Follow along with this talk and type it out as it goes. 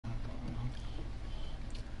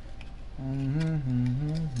Yeah,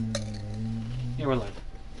 we're live.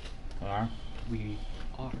 We are? We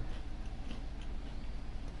are.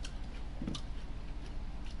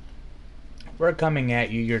 We're coming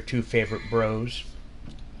at you, your two favorite bros.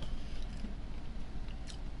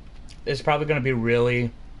 It's probably going to be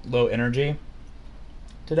really low energy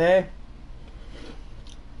today.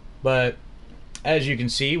 But as you can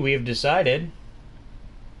see, we have decided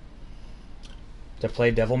to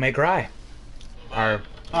play Devil May Cry.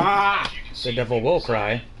 The Devil Will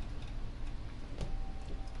Cry.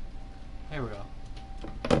 There we go.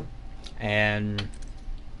 And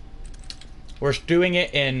we're doing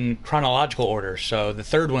it in chronological order. So the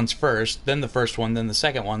third one's first, then the first one, then the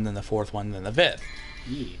second one, then the fourth one, then the fifth.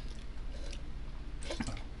 Yeah.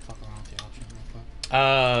 Fuck around with the option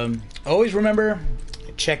real quick. Always remember,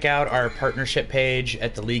 check out our partnership page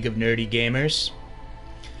at the League of Nerdy Gamers.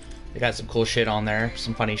 They got some cool shit on there,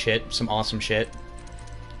 some funny shit, some awesome shit.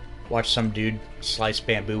 Watch some dude slice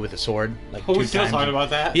bamboo with a sword like 2 we times. still talking about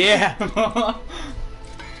that? Yeah.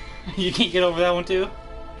 You can't get over that one too?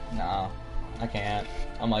 No, I can't.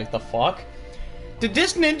 I'm like, the fuck? Did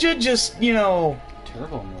this ninja just, you know...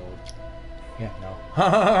 Turbo mode. Yeah, no.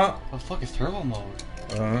 What the fuck is turbo mode?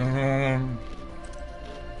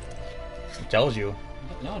 It tells you.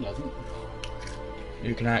 No, it doesn't.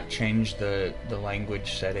 You cannot change the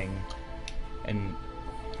language setting and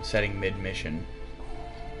setting mid-mission.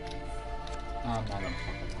 I'm not gonna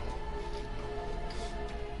fuck with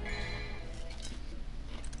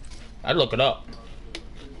that. I'd look it up.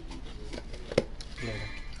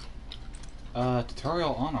 Later.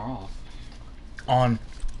 Tutorial on or off? On.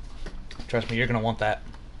 Trust me, you're gonna want that.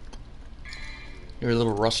 You're a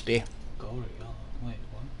little rusty. Go to yellow. Wait,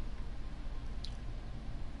 what?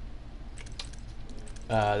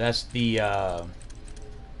 That's the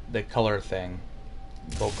color thing.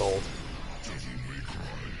 Go gold.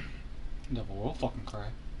 Devil will fucking cry.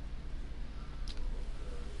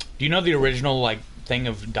 Do you know the original like thing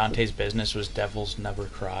of Dante's business was devils never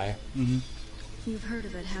cry? Mm-hmm. You've heard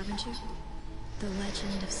of it, haven't you? The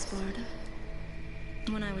legend of Sparta?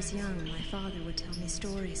 When I was young, my father would tell me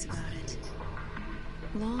stories about it.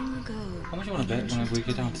 Long ago, How much you want to bet when we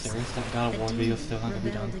get downstairs that God of War video still not gonna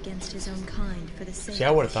be done? against his own kind for the sake See,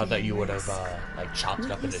 I would have of thought that human you would have race. like chopped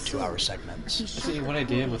it up into 2-hour segments. See, what I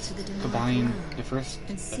did was combine the first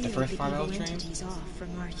 5-hour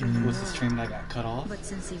stream was the stream that got cut off, But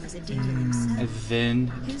since he was a demon himself, and then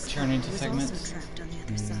his turn into was segments. also trapped on the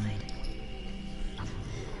other side.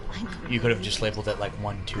 I You could have just labeled it like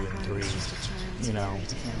 1, 2, and 3. You know.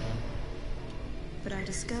 But I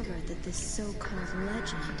discovered that this so-called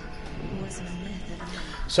legend wasn't a myth at all.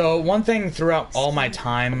 So one thing throughout all my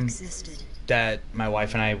time Existed. that my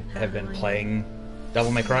wife and I have been playing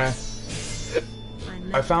Devil May Cry, met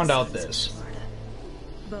I found the out sons of this. Sparta.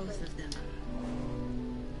 Both of them.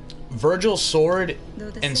 Virgil's sword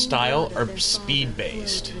Though the and same style blood of are their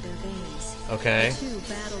speed-based. father flowed through their veins. Okay? The two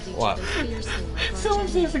battled each What? other fiercely like Someone arch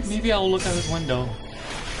says like enemies. maybe I'll look out this window.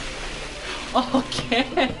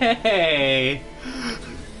 Okay.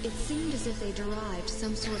 It seemed as if they derived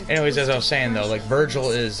some sort of Anyways, as I was twisted saying though, like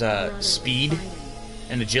Virgil is brotherly speed fighting.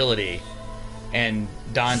 and agility, and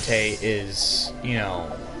Dante is, you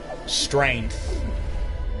know, strength,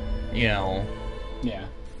 you know, Yeah.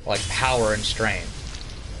 like power and strength.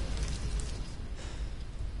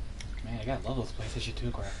 Man, I gotta love those PlayStation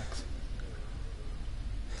 2 graphics.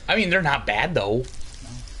 I mean, they're not bad though.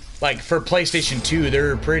 Like for PlayStation 2,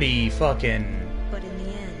 they're pretty fucking, But in the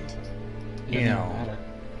end, It you doesn't know. matter.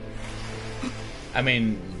 I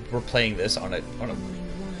mean, we're playing this on a. only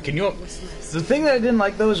one Can you? was left. The thing that I didn't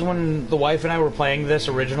like though is when the wife and I were playing this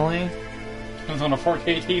originally, It was on a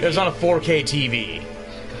 4K TV. it was on a 4K TV.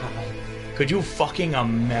 God. Could you fucking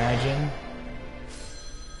imagine?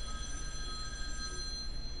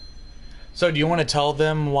 So, do you want to tell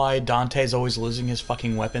them why Dante's always losing his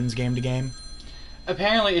fucking weapons game to game?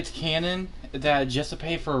 Apparently, it's canon that just to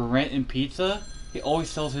pay for rent and pizza, he always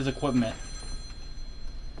sells his equipment.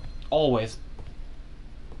 Always.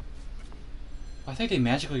 I think they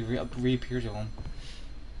magically reappear to him.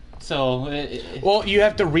 So, Well, you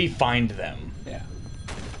have to re-find them. yeah.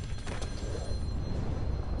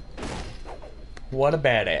 What a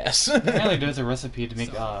badass. Apparently, there's a recipe to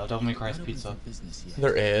make Devil May Cry's pizza.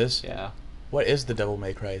 There is. Yeah. What is the Devil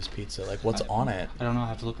May Cry's pizza? Like, what's on it? I don't know. I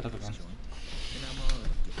have to look it up again.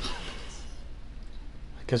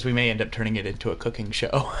 Because we may end up turning it into a cooking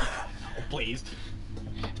show. Please.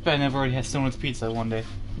 But I never already had Stone's Pizza one day.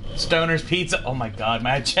 Stoner's Pizza. Oh my god,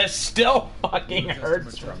 my chest still fucking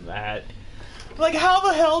hurts from that. Like, how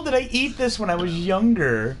the hell did I eat this when I was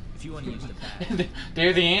younger? If you want to use the bath,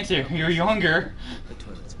 There's the answer. You're younger. the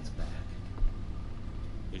toilet's in the back.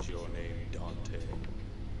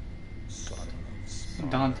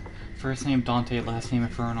 First name Dante, last name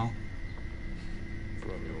Inferno.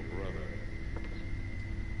 From your brother.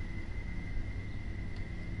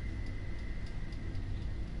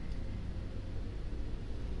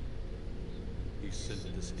 He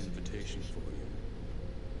sent this invitation for you.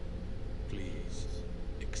 Please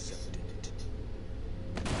accept it.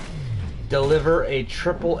 Deliver a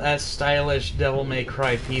triple S stylish Devil May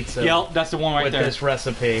Cry pizza. Yep, that's the one right with there. This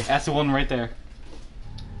recipe. That's the one right there.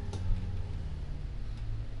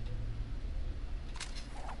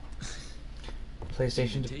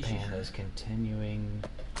 PlayStation Japan is continuing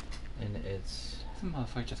in its... Some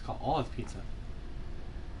motherfucker just called olive pizza.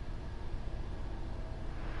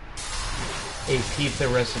 A pizza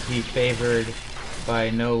recipe favored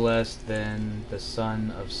by no less than the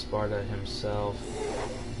son of Sparta himself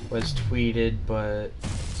was tweeted by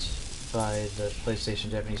the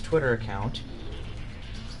PlayStation Japanese Twitter account,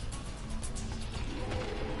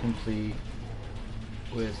 complete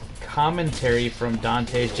with commentary from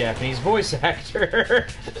Dante's Japanese voice actor.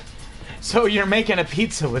 So you're making a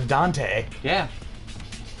pizza with Dante? Yeah.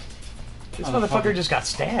 This motherfucker just got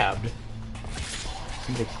stabbed.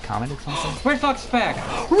 Somebody commented something? Red Fox back!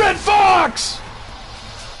 Red Fox!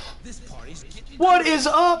 What is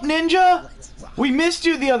up, Ninja? We missed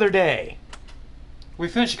you the other day. We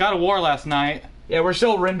finished God of War last night. Yeah, we're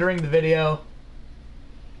still rendering the video.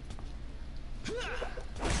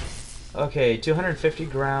 Okay, 250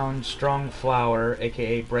 ground strong flour,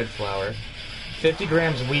 aka bread flour. 50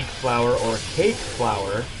 grams wheat flour or cake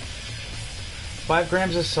flour. 5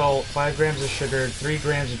 grams of salt, 5 grams of sugar, 3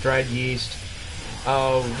 grams of dried yeast.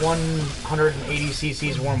 180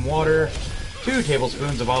 cc's warm water. 2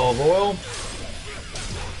 tablespoons of olive oil.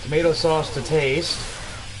 Tomato sauce to taste.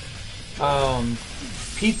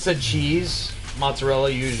 Pizza cheese, mozzarella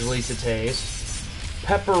usually to taste.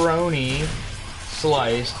 Pepperoni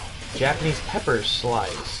sliced. Japanese peppers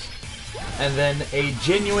sliced. And then a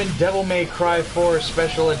genuine Devil May Cry 4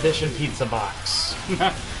 special edition pizza box.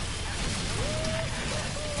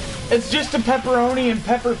 It's just a pepperoni and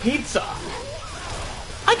pepper pizza.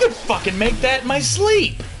 I could fucking make that in my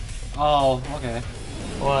sleep. Oh, okay.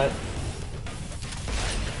 What?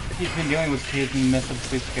 He's been dealing with kids and messed up his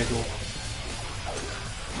sleep schedule.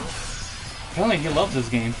 Apparently he loves this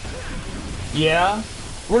game. Yeah?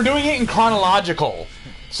 We're doing it in chronological.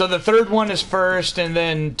 So the third one is first, and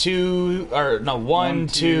then 1,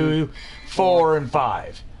 2, 4, and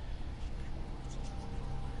 5.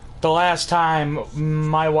 The last time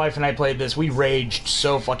my wife and I played this, we raged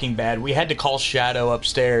so fucking bad. We had to call Shadow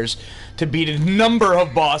upstairs to beat a number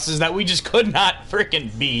of bosses that we just could not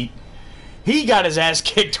freaking beat. He got his ass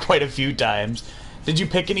kicked quite a few times. Did you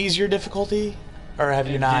pick an easier difficulty? Or have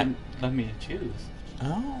you not? Let me choose.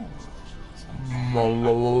 Oh. I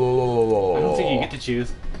don't think you get to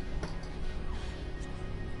choose.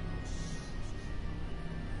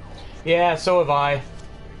 Yeah, so have I.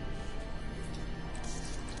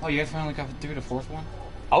 Oh, you guys finally got through the fourth one?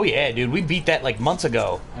 Oh yeah, dude, we beat that like months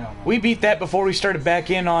ago. I don't know. We beat that before we started back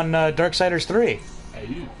in on Darksiders 3.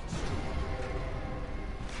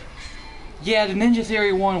 Yeah, the Ninja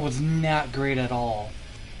Theory 1 was not great at all.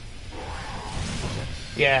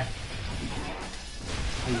 Yeah.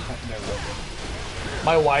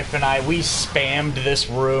 My wife and I, we spammed this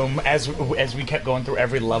room as we kept going through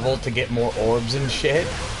every level to get more orbs and shit.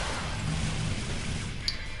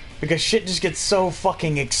 Because shit just gets so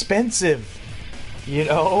fucking expensive, you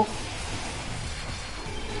know?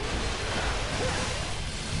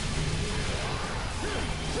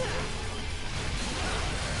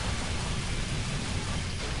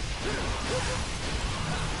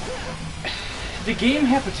 The game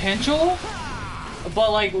had potential,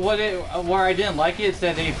 but like where I didn't like it is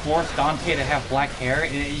that they forced Dante to have black hair,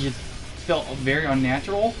 and it just felt very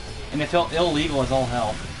unnatural, and it felt illegal as all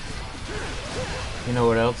hell. You know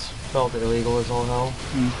what else felt illegal as all hell?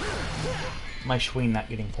 Hmm. My Schween not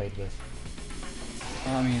getting played with.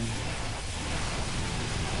 I mean,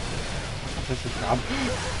 that's his job.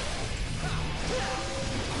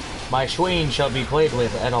 My Schween shall be played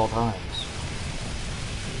with at all times.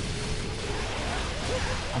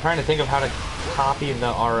 I'm trying to think of how to copy the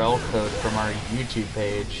RL code from our YouTube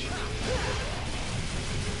page.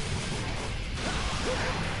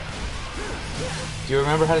 Do you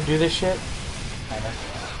remember how to do this shit? Kinda.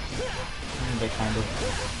 Kind of.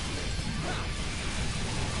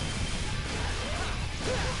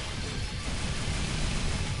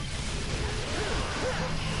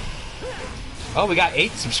 Oh, we got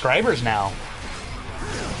 8 subscribers now.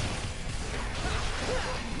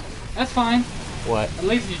 That's fine. What? At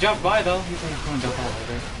least you dropped by though. He's going to drop out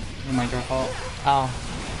later. He might drop out. Oh.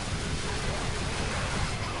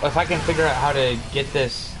 if I can figure out how to get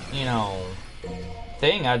this, you know,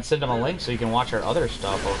 thing, I'd send them a link so you can watch our other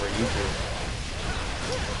stuff over YouTube.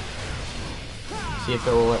 See if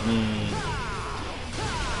it will let me.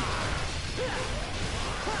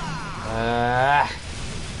 I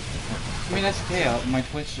mean, that's okay. My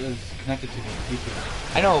Twitch is connected to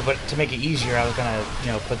YouTube. I know, but to make it easier, I was gonna, you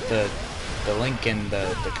know, put the link in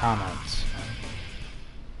the comments.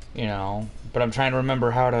 You know, but I'm trying to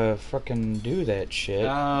remember how to frickin' do that shit.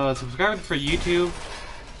 Subscribe for YouTube,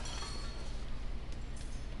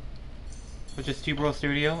 which is T-Bro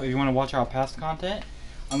Studio. If you want to watch our past content,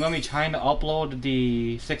 I'm gonna be trying to upload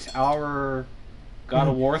the 6-hour God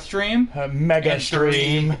of War stream, mega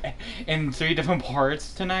stream, in 3 different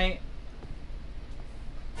parts tonight.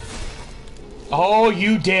 Oh,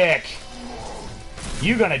 you dick!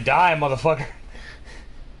 You gonna die, motherfucker.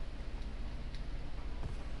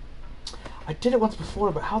 I did it once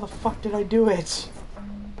before, but how the fuck did I do it?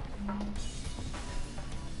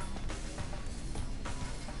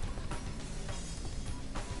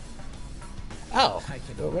 Oh,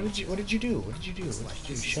 what did you do? What did you do? What did you do?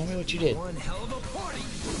 Show me what you did. One hell of a party.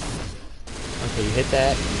 Okay, you hit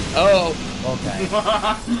that. Oh, okay.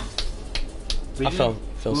 I felt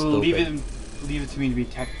stupid. Leave it to me to be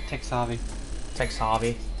tech savvy. Tech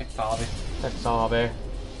savvy. Tech savvy. Tech savvy.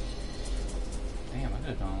 Damn, I could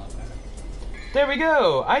have done a lot better. There we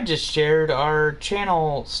go. I just shared our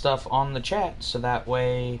channel stuff on the chat, so that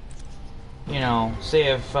way, you know, say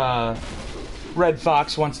if Red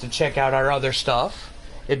Fox wants to check out our other stuff,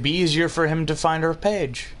 it'd be easier for him to find our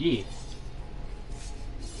page. Yeah.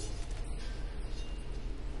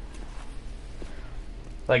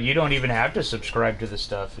 Like, you don't even have to subscribe to the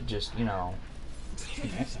stuff. It just, you know,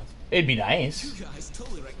 it'd be nice. You guys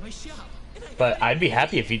totally wrecked my shop. But I'd be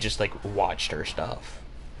happy if you just, like, watched our stuff.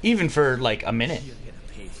 Even for, like, a minute. You're gonna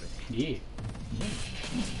pay for that. Yeah.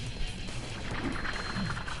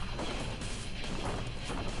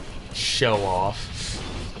 Show off.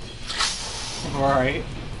 Alright.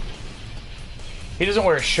 He doesn't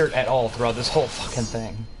wear a shirt at all throughout this whole fucking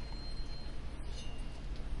thing.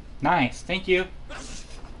 Nice, thank you.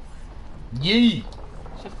 Yee!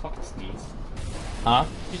 Just fucking sneeze. Huh?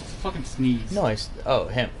 You just fucking sneeze. No, oh,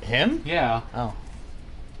 him? Him? Yeah. Oh.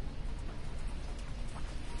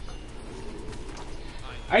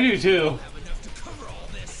 I do too. Have enough to cover all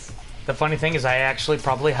this. The funny thing is I actually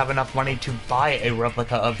probably have enough money to buy a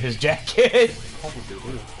replica of his jacket. Probably do.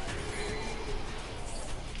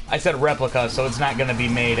 I said replica, so it's not going to be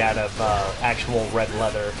made out of actual red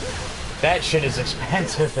leather. That shit is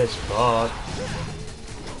expensive as fuck.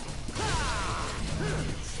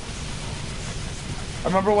 I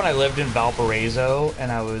remember when I lived in Valparaiso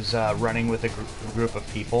and I was running with a group of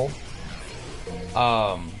people.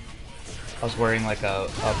 I was wearing like a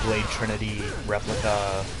Blade Trinity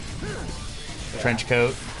replica trench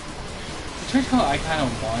coat. The trench coat I kind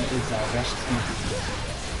of want is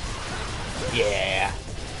Vash's. Yeah.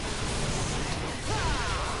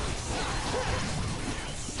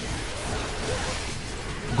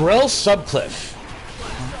 Grell Subcliffe.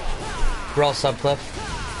 Grell Subcliffe.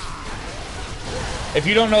 If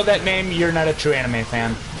you don't know that name, you're not a true anime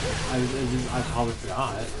fan. I probably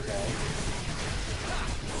forgot. Okay.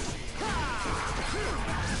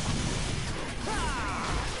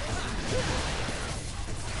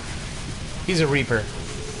 He's a Reaper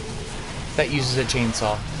that uses a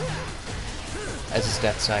chainsaw as his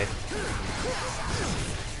death side.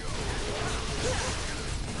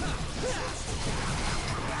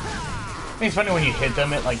 It's funny when you hit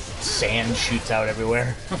them, it like sand shoots out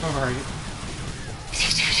everywhere. Alright.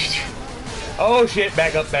 Oh shit,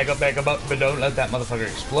 back up, but don't let that motherfucker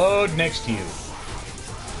explode next to you.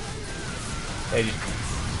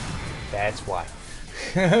 That's why.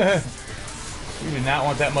 You do not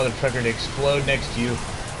want that motherfucker to explode next to you.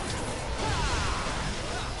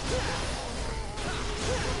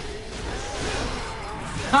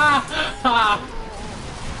 Ha ha!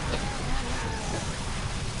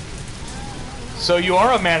 So you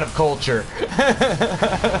are a man of culture.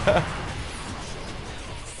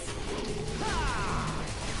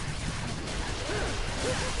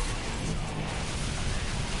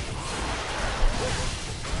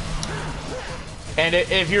 And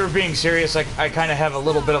if you're being serious, I kind of have a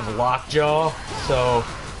little bit of lockjaw, so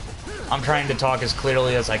I'm trying to talk as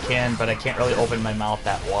clearly as I can, but I can't really open my mouth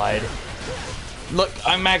that wide. Look,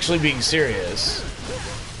 I'm actually being serious.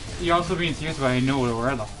 You're also being serious, but I know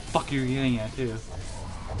where the fuck you're getting at, too.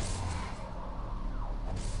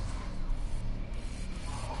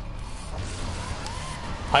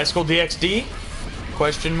 High School DxD?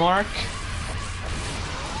 Question mark?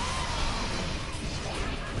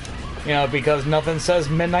 You know, because nothing says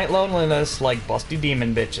midnight loneliness like busty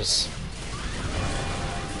demon bitches.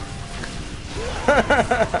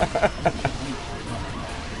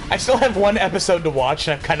 I still have one episode to watch,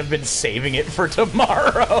 and I've kind of been saving it for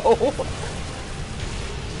tomorrow.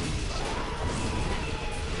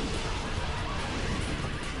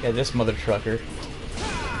 Yeah, this mother trucker.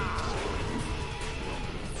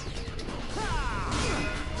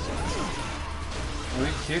 Are we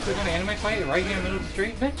seriously gonna anime fight right here in the middle of the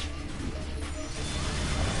street, bitch?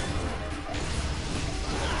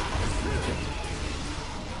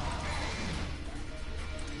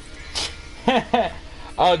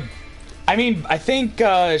 I mean, I think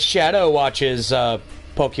Shadow watches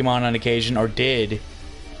Pokemon on occasion, or did.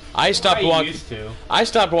 I stopped watching. I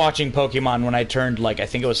stopped watching Pokemon when I turned, like, I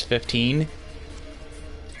think it was 15.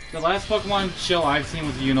 The last Pokemon show I've seen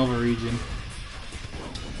was the Unova region.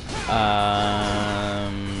 I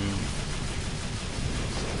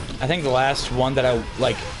think the last one that I,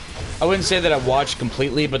 like, I wouldn't say that I watched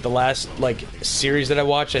completely, but the last, like, series that I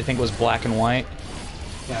watched, I think was Black and White.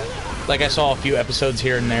 Yeah. Like, I saw a few episodes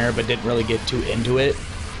here and there, but didn't really get too into it.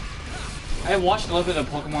 I watched a little bit of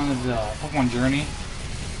Pokemon Journey.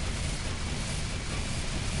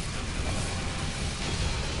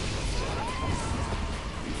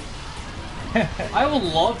 I would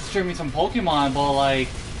love streaming some Pokemon, but like,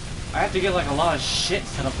 I have to get like a lot of shit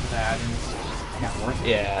set up for that, and it's just not worth it.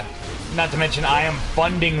 Yeah. Not to mention, I am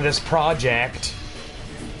funding this project.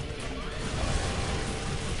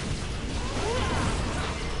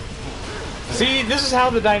 See, this is how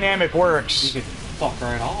the dynamic works. You could fuck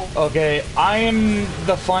right off. Okay, I am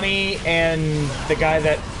the funny and the guy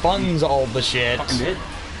that funds all the shit. Fucking did.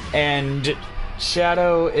 And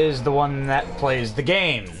Shadow is the one that plays the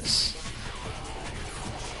games.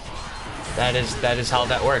 That is how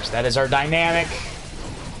that works. That is our dynamic.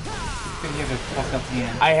 You have a fucked up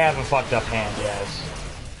hand. I have a fucked up hand, yes.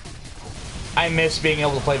 I miss being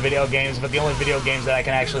able to play video games, but the only video games that I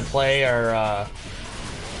can actually play are,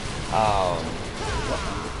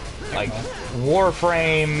 like,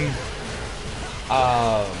 Warframe.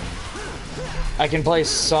 I can play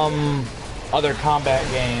some other combat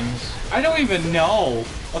games. I don't even know.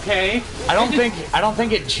 Okay. I don't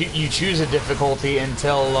think you choose a difficulty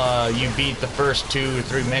until you beat the first 2 or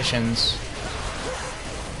 3 missions.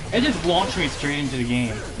 It just launched me straight into the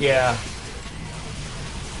game. Yeah.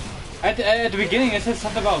 At the beginning, it said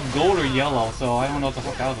something about gold or yellow, so I don't know what the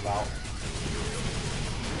fuck that was about.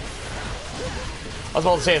 I was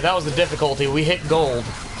about to say, if that was the difficulty, we hit gold.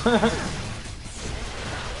 Pretty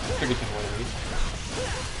simple, at least.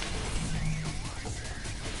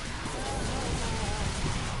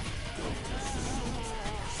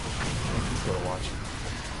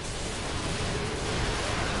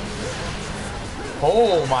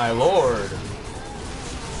 Oh my lord.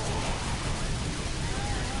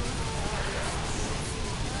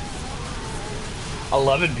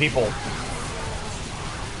 $11 people.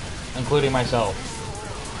 Including myself.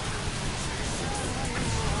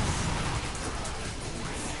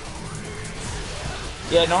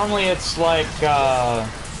 Yeah, normally it's like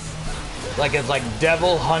it's like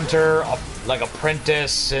Devil Hunter, like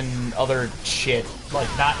Apprentice, and other shit. Like,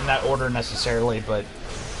 not in that order necessarily, but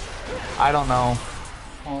I don't know.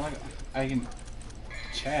 Well, I can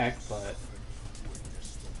check, but...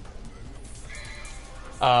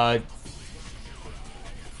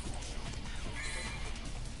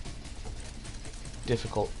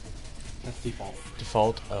 Difficult. That's default.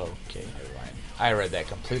 Default? Oh, okay, never mind. I read that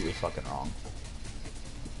completely fucking wrong.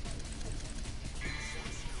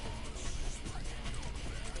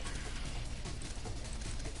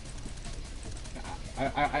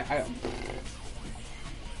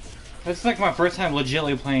 This is like my first time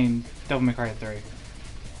legitimately playing Devil May Cry 3.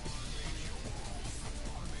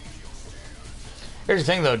 Here's the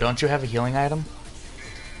thing, though. Don't you have a healing item?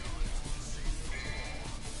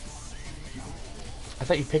 I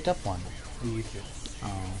thought you picked up one. You too.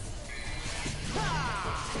 Oh.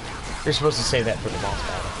 You're supposed to say that for the boss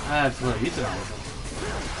battle. That's what he's on.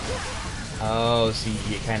 Oh, see,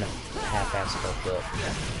 you kind of half-assed fucked up.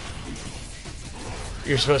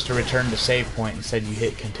 You're supposed to return to save point, instead you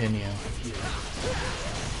hit continue. Yeah.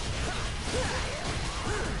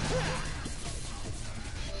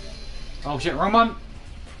 Oh shit, wrong one!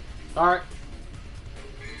 Alright.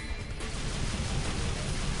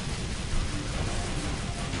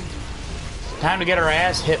 Time to get our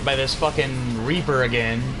ass hit by this fucking Reaper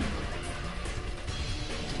again.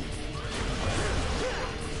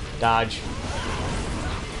 Dodge.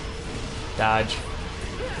 Dodge.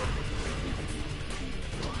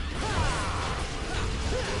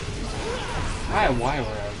 I had wire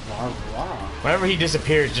Whenever he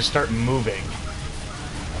disappears, just start moving.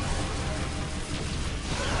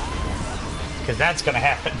 Because that's gonna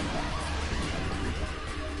happen.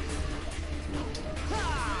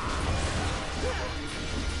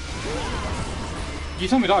 You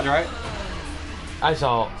told me dodge, right? I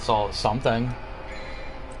saw something.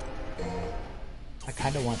 I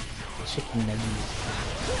kind of want chicken nuggets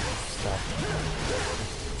stuff.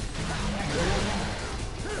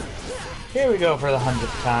 Here we go for the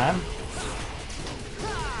 100th time.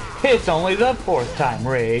 It's only the 4th time,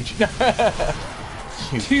 Rage.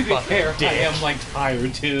 You To be fucking fair, dick. I am like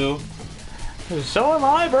tired too. So am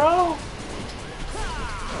I, bro. Oh,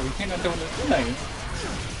 we cannot do this tonight.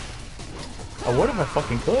 I would if I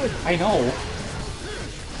fucking could. I know.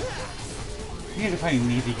 We need to find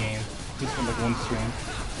an easy game. Just for like one stream.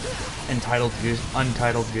 Untitled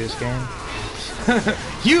Goose Game.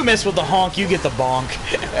 You mess with the honk, you get the bonk.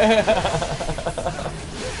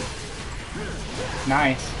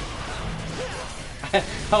 Nice.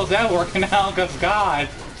 How's that working out? Cause God,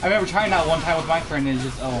 I remember trying that one time with my friend and it's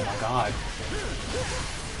just, oh my God.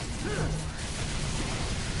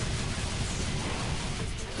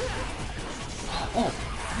 Oh.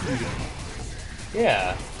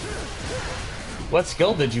 Yeah. What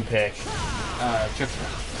skill did you pick? Trickster.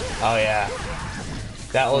 Oh yeah.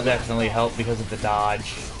 That will definitely help because of the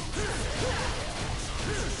dodge.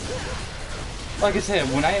 Like I said,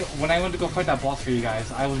 when I went to go fight that boss for you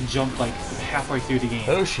guys, I would jump like halfway through the game.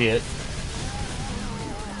 Oh shit.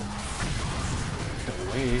 Get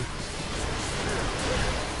away.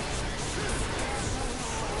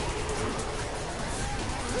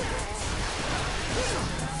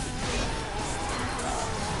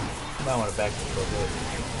 I want to back this a little bit.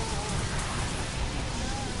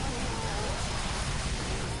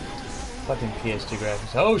 Fucking PS2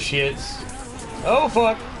 graphics. Oh shits. Oh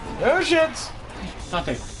fuck. Oh shits.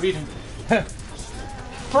 Dante, what are you doing?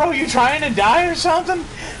 Bro, you trying to die or something?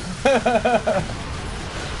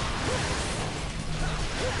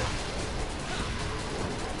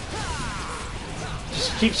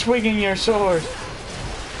 Just keep swinging your sword.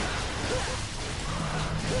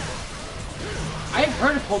 I've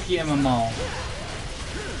heard of Poke MMO.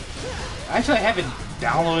 Actually, I have it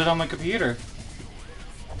downloaded on my computer.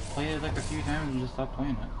 Played it like a few times and just stopped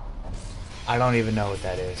playing it. I don't even know what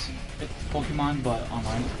that is. It's Pokemon, but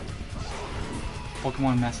online.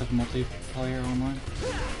 Pokemon Massive Multiplayer online.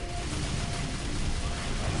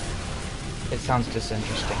 It sounds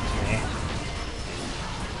disinteresting to me.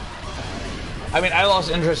 I mean, I lost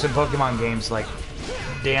interest in Pokemon games like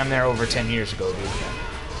damn near over 10 years ago, dude.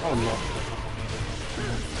 Oh, no.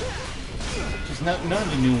 Just none of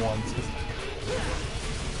the new ones.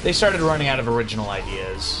 They started running out of original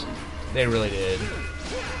ideas. They really did.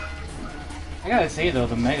 I gotta say though,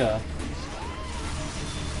 the Mega.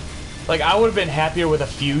 Like, I would have been happier with a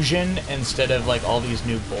fusion instead of like all these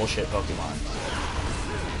new bullshit Pokemon.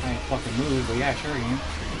 I ain't fucking move, but yeah, sure, you.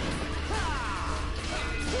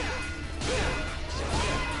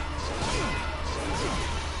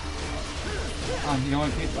 You know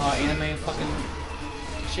what anime fucking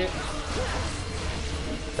shit?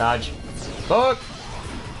 Dodge. Fuck!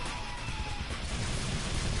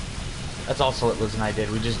 That's also what Liz and I did.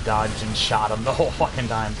 We just dodged and shot him the whole fucking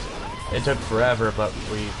time. It took forever, but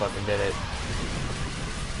we fucking did it.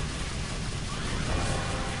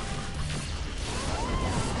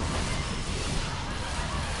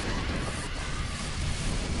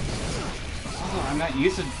 Oh, I'm not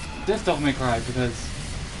used to this Devil May Cry because...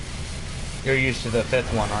 You're used to the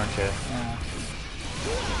 5th one, aren't you? Yeah.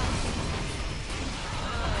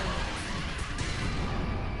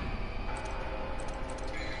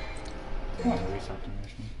 I want to restart the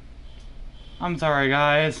mission. I'm sorry,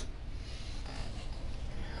 guys.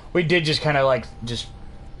 We did just kind of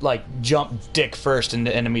like jump dick first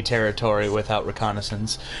into enemy territory without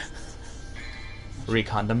reconnaissance.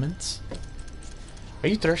 Recondiments? Are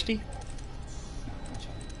you thirsty?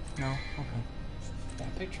 No? Okay. Yeah,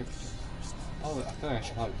 picture. Oh, I feel like I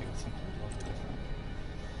should probably pick something a little bit different.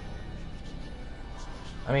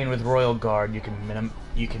 I mean, with Royal Guard, you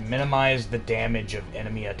can minimize the damage of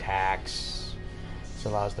enemy attacks. This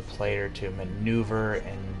allows the player to maneuver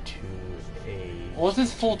into a... What's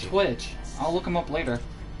this full Twitch? I'll look him up later.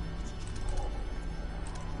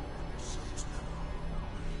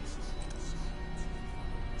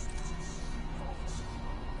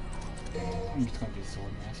 I'm just gonna do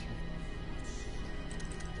Sword Master.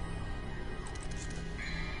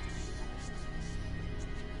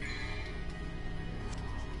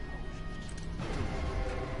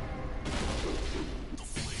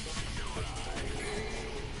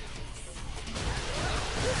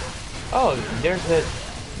 Oh, there's the...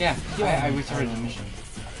 Yeah, I restarted the mission.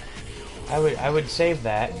 I would save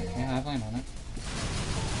that. Yeah, I plan on it.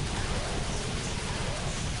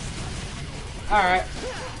 Alright.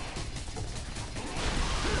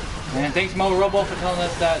 And thanks Mo Robo for telling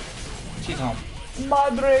us that she's home.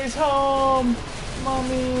 Madre's home!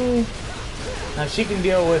 Mommy! Now she can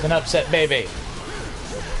deal with an upset baby.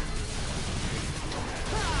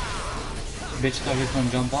 Bitch thought he was gonna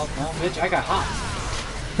jump up. Well, bitch, I got hot.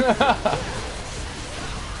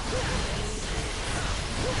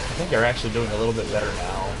 I think they're actually doing a little bit better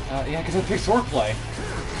now. Yeah, because I picked swordplay.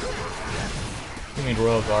 You mean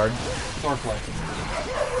Royal Guard? Swordplay.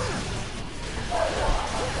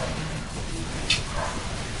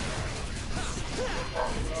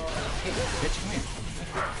 Hey, bitch, come here.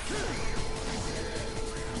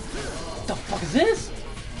 What the fuck is this?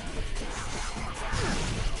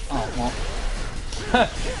 Oh, well.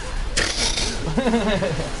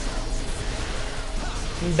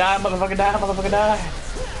 Die, motherfucker, die, motherfucker, die.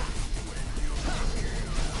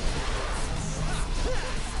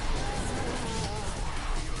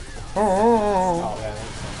 Oh, yeah.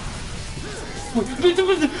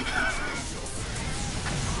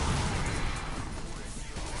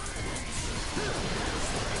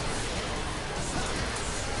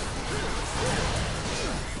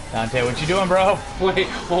 Dante, what you doing, bro? Wait,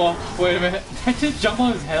 hold on, wait a minute. Did I just jump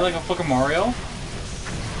on his head like a fucking Mario?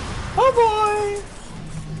 Oh boy!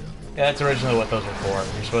 Yeah, that's originally what those are for.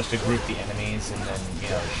 You're supposed to group the enemies and then, you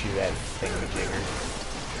know, shoot at thingamajigger.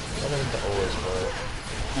 That doesn't always work.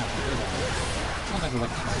 No, it doesn't. It's not like a Mario.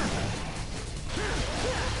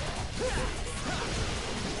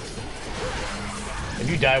 If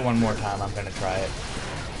you die one more time, I'm gonna try it.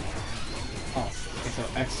 Oh, okay, so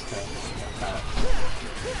X to...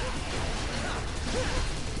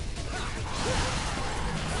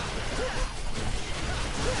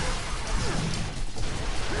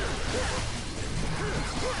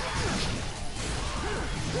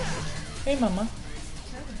 Hey, mama.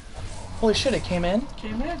 Holy shit, it came in.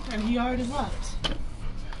 Came in, and he already left.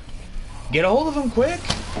 Get a hold of him quick.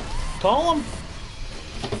 Call him.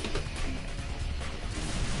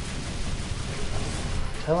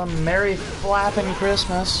 Tell him Merry Flappin'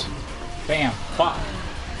 Christmas. Bam. Fuck.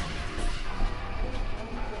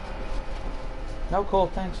 No, cool,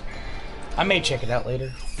 thanks. I may check it out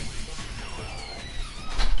later.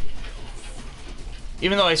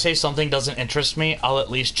 Even though I say something doesn't interest me, I'll at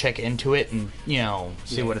least check into it and, you know,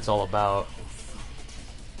 see what it's all about.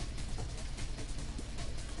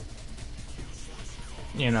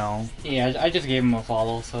 You know. Yeah, I just gave him a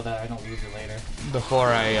follow so that I don't lose it later. Before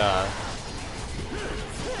I,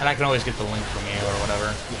 and I can always get the link from you or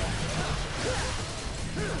whatever. Yeah.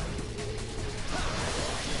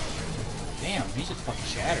 Damn, he's just fucking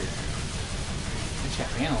shattered. Look at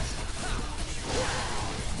panels.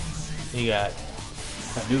 You got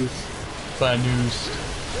Fanus.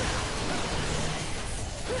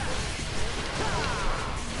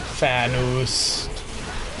 Fanus.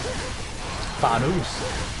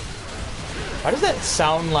 Why does that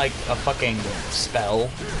sound like a fucking spell?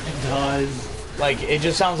 It does. Like, it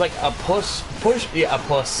just sounds like a puss. Yeah, a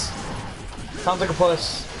puss. Sounds like a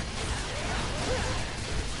puss.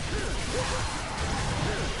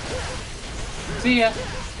 See ya.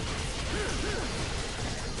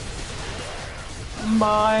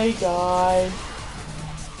 My guy.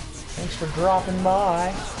 Thanks for dropping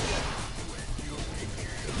by.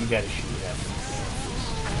 You gotta shoot at me.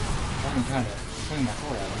 I'm trying to swing my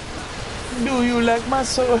sword at him. Do you like my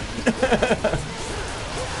sword?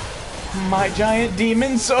 My giant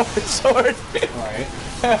demon sword. Alright.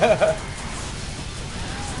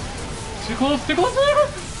 Too close, too close, too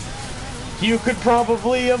close! You could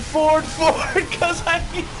probably afford Ford, cause I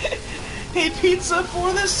need pizza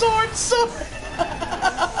for the sword.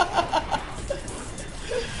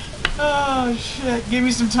 Oh shit, give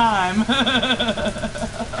me some time.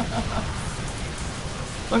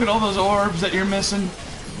 Look at all those orbs that you're missing.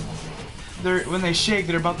 When they shake,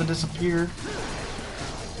 they're about to disappear.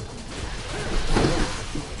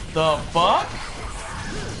 The fuck?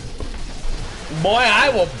 Boy, I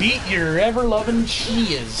will beat your ever-loving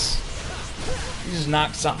shiz. You just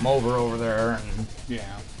knocked something over there. And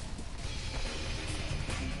Yeah.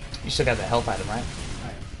 you still got the health item, right? I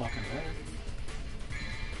am fucking better.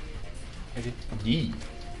 I did. Yeah.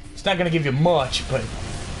 It's not gonna give you much, but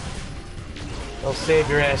it'll save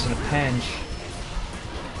your ass in a pinch.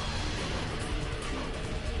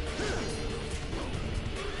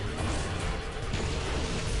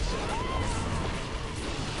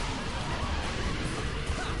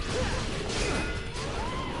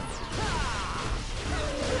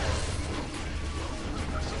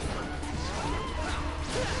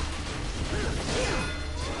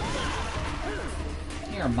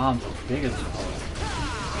 Your mom's as big as a hoe.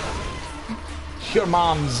 Your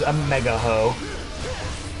mom's a mega hoe.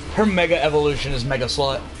 Her mega evolution is mega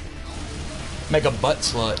slut. Mega butt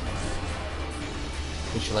slut.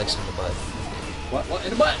 But she likes in the butt. What?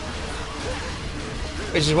 In the butt?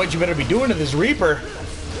 Which is what you better be doing to this Reaper.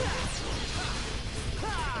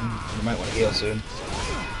 You might want to heal soon.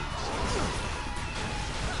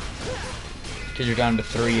 Because you're down to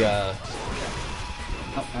 3, Oh,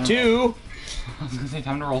 2. I was gonna say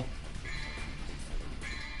time to roll.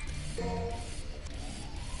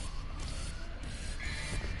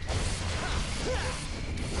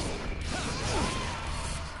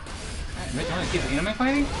 Alright, you wanna keep the anime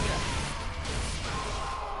fighting?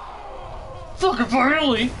 Fucking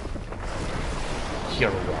finally!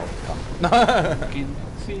 You're welcome. Can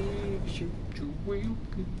see, shoot you real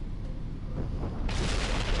good.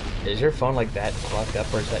 Is your phone like that clocked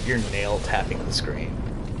up, or is that your nail tapping the screen?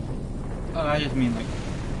 I just mean like...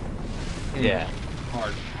 Yeah.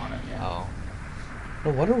 Hard on it, yeah. Oh.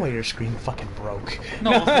 No wonder why your screen fucking broke.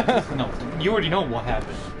 No, no, you already know what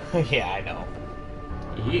happened. Yeah, I know.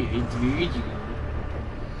 Yeah, it's Virgin.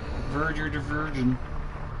 Verger to Virgin.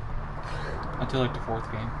 Until like the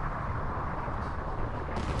 4th game.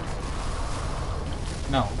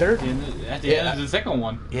 No, Third? at the end of the second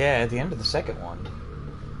one. Yeah, at the end of the second one.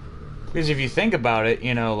 Because if you think about it,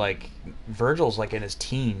 you know, like, Virgil's like in his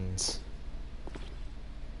teens.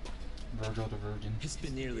 Virgil the Virgin. It's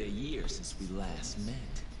been nearly a year since we last met.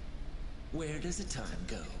 Where does the time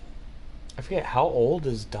go? I forget, how old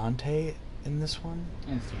is Dante in this one?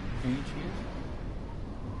 And it's the page here.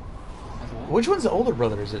 That's old. Which one's the older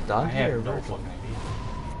brother? Is it I Dante or have no Virgil? fucking idea.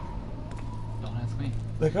 Don't ask me.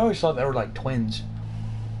 Like, I always thought they were like twins.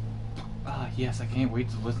 Yes, I can't wait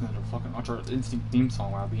to listen to the fucking Ultra Instinct theme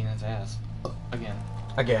song while being his ass. Again.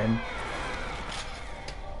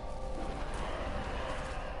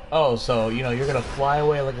 Oh, so, you know, you're gonna fly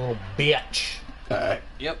away like a little bitch.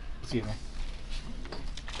 Yep. Excuse me.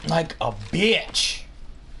 Like a bitch.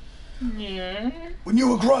 Yeah. When you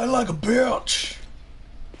were crying like a bitch.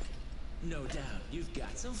 No doubt you've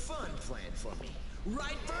got some fun planned for me.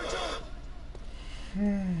 Right, Virgil?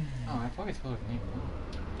 Oh, I probably spelled his name wrong.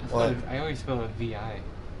 What? I always spell it V-I.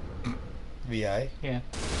 V-I? Yeah.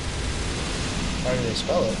 How do they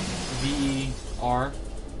spell it?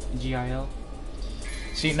 V-E-R-G-I-L.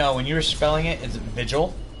 See, no, when you were spelling it, it's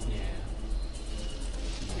Vigil. Yeah.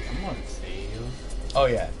 I'm gonna save. Oh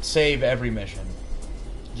yeah, save every mission.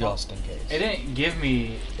 Just in case. It didn't give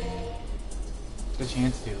me the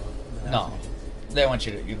chance to. No. They want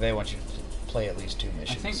you to to play at least 2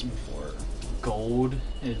 missions think- before. Gold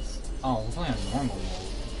is... Oh, it's only on normal mode.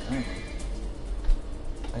 Currently.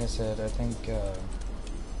 Like I said,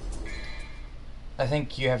 I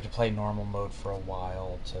think you have to play normal mode for a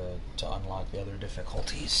while to unlock the other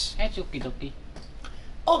difficulties. That's okie dokie.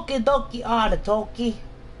 Okie dokie, artichoke.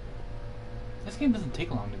 This game doesn't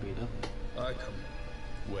take long to beat, does it? I come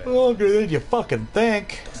where Longer than you fucking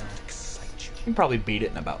think. doesn't excite you. You can probably beat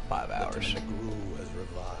it in about 5 hours. The Gru has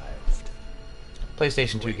revived.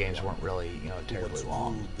 PlayStation 2 games weren't really, you know, terribly What's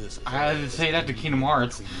long. ruled this I had to say that to Kingdom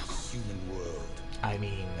Hearts. human world I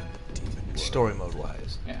mean, demon world. story mode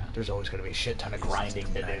wise. Yeah. There's always going to be a shit ton of grinding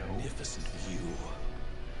to do. Magnificent view.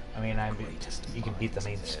 I mean, you can beat the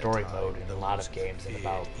main story mode in a lot of games in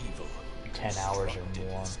about 10 hours or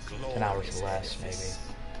more. 10 hours or less, maybe.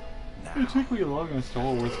 It took me long in Star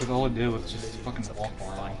Wars because all it did was just fucking walk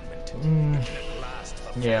around.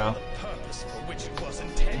 Yeah. Purpose for which it was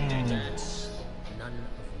intended. That's none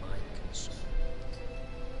of my concern.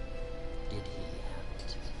 Did he have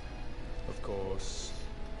it? Of course,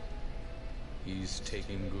 he's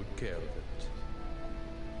taking good care of it.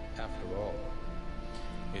 After all,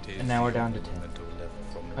 it is And now we're down to the 10. elemental left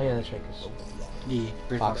from the Oh yeah, that's right, 'cause Yeah,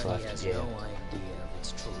 Great Fox Fox left. He has Yeah. no idea of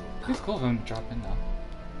its true It's power. cool of him to drop in though.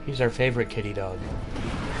 he's our favorite kitty dog.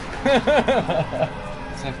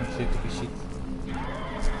 Aside from Flip because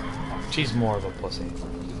She's more of a pussy. she's a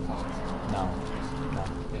fox. No. No.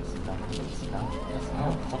 Yes. No. No. Yes. I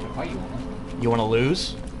don't fucking fight you on You want to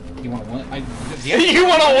lose? it. You want to win? Yeah. You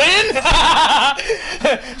want to win?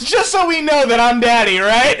 Just so we know that I'm daddy,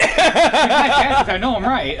 right? I know I'm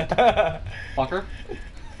right. Fucker.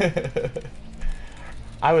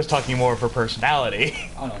 I was talking more of her personality.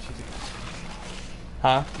 Oh no, she's a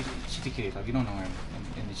Huh? she's a kitty dog. You don't know her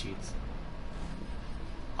in the cheats.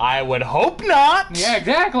 I would hope not. Yeah,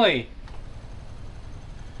 exactly.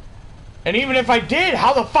 And even if I did,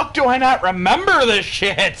 how the fuck do I not remember this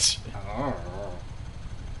shit? Oh.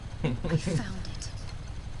 I found it.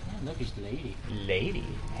 Yeah, look, it's the lady. Lady.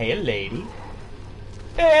 Hey, lady.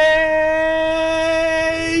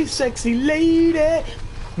 Hey, sexy lady.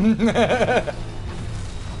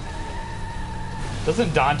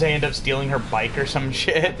 Doesn't Dante end up stealing her bike or some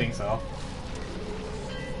shit? I think so.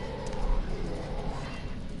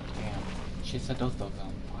 Damn. She set those dogs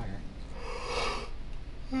on fire.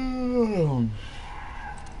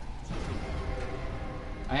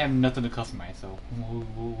 I have nothing to customize, so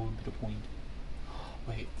what would be the point?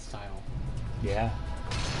 Wait, style. Yeah.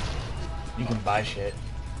 You can buy shit.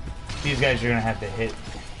 These guys are gonna have to hit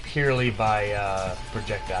purely by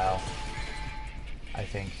projectile. I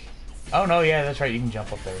think. Oh no, yeah, that's right. You can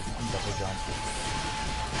jump up there. You can double jump.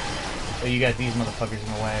 But you got these motherfuckers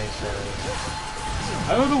in the way, so.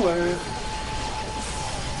 Out of the way.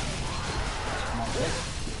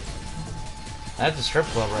 That's a strip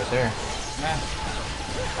club right there. Yeah.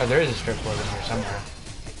 Oh, there is a strip club in here somewhere.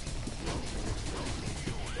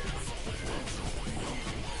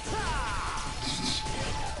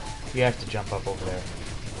 You have to jump up over there.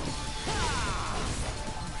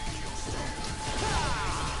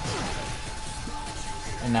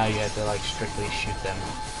 And now you have to, like, strictly shoot them.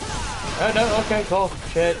 Oh, no, okay, cool.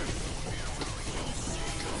 Shit.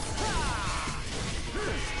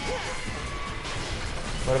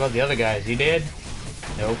 What about the other guys? He dead?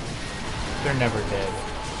 Nope. They're never dead.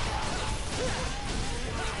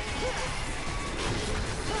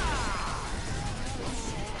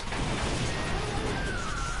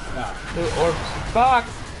 Ooh, orbs. Fuck!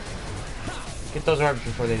 Get those orbs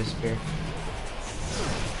before they disappear.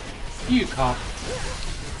 You cop.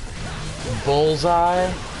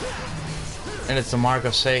 Bullseye. And it's the mark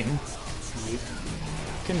of Satan.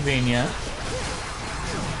 Convenient.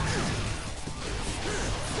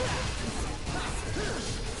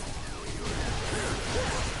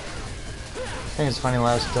 I think it's funny.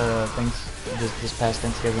 This past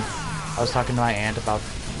Thanksgiving, I was talking to my aunt about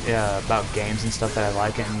games and stuff that I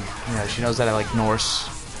like, and you know, she knows that I like Norse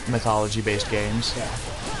mythology-based games. Yeah.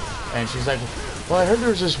 And she's like, "Well, I heard there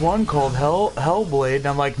was this one called Hellblade," and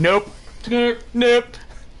I'm like, "Nope, nope."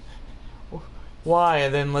 Why?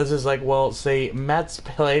 And then Liz is like, "Well, say Matt's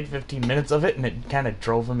played 15 minutes of it, and it kind of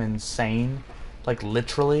drove him insane, like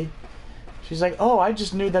literally." She's like, "Oh, I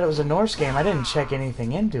just knew that it was a Norse game. I didn't check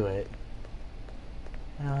anything into it."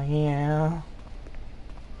 Oh yeah.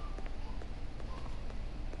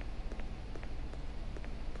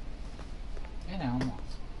 And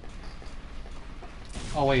almost.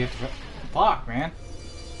 Oh wait, you have to... Fuck, man.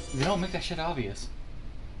 They don't make that shit obvious.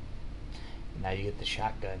 Now you get the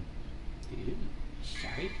shotgun. Dude,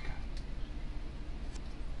 shotgun.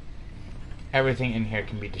 Everything in here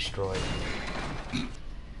can be destroyed.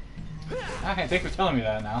 Okay, thanks for telling me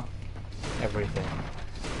that now. Everything.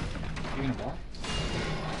 Even a bar?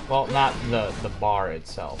 Well, not the bar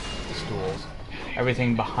itself. The stools.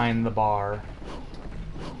 Everything behind the bar.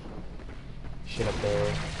 Shit up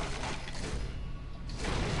there.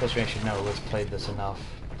 Plus, we should know. Let's play this enough.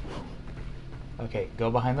 Okay, go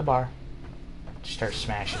behind the bar. Just start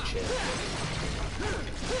smashing shit.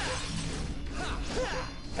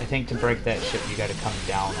 I think to break that shit, you gotta come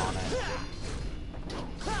down on it.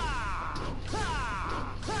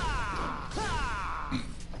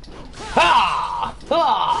 Ha!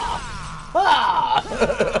 Ha! Ha!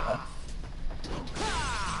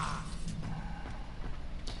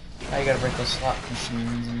 Now you gotta break those slot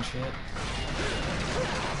machines and shit.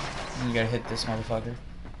 And you gotta hit this motherfucker.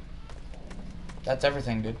 That's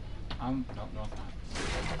everything, dude. No, it's not.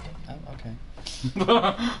 Oh, okay.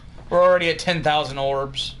 We're already at 10,000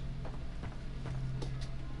 orbs.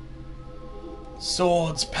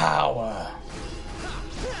 Swords power.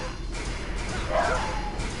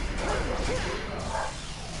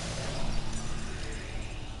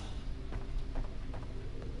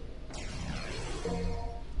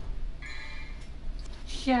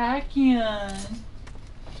 Shotgun.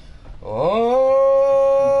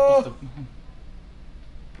 Oh!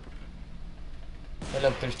 Hey,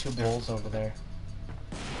 look, there's two bulls over there.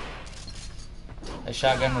 A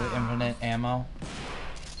shotgun with infinite ammo.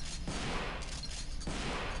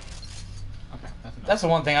 Okay, that's enough. That's the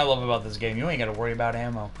one thing I love about this game. You ain't gotta worry about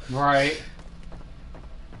ammo. Right.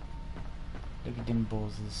 Look at them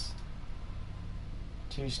bulls.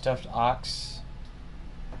 Two stuffed ox.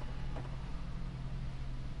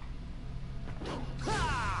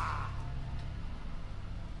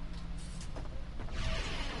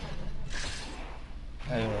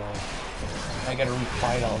 Anyway, I gotta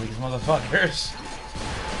refight all these motherfuckers.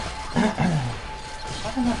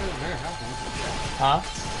 Shotgun's not very helpful, is it? Huh?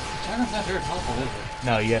 Shotgun's not very helpful, is it?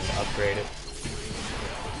 No, you have to upgrade it.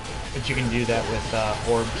 But you can do that with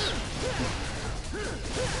orbs.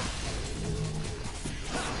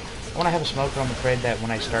 I want to have a smoker. I'm afraid that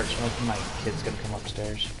when I start smoking, my kid's gonna come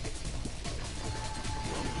upstairs.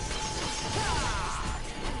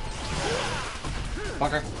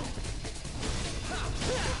 Fucker.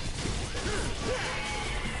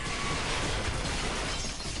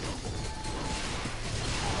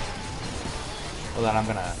 Well, then I'm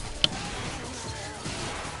gonna...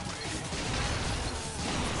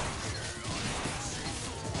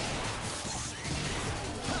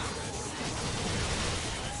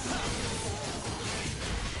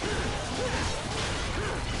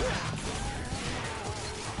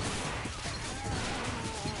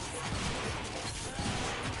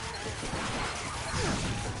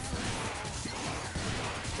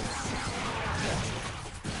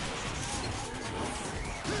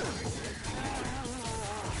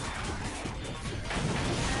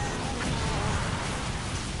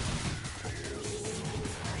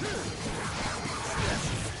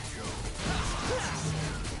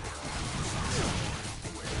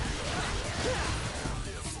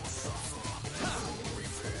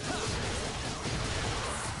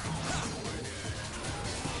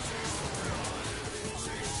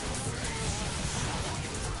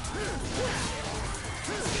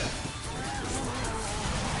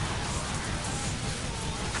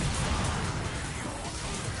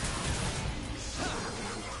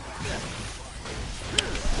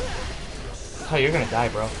 Oh, you're gonna die,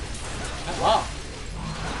 bro. Wow.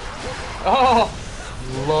 Oh!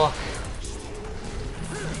 Look.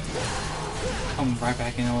 Come right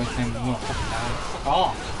back in always saying, you gonna fucking die. Fuck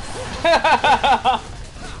off.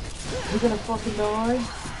 You're gonna fucking die?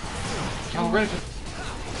 I'm ready to...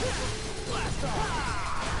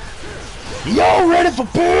 Y'all ready for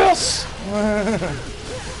piss?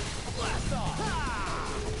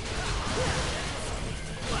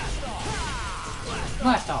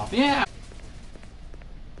 Blast off, yeah!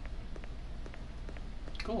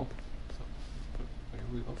 Cool. So, where do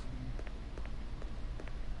we go from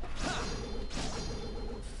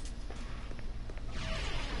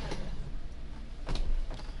here?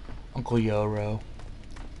 Uncle Yoro.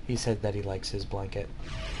 He said that he likes his blanket.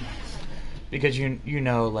 Because you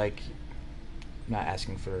know, like, not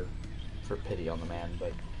asking for pity on the man,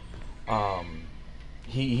 but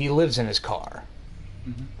he lives in his car.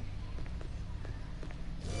 Mm-hmm.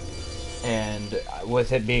 And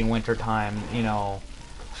with it being winter time, you know,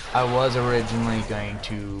 I was originally going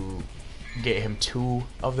to get him 2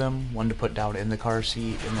 of them, one to put down in the car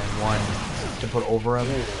seat and then one to put over him,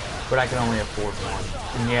 but I can only afford one.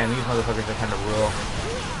 And yeah, these motherfuckers are kind of rough.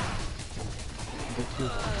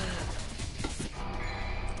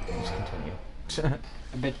 Just continue.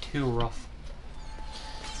 A bit too rough.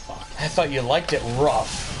 Fuck. I thought you liked it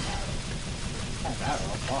rough. Not that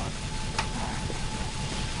rough, fuck.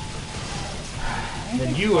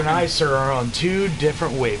 Then you and I, sir, are on 2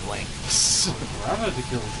 different wavelengths. Forever to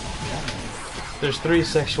kill this. There's 3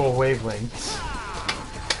 sexual wavelengths.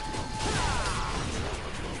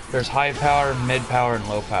 There's high power, mid power, and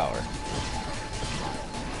low power.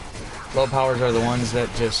 Low powers are the ones that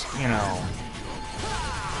just, you know,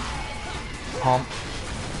 pump.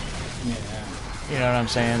 Yeah. You know what I'm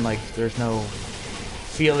saying? Like, there's no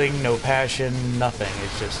feeling, no passion, nothing.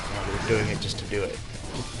 It's just, you know, they're doing it just to do it.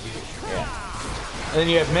 Yeah. And then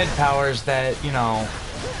you have mid powers that, you know,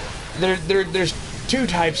 there's 2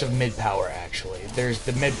 types of mid power actually. There's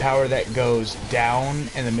the mid power that goes down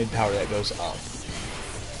and the mid power that goes up.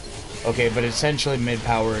 Okay, but essentially mid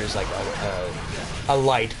power is like a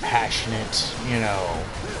light, passionate, you know,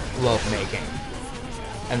 love making.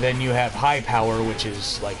 And then you have high power, which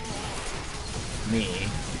is like me,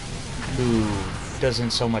 who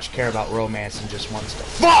doesn't so much care about romance and just wants to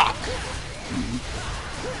fuck.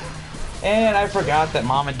 And I forgot that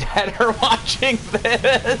Mom and Dad are watching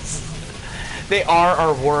this. They are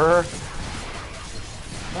or were.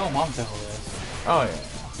 No, Mom said all this. Oh yeah.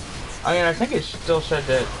 I mean, I think it still said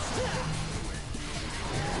that.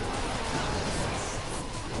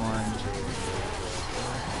 1, 2, 3,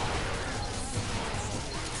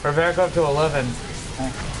 4. We're back up to 11.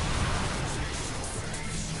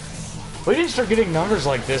 We didn't start getting numbers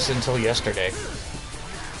like this until yesterday.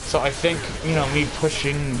 So I think, you know, me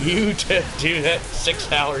pushing you to do that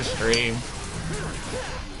 6-hour stream.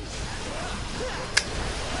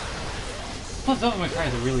 Plus, Devil May Cry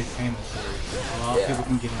is a really famous series. A lot of people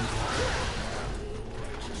can get into it.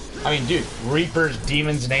 I mean, dude, Reapers,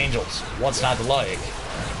 Demons, and Angels. What's not to like?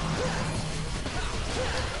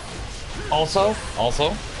 Also,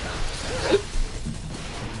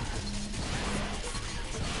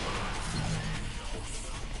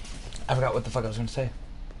 I forgot what the fuck I was going to say.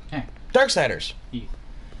 Hey. Darksiders. Yeah.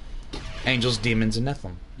 Angels, Demons, and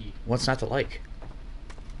Nephilim. Yeah. What's not to like?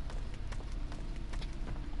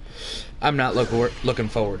 I'm not looking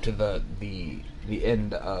forward to the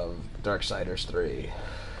end of Darksiders 3.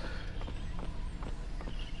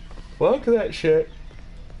 Fuck that shit.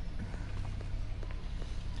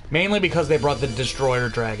 Mainly because they brought the Destroyer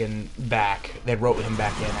Dragon back. They wrote him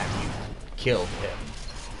back in after you killed him.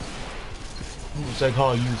 It's like,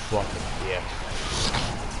 oh, you fucking dick.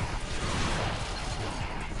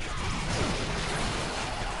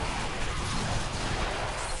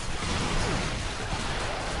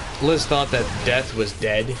 Liz thought that death was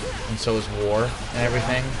dead, and so is war and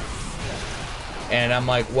everything. And I'm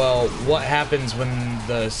like, well, what happens when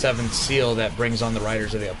the seventh seal that brings on the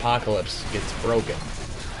Riders of the Apocalypse gets broken?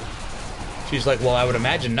 She's like, well, I would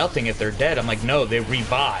imagine nothing if they're dead. I'm like, no, they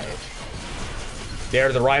revive.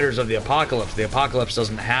 They're the Riders of the Apocalypse. The Apocalypse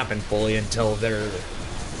doesn't happen fully until they're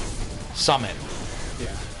summoned.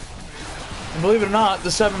 Yeah. And believe it or not,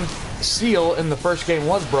 the seventh seal in the first game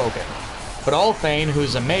was broken. But Althane,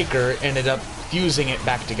 who's a maker, ended up fusing it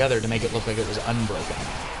back together to make it look like it was unbroken.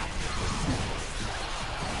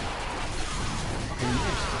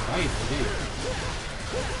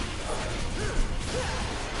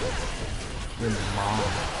 Your mom.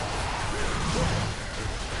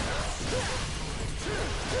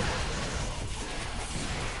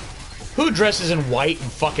 Who dresses in white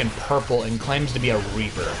and fucking purple and claims to be a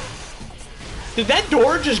Reaper? Did that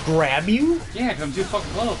door just grab you? Yeah, because I'm too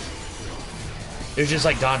fucking close. It was just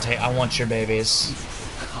like, Dante, I want your babies.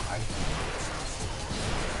 God.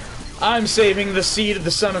 I'm saving the seed of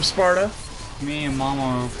the son of Sparta. Me and Mama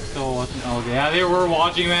are still watching. Oh, yeah, they were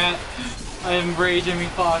watching that. I'm raging me,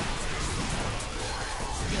 fuck.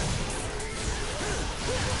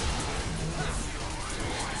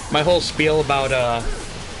 My whole spiel about,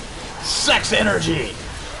 sex energy!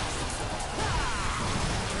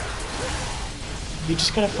 You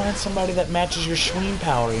just gotta find somebody that matches your swing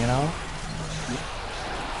power, you know?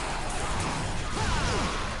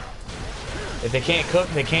 If they can't cook,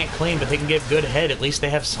 they can't clean, but they can give good head, at least they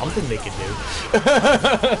have something they can do.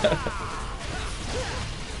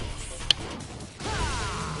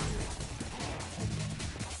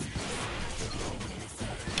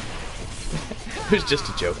 It was just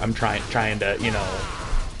a joke. I'm trying to, you know...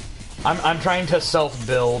 I'm trying to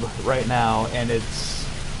self-build right now, and it's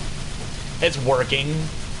working.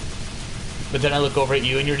 But then I look over at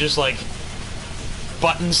you, and you're just like...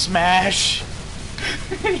 Button smash!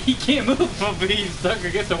 He can't move, but he's stuck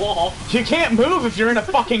against the wall. You can't move if you're in a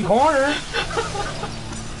fucking corner.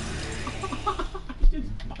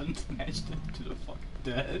 Just button smashed him to the fucking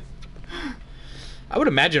death. I would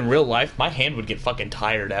imagine in real life, my hand would get fucking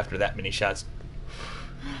tired after that many shots.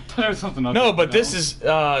 There was something else. No, but this is,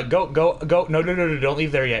 go. No, don't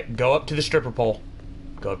leave there yet. Go up to the stripper pole.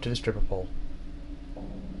 Go up to the stripper pole.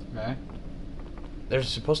 Okay. There's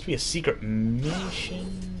supposed to be a secret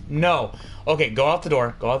mission. No. Okay, go out the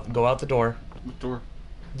door. Go out the door. What door?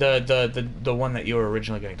 The one that you were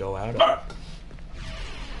originally going to go out of.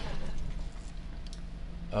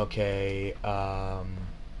 Okay,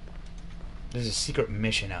 there's a secret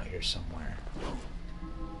mission out here somewhere.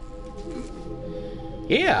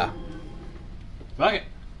 Yeah. Fuck it.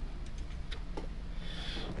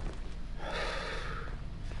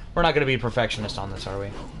 We're not going to be perfectionists on this, are we?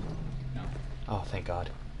 No. Oh, thank God.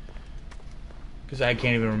 Because I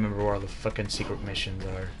can't even remember where all the fucking secret missions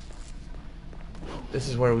are. This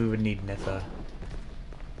is where we would need Nitha.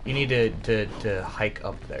 You need to hike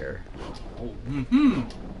up there. Oh, mm-hmm.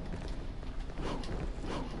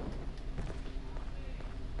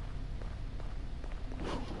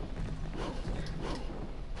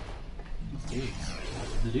 Let's see.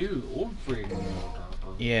 The dude, old freaking.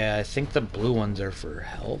 Yeah, I think the blue ones are for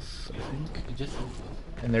health, I think. It just.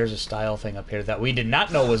 And there's a style thing up here that we did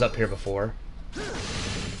not know was up here before. Wait.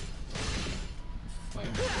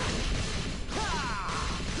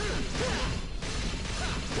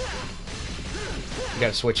 You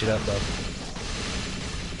gotta switch it up, though.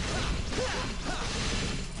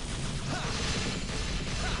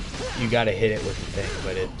 You gotta hit it with the thing,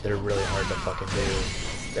 but they're really hard to fucking do.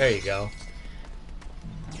 There you go.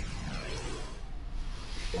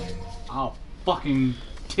 I'll fucking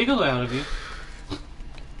tickle out of you.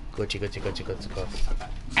 Glitchy.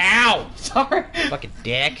 Ow! Sorry. Fucking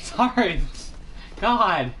dick. Sorry.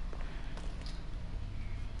 God.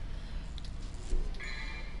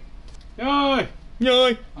 Yay!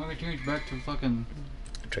 Yay! I'm gonna change back to fucking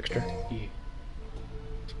Trickster. E.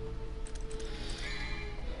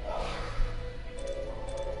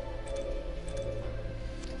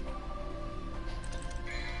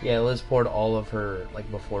 Yeah, Liz poured all of her, like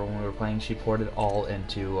before when we were playing, she poured it all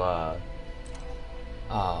into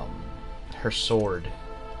her sword.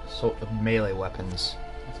 So melee weapons.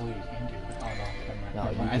 That's all you can do. Oh no, No,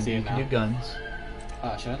 never mind. I you see can, it you can now. do guns.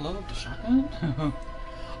 Should I load up the shotgun?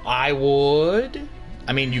 I would.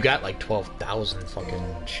 I mean, you got like 12,000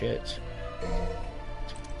 fucking shits.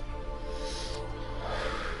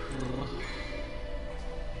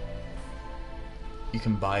 You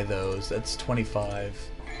can buy those. That's 25.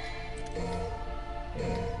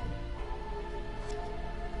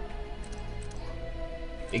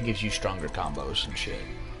 It gives you stronger combos and shit.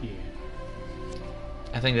 Yeah.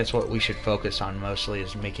 I think that's what we should focus on mostly,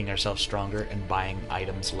 is making ourselves stronger and buying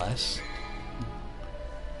items less.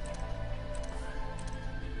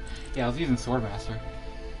 Yeah, I was using Swordmaster.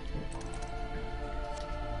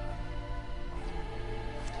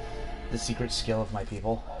 The secret skill of my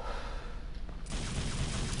people.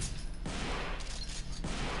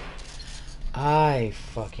 I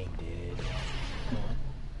fucking did.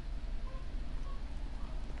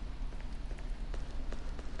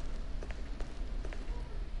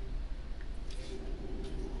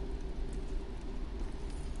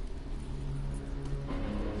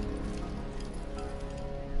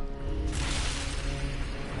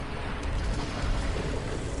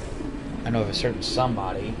 I know of a certain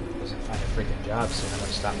somebody doesn't find a freaking job soon, I'm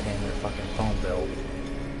gonna stop paying their fucking phone bill.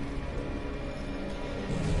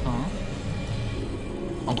 Huh?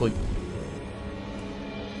 Uncle.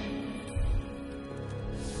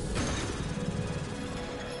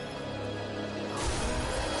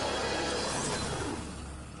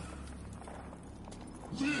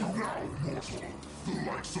 Leave now, mortal. The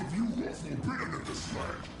likes of you are forbidden in this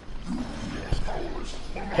land. You are powerless.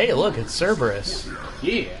 Hey, look, it's Cerberus.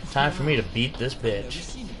 Yeah. Time for me to beat this bitch.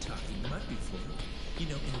 Seen you talking mud before. You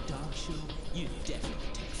know, in a dog show, you definitely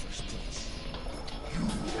take first place.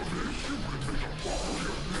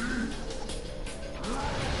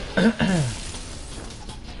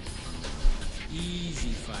 Easy,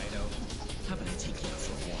 Fido. How about I take you out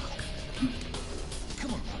for a walk?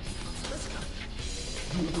 Come on, puppy. Let's go.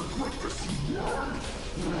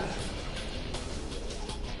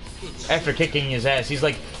 After kicking his ass, he's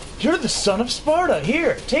like, "You're the son of Sparta.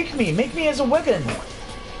 Here, take me, make me as a weapon."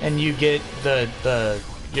 And you get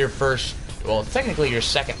your first, well, technically your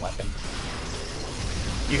second weapon.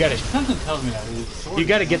 You gotta Something tells me that his sword. You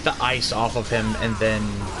gotta get the ice off of him, and then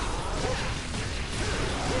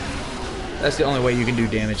that's the only way you can do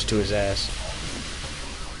damage to his ass.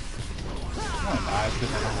 I'm gonna die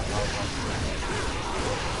because I don't have power.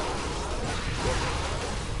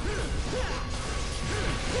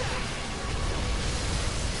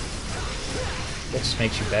 That just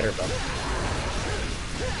makes you better, brother.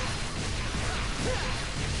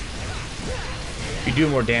 You do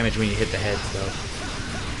more damage when you hit the heads, though.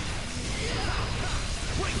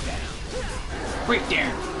 Break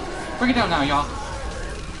down. Break it down now, y'all.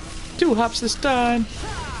 2 hops this time.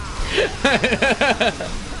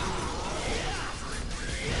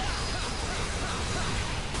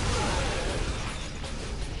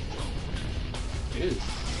 Ew.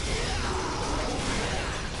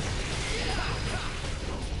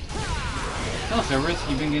 Oh, Cerberus,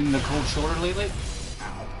 you been getting the cold shoulder lately?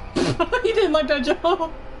 He didn't like that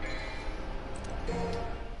joke.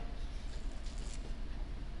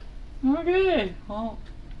 Okay, well,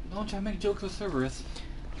 don't try to make jokes with Cerberus.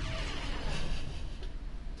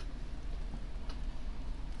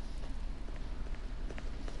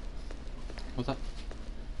 What's up?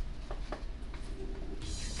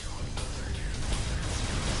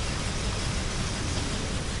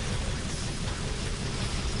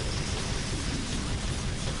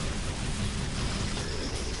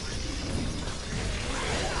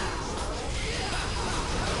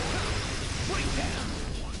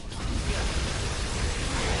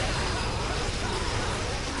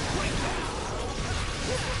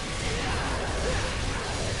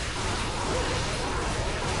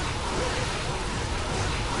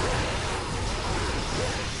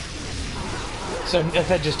 So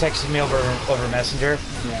Nefed just texted me over Messenger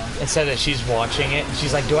Yeah. and said that she's watching it, and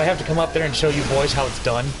she's like, "Do I have to come up there and show you boys how it's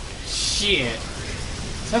done?" Shit.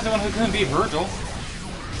 Says the one who couldn't beat Virgil.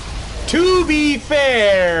 To be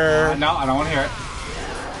fair, No, I don't want to hear it.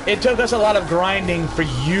 it took us a lot of grinding for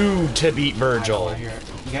you to beat I don't Virgil. want to hear it.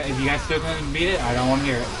 If you guys still couldn't beat it, I don't want to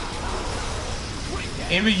hear it.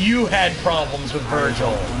 Even you had problems with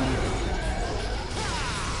Virgil.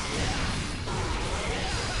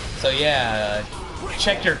 So yeah,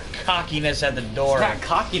 check your cockiness at the door. It's not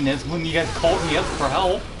cockiness when you guys called me up for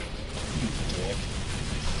help. Dick.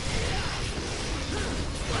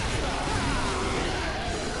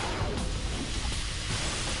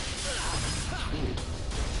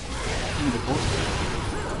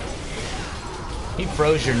 He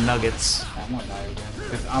froze your nuggets. I'm gonna die again.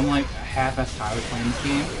 Because I'm like half as tired playing this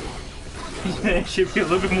game. I should be a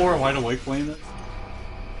little bit more wide awake playing this.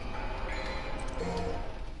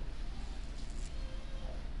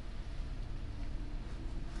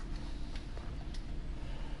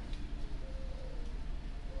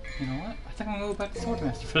 You know what? I think I'm gonna go back to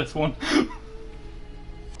Swordmaster for this one.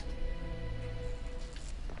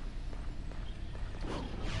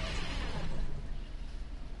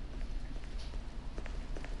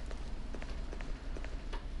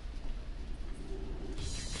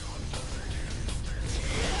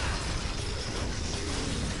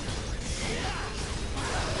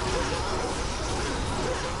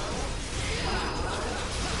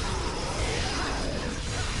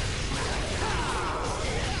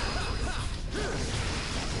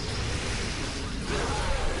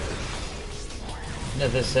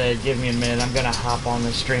 As I said, give me a minute. I'm gonna hop on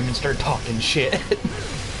the stream and start talking shit. She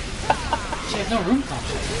has no room to talk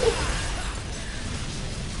shit.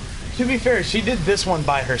 To be fair, she did this one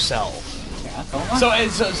by herself. Yeah, so am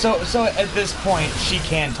I. So at this point, she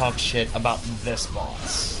can talk shit about this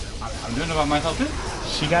boss. I'm doing it by myself too.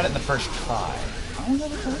 She got it in the first try. I don't know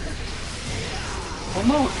what's happening.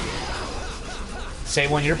 Well, no. Say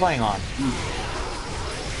when you're playing on.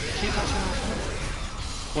 She thought she was.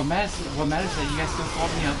 What matters is that you guys still called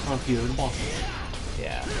me up for a few of the bosses.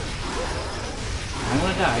 Yeah. I'm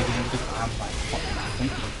gonna die again because I'm like fucking not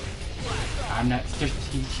thinking. I'm not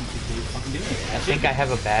strategically fucking doing it. I think I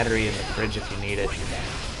have a battery in the fridge if you need it.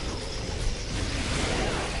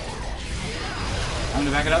 I'm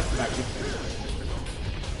gonna back it up. Back it up.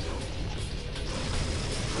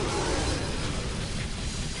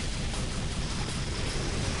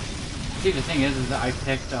 See, the thing is that I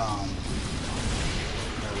picked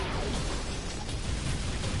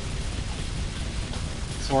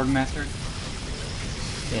Swordmaster.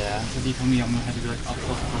 Yeah. So he told me I'm gonna have to be like up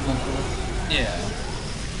close for Yeah.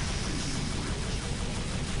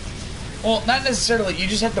 Well, not necessarily. You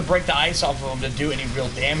just have to break the ice off of them to do any real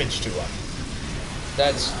damage to them.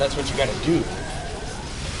 That's what you gotta do.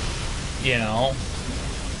 You know?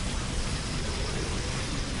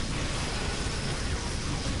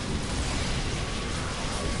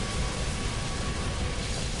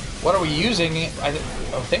 What are we using? I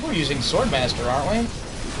think we're using Swordmaster, aren't we?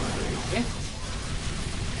 Yeah.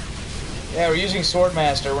 Yeah, we're using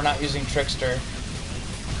Swordmaster. We're not using Trickster.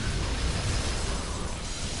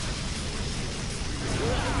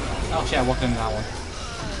 Oh shit, I walked into that one.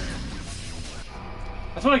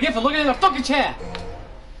 That's what I get for looking at the fucking chat!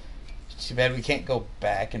 It's too bad we can't go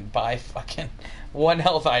back and buy fucking one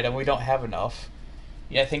health item. We don't have enough.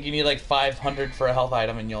 Yeah, I think you need like 500 for a health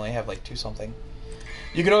item and you only have like 2 something.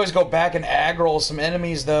 You can always go back and aggro some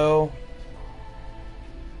enemies though.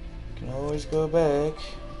 You can always go back.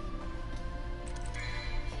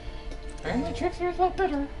 Apparently Trickster is a lot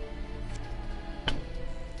better.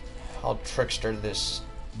 I'll Trickster this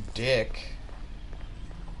dick.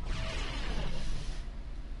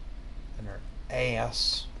 And her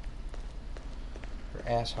ass. Her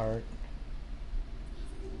ass heart.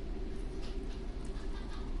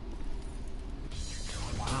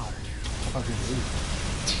 Wow. Fucking rude.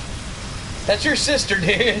 That's your sister, dude.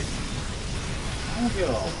 I don't give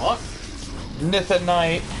a fuck. Nitha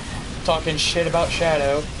Knight talking shit about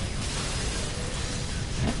Shadow.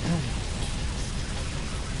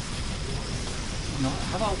 No,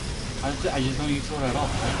 how about I just don't use sword at all.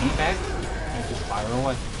 I came back and just fire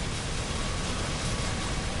away.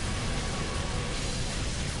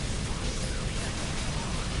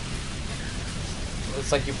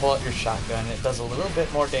 It's like you pull out your shotgun, it does a little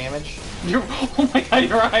bit more damage. Oh my god,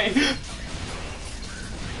 you're right.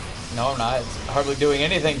 No, I'm not. It's hardly doing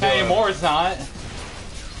anything to it. Anymore, it's not.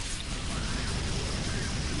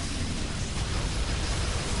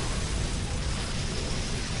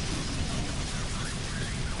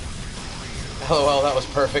 LOL, that was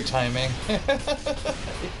perfect timing.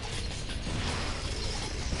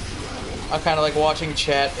 I'm kind of like watching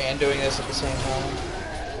chat and doing this at the same time.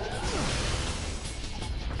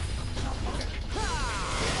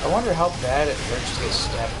 I wonder how bad it hurts to get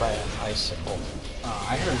stabbed by an icicle.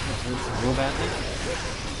 I heard it hurts real badly.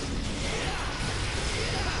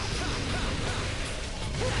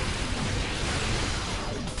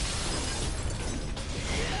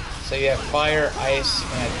 So you have fire, ice,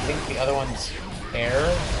 and I think the other one's air.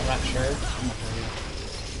 I'm not sure.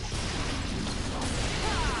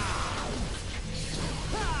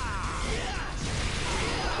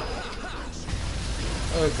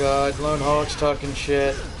 Oh god, Lone Hawk's talking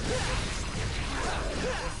shit.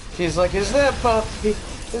 He's like, is that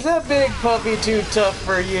big puppy too tough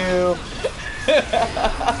for you?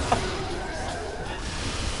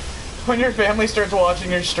 When your family starts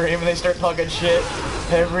watching your stream and they start talking shit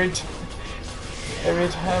every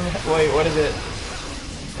time, wait, what is it?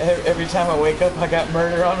 Every time I wake up, I got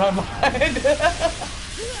murder on my mind.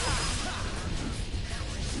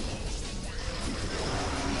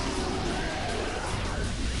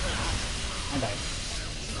 Dante.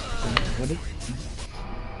 What did...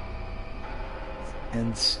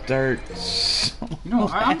 And start... You know,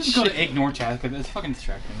 I'm just going to ignore chat because it's fucking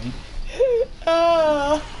distracting me.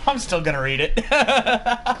 I'm still gonna read it.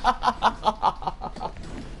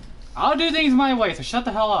 I'll do things my way, so shut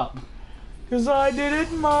the hell up. Cause I did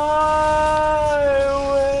it my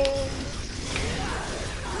way.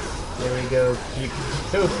 There we go. Keep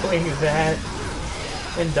doing that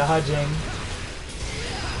and dodging.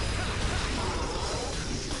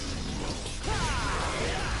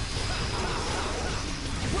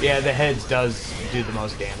 Yeah, the heads does do the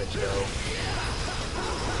most damage though.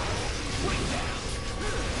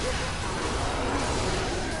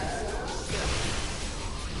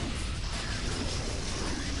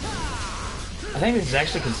 I think this is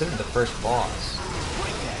actually considered the first boss.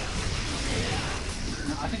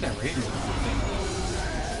 No, I think that Raven thing.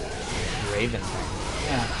 Raven thing.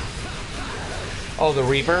 Yeah. Oh, the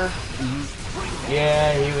Reaper? Mm-hmm.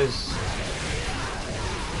 Yeah, he was...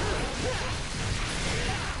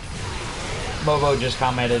 Mobo just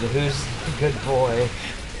commented, who's the good boy?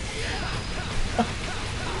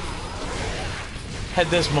 At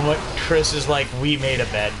this moment, Chris is like, we made a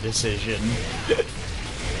bad decision.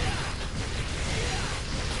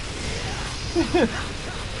 I'm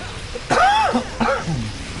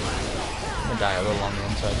gonna die a little on the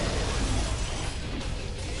inside.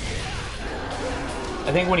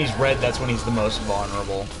 I think when he's red, that's when he's the most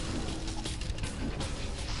vulnerable.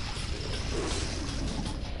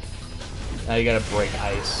 Now you gotta break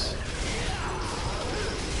ice.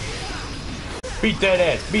 Beat that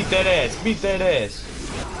ass! Beat that ass! Beat that ass!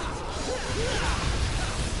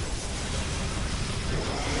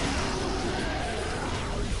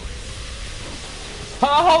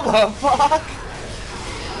 How the fuck?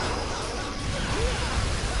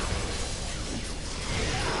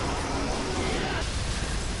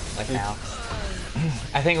 Like now.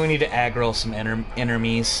 I think we need to aggro some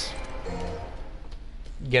enemies.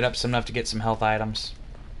 Get up some enough to get some health items.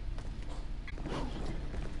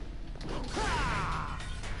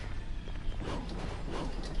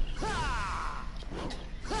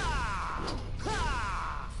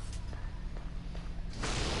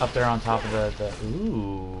 Up there on top of the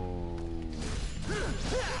ooh.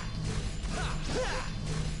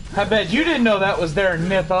 I bet you didn't know that was there,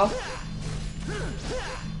 Nitha.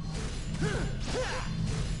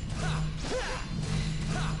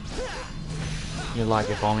 You're like,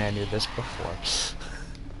 if only I knew this before.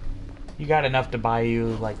 You got enough to buy you,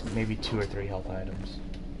 like, maybe 2 or 3 health items.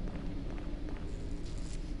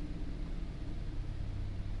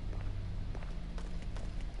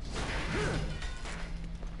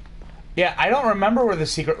 Yeah, I don't remember where the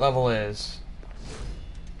secret level is.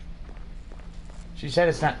 She said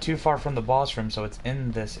it's not too far from the boss room, so it's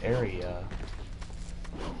in this area.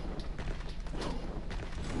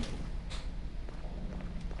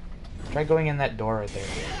 Try going in that door right there.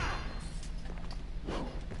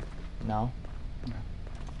 No?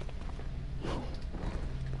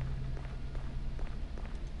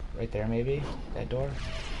 Right there, maybe? That door?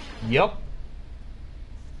 Yup.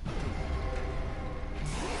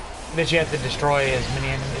 That you have to destroy as many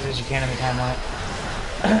enemies as you can in the time limit.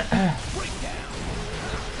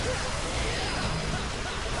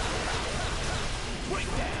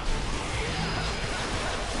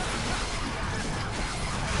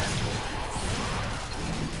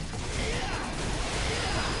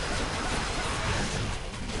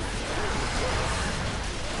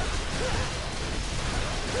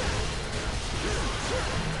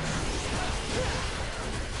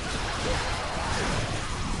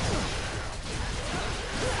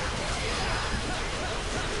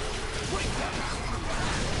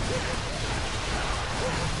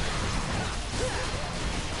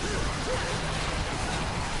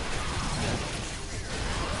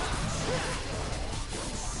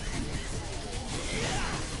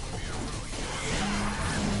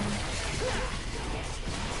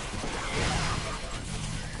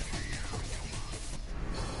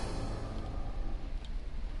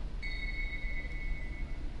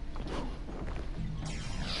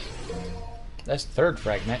 That's the third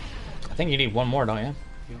fragment. I think you need one more, don't you?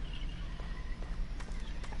 Yeah.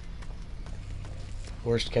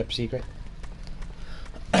 Worst kept secret.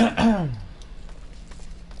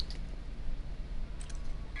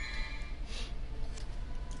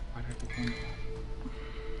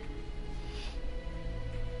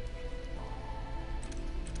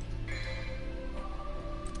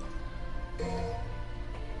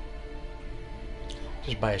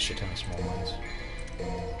 Just buy a shit ton of small ones.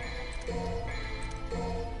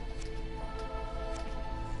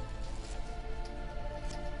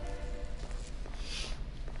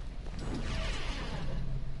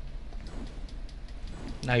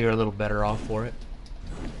 Now you're a little better off for it.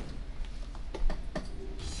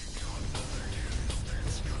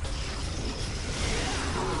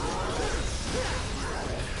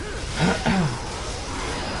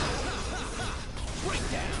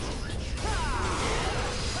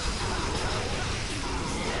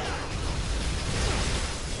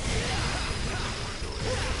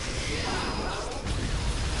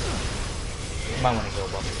 Might want to go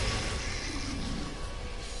above it.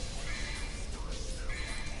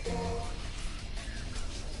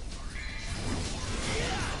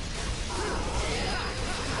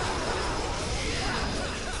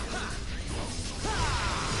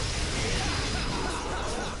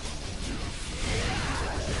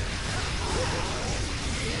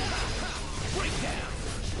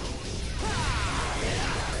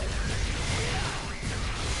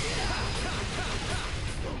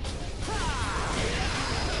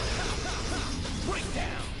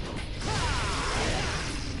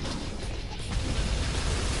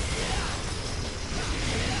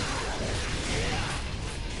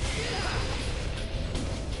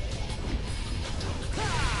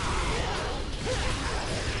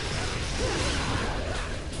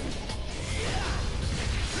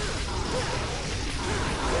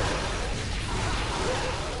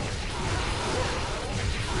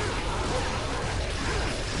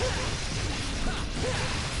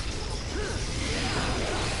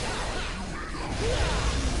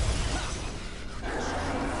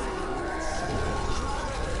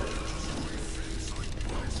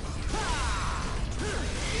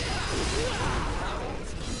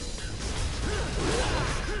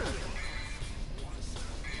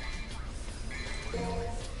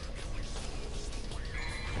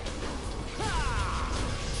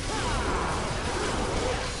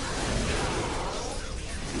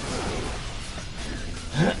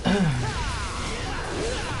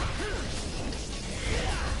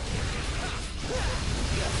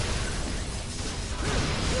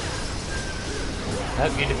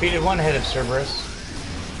 Oh, you defeated one head of Cerberus.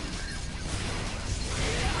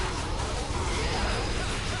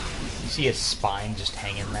 You see his spine just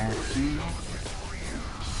hanging there.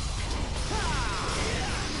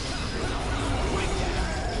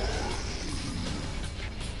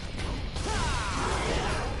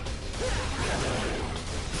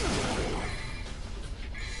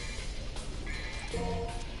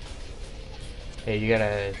 Hey, you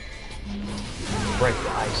gotta break the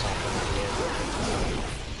ice off of it.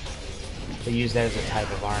 They use that as a type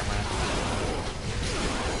of armor.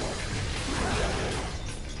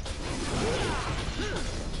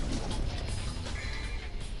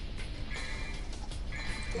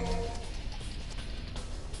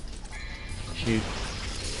 Shoot.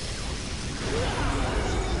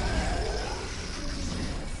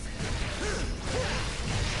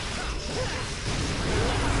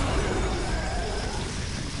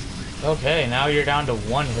 Okay, now you're down to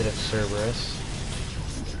one hit of Cerberus.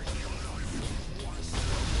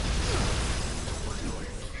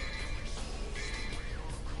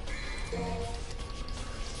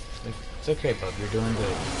 It's okay, bub. You're doing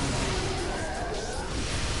good.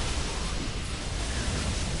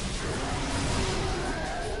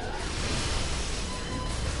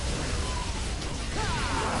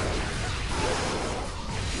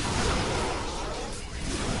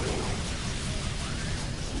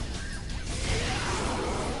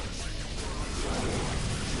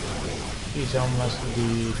 He's almost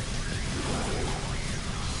indeed.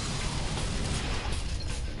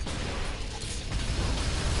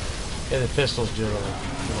 Yeah, the pistols do a little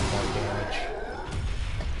more damage.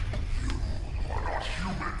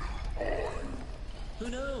 Who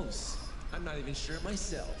knows? I'm not even sure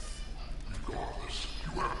myself. Regardless,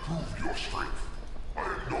 you have proved your strength.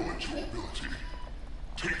 I acknowledge your ability.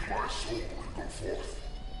 Take my soul and go forth.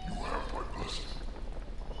 You have my blessing.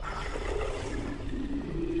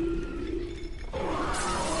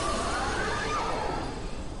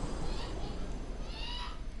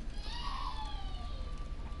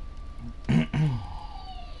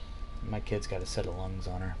 My kid's got a set of lungs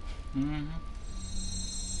on her. Mm-hmm.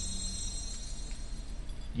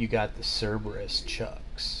 You got the Cerberus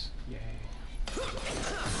chucks. Yay.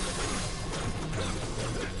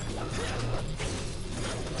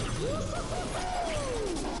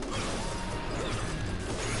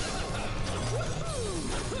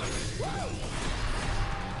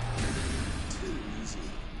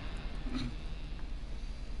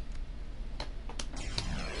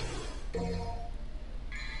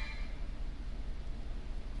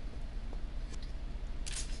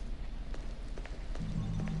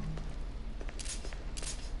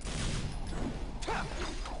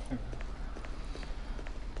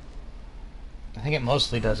 I think it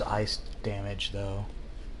mostly does ice damage, though.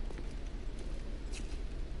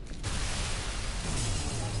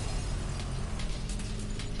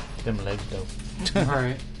 Them legs, though.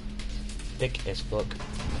 Alright. Thick as fuck.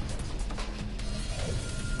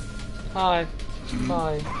 Hi.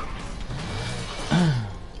 Bye.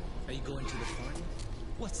 Are you going to the party?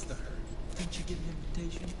 What's the hurry? Didn't you get an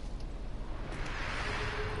invitation?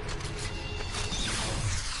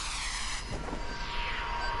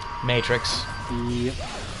 Matrix. Yep.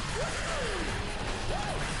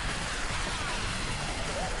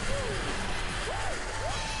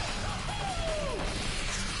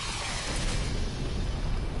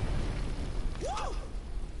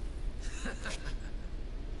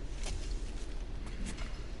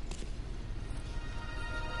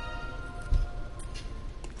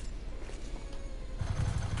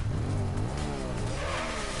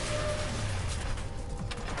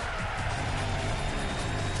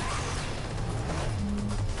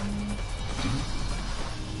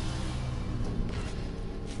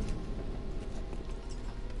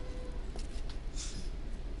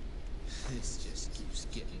 This just keeps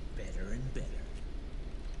getting better and better.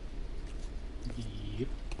 Yep.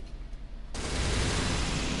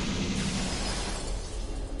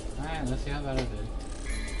 Alright, let's see how bad I did.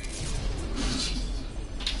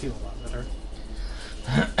 Feel a lot better.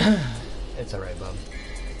 It's alright, bub.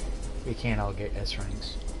 We can't all get S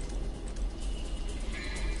ranks.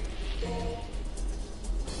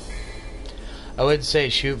 I would say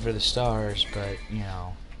shoot for the stars, but, you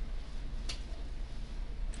know.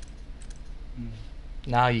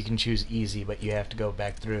 Now you can choose easy, but you have to go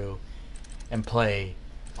back through and play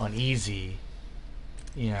on easy.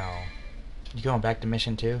 You know. You going back to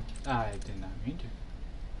mission 2? I did not mean to.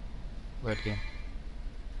 What game?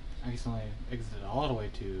 I accidentally exited all the way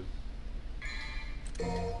to...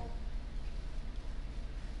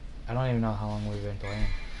 I don't even know how long we've been playing.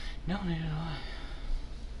 No, no, no.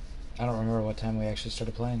 I don't remember what time we actually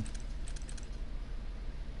started playing.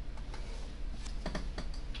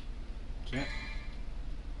 Shit.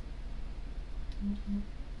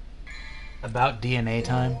 About DNA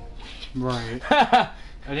time? Right. I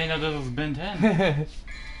didn't know this was Ben 10.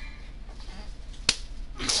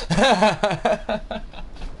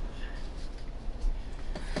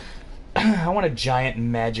 I want a giant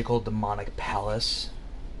magical demonic palace.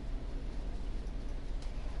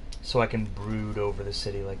 So I can brood over the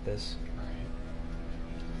city like this. Right.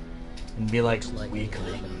 And be like Looks like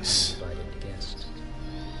weaklings. you have an uninvited guest.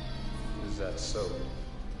 Is that so?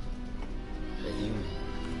 Are you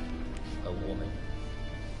a woman?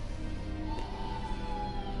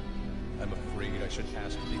 I'm afraid I should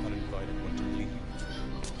ask the uninvited one to leave.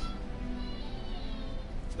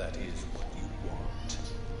 If that is what you want.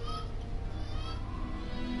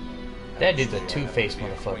 That dude's a Sure, I two-faced have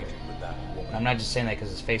to be motherfucker. acquainted with that woman. I'm not just saying that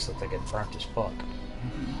because his face looks like it's burnt as fuck.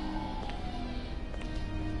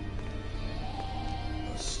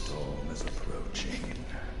 A storm is approaching.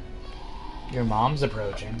 Your mom's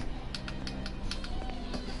approaching.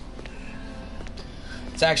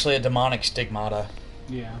 It's actually a demonic stigmata.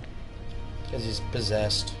 Yeah. Because he's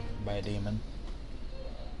possessed by a demon.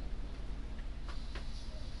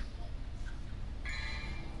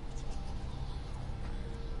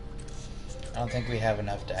 I don't think we have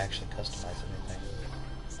enough to actually customize anything.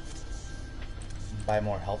 Buy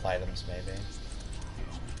more health items, maybe.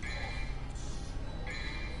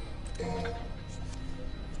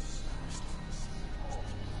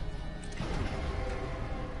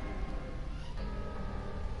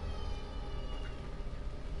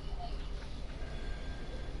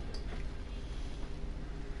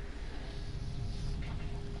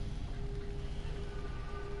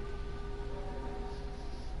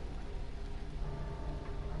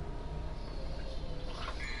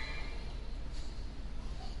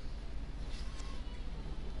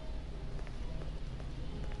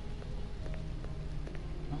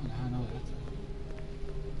 Oh, now I know that's...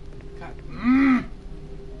 God.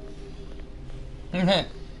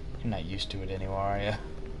 You're not used to it anymore, are you?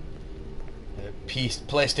 The peace,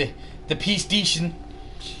 the peace station.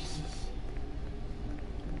 Jesus.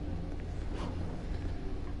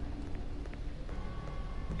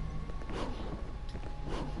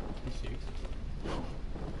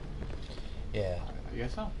 Yeah. I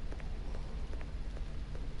guess so.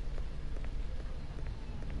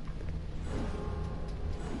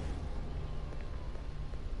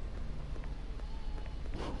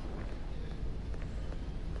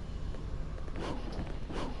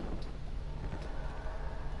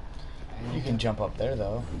 You can jump up there,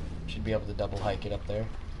 though. Should be able to double hike it up there.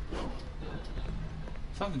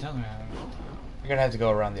 Something tells me I don't know. You're gonna have to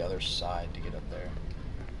go around the other side to get up there.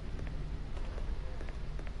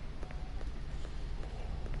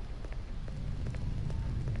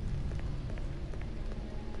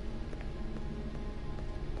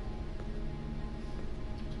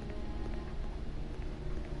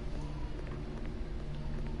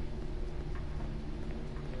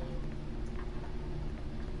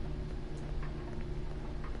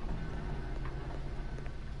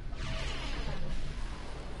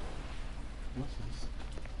 What's this?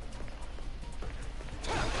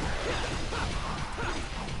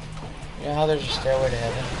 You know how there's a stairway to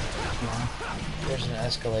heaven? Yeah. There's an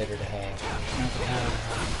escalator to hell.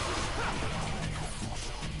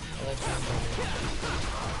 I like that better.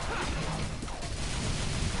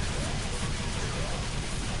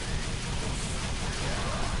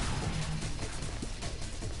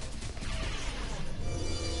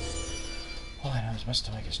 All I know is my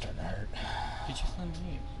stomach is starting to hurt. Did you find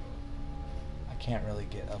me? I can't really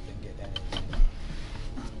get up and get anything.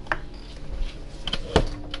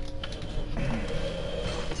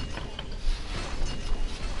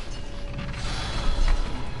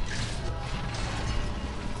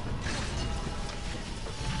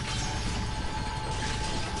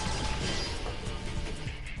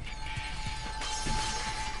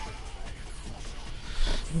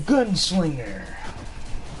 Gunslinger.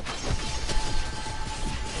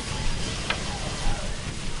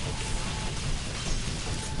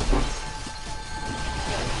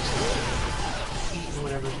 Eating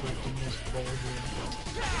whatever's left in this bowl here.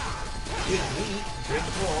 Dude, we drink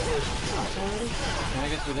through all those shots already? Yeah, I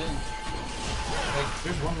guess we did. Like,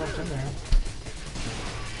 there's one left in there.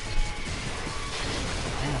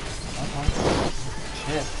 Damn.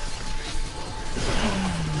 Shit.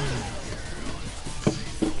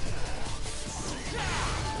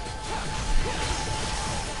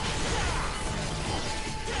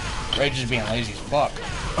 Rage is being lazy as fuck.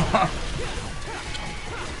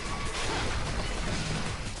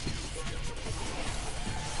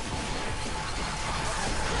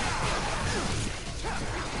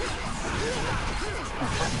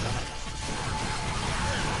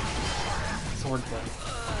 Sword play.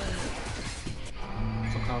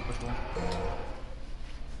 So power patrol.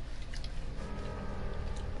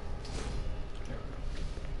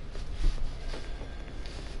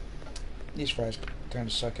 These fries kind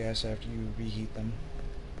of suck ass after you reheat them.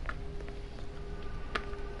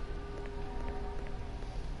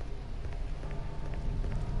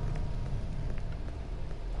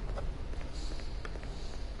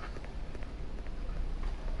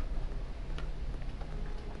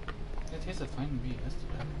 It tasted fine to me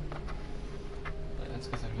yesterday. But that's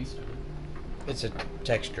because I'm used to it. It's a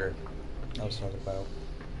texture I was talking about.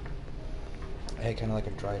 I had kind of like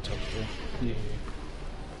a dry texture. Yeah.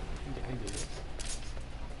 I did it.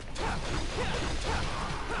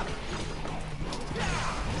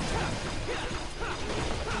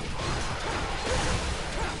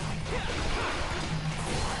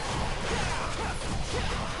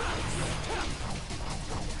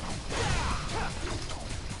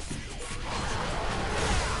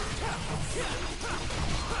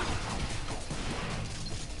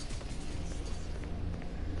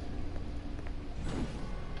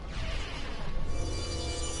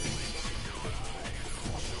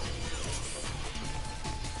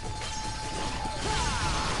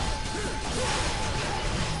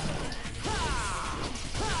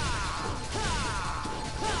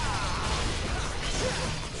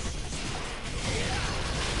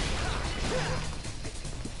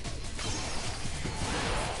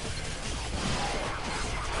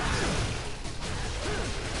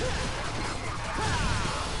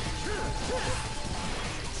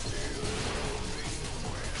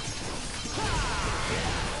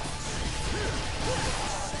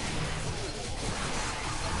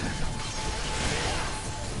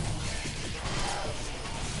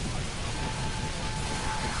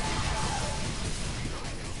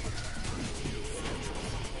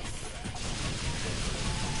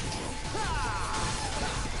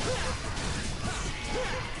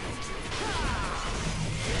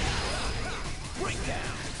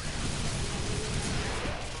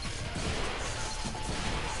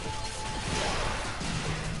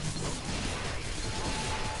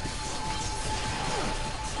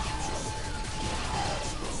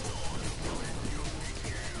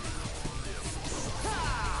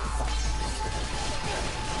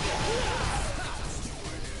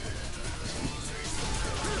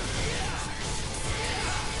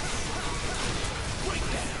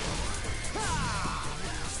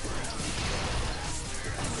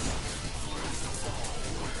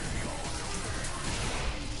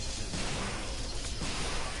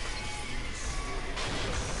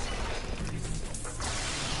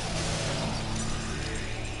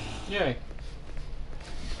 Yay.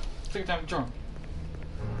 Take time to drunk.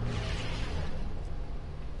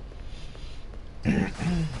 Oh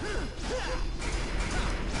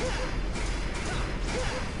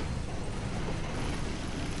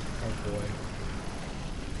boy.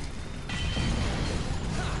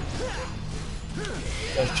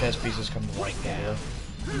 Those chess pieces come right now.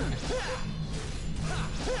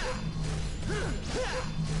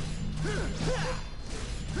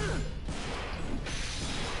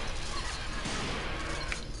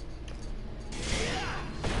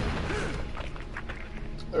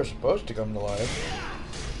 They're supposed to come to life.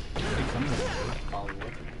 They come to life, probably.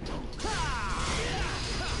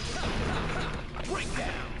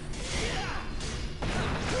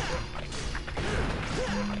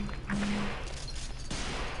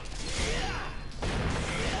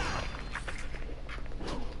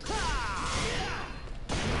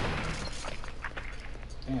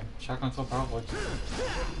 Damn, shotgun's so powerful.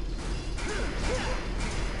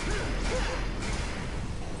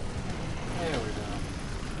 There we go.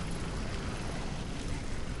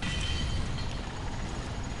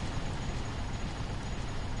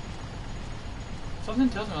 Something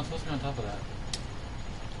tells me I'm supposed to be on top of that.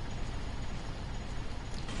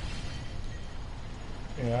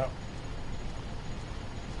 Yeah.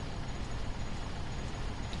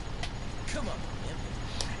 Come on, man.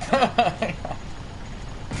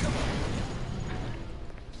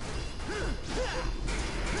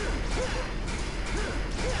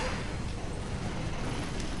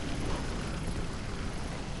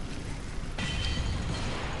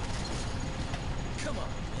 Come on,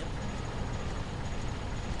 man.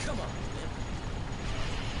 Come on, man.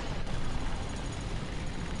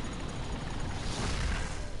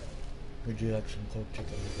 Would you like some cold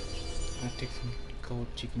chicken nuggets? I'll take some cold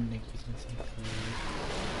chicken nuggets and some food.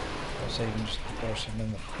 I say you can just throw some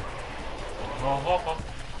in the... Come on,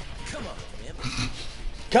 man.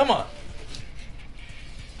 Come on!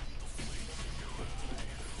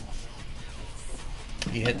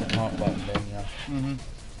 You hit the taunt button, didn't you? Mm-hmm.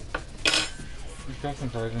 There's got some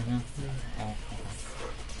cards in here. Oh,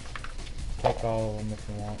 Take all of them if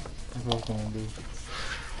you want. that's what I was gonna do.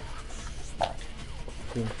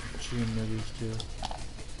 Chicken nuggets too.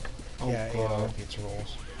 Oh, Yeah, eat all God. the pizza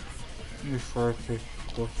rolls. This fries taste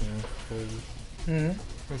disgusting when it's cold. Mm-hmm.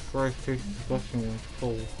 This fries taste disgusting when it's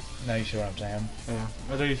cold. Now you see what I'm saying? Yeah.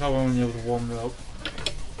 I thought you saw one when you was warmed up.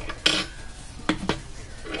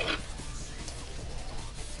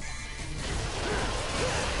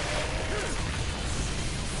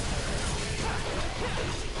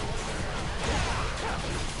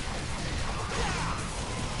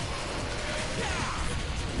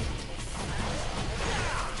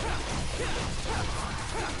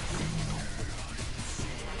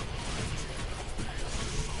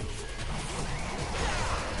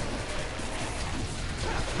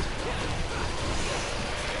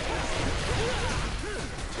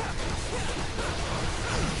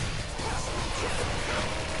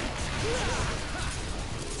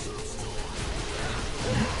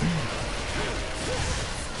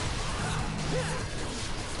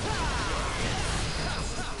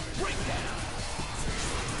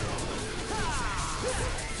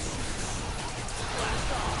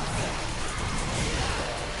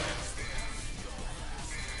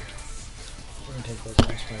 We're gonna take those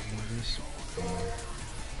last 5 movies.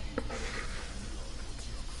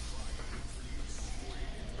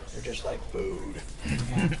 They're just like food.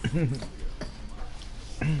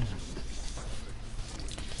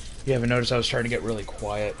 You haven't noticed I was starting to get really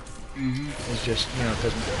quiet. Mm-hmm. It's just, you know,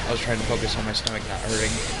 because I was trying to focus on my stomach not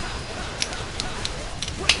hurting.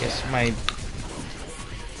 I guess my...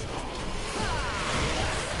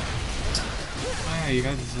 Oh yeah, you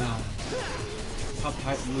guys,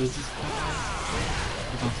 Popeye, what is this Popeye?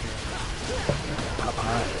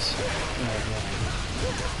 Popeyes.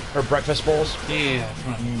 Yeah. Or breakfast bowls. Yeah, that's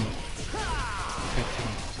what I mean.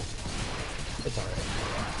 It's alright.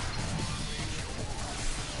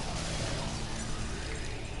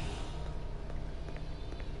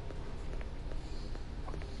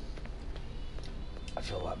 I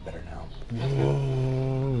feel a lot better now.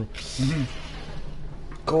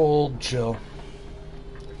 Cold chill.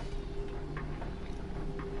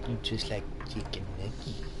 Just like chicken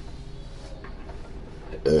nugget.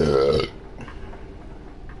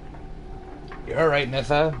 You're alright,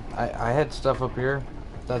 Nitha. I had stuff up here.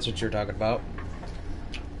 If that's what you're talking about.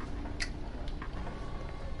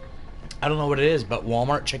 I don't know what it is, but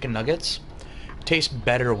Walmart chicken nuggets taste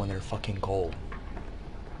better when they're fucking cold.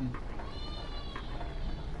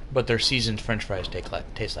 But their seasoned french fries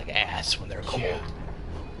taste like ass when they're cold. Yeah.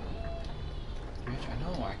 Bitch, I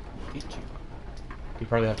know, I get you. You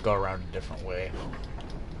probably have to go around a different way.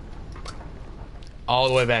 All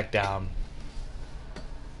the way back down.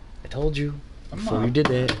 I told you before you did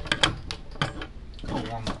that. Go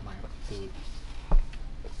warm up my food.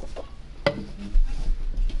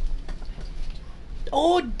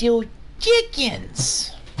 Oh, the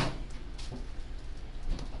chickens!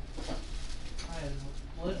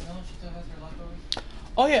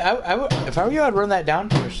 Oh yeah, I would, if I were you, I'd run that down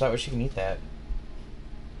to her so that way she can eat that.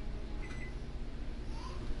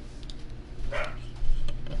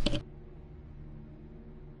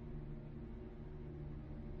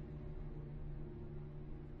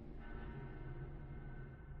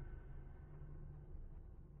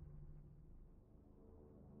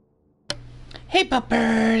 Hey,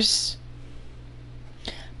 puppers.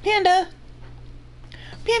 Panda.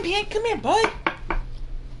 Pan, come here, boy.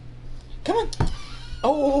 Come on.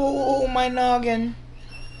 Oh, my noggin.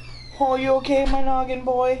 Oh, you okay, my noggin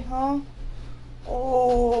boy, huh?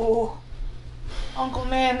 Oh, Uncle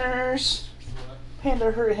Manners. Panda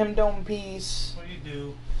hurt him, don't peace. What do you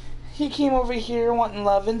do? He came over here wanting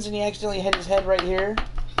lovin's and he accidentally hit his head right here.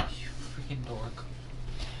 You freaking dork.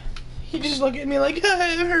 He just looked at me like,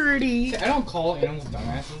 I'm hurty. See, I don't call animals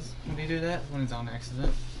dumbasses when they do that, when it's on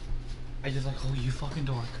accident. I just like, oh, you fucking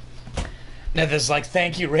dork. Now this is like,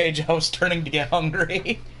 thank you, Rage. I was turning to get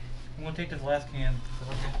hungry. I'm gonna take this last can.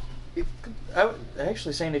 I was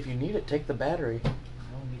actually saying if you need it, take the battery. I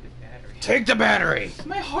don't need a battery. Take the battery!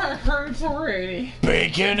 My heart hurts already.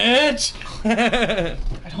 Bacon it! I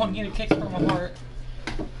don't need a kick from my heart.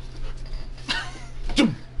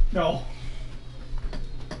 No.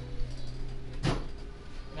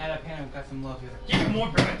 Now that Panda got some love, he's like, give me more,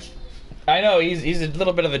 bitch! I know, he's a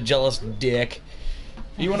little bit of a jealous dick.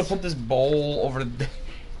 You want to put this bowl over the...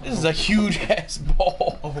 This is a huge ass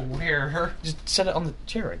bowl. Over where? Just set it on the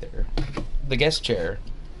chair right there. The guest chair.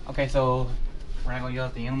 Okay, so we're not gonna yell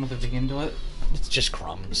at the animals if they get into it? It's just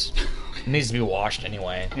crumbs. It needs to be washed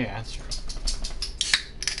anyway. Yeah, that's true.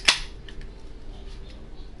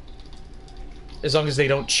 As long as they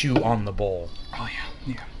don't chew on the bowl. Oh,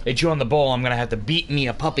 yeah. They chew on the bowl, I'm gonna have to beat me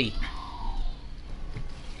a puppy.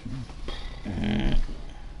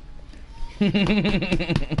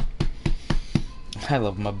 I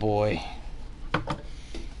love my boy.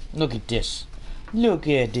 Look at this. Look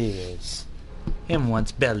at this. Him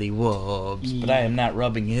wants belly wubs, but I am not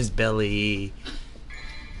rubbing his belly.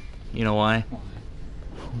 You know why?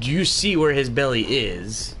 Do you see where his belly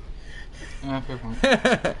is? Fair point.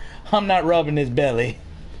 I'm not rubbing his belly.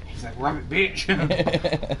 He's like, rub it, bitch. Give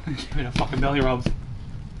me the fucking belly rubs.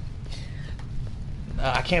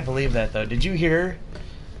 I can't believe that, though. Did you hear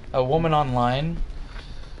a woman online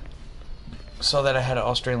saw that I had an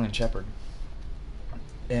Australian Shepherd?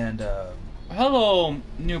 And, Hello,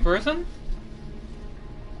 new person.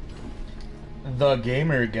 the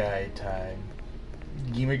gamer guy time.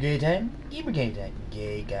 Gamer gay time? Gamer gay time.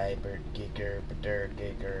 Gay guy, giger,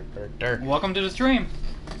 Welcome to the stream.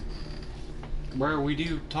 Where we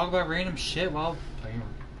do talk about random shit while playing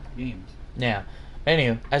games. Yeah.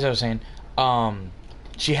 Anywho, as I was saying,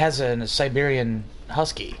 she has a Siberian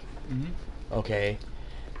Husky. Mm-hmm. Okay.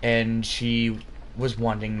 And she was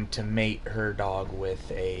wanting to mate her dog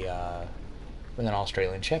with an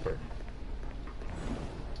Australian Shepherd.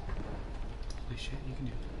 Holy shit, you can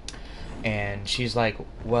do it. And she's like,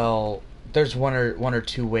 well, there's one or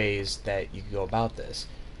two ways that you could go about this.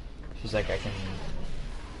 She's like, I can...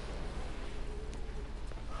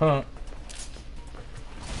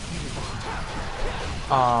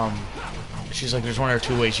 She's like, there's one or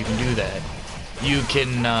two ways you can do that. You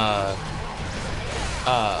can,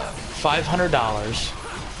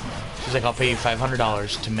 $500. She's like, I'll pay you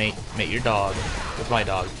 $500 to mate your dog with my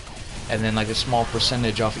dog. And then, like, a small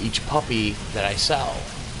percentage off each puppy that I sell.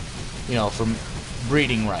 You know, for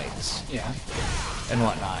breeding rights. Yeah. And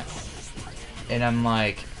whatnot. And I'm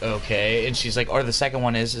like, okay. And she's like, or the second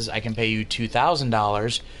one is I can pay you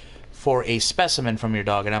 $2,000 for a specimen from your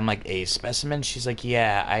dog. And I'm like, a specimen? She's like,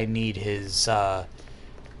 yeah, I need his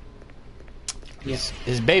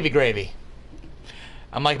baby gravy.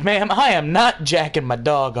 I'm like, ma'am, I am not jacking my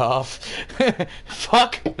dog off.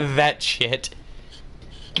 Fuck that shit.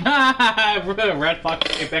 Red fuck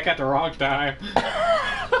came back at the wrong time.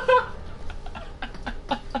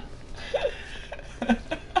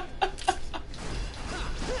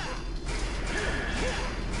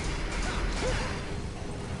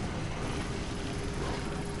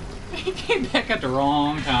 He came back at the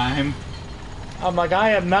wrong time. I'm like,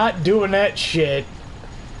 I am not doing that shit.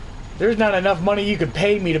 There's not enough money you could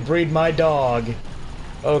pay me to breed my dog.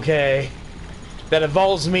 Okay? That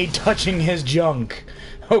involves me touching his junk.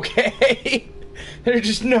 Okay? There's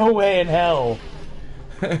just no way in hell.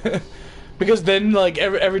 Because then, like,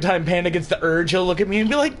 every time Panda gets the urge, he'll look at me and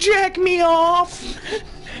be like, jack me off!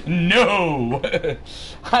 No!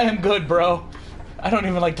 I am good, bro. I don't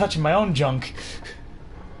even like touching my own junk.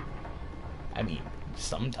 I mean,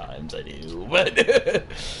 sometimes I do, but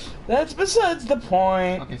that's besides the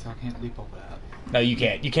point. Okay, so I can't leap over that. No, you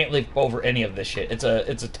can't. You can't leap over any of this shit. It's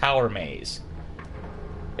a tower maze.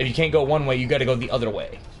 If you can't go one way, you gotta go the other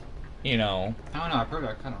way. You know. I don't know, I've heard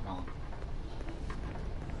that kind of wrong.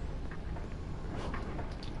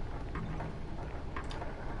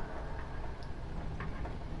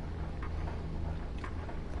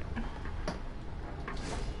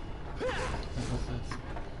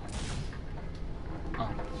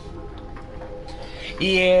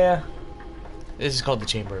 Yeah. This is called the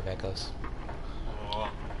Chamber of Echoes.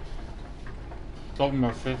 Talking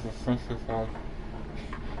about face with Frenchy fries.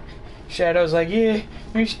 Shadow's like, yeah,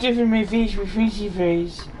 you're stiffing my face with Frenchy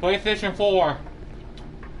fries. PlayStation 4.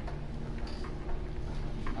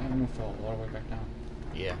 I'm gonna fall all the way back down.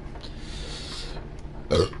 Yeah.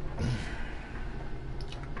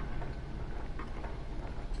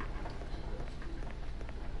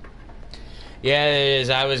 Yeah, it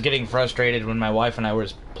is. I was getting frustrated when my wife and I were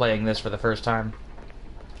playing this for the first time.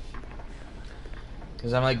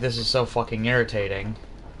 Because I'm like, this is so fucking irritating.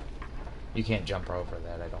 You can't jump over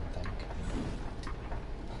that, I don't think.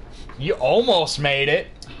 You almost made it.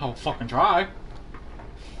 I'll fucking try.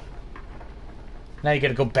 Now you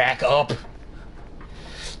gotta go back up.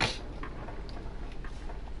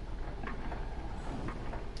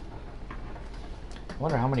 I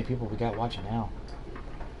wonder how many people we got watching now.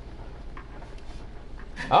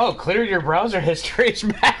 Oh, clear your browser history's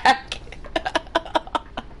back.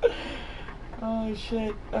 Oh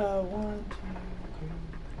shit. 1, 2, 3,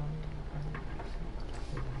 4, 5, 6,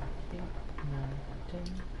 7, 8, 9, 10,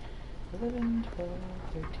 11, 12,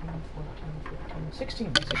 13, 14, 15,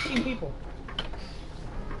 16. 16 people.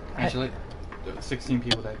 Actually, the 16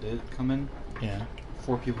 people that did come in, Yeah.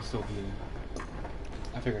 4 people still viewing.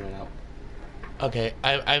 I figured it out. Okay,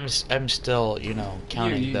 I'm still, you know,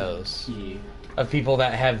 counting those. Yeah. Of people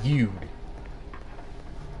that have viewed.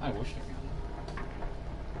 I wish I could.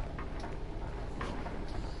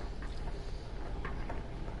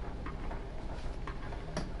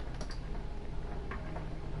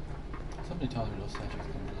 Somebody tell her those statues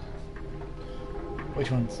come alive.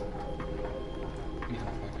 Which ones? You don't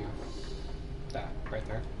fuck you. That, right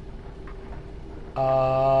there.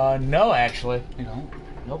 No, actually. You don't?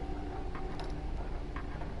 Nope.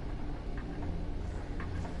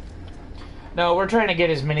 No, we're trying to get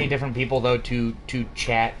as many different people, though, to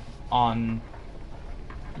chat on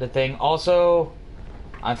the thing. Also,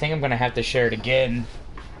 I think I'm going to have to share it again,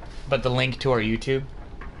 but the link to our YouTube.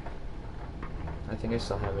 I think I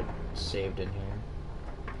still have it saved in here.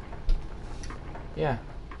 Yeah.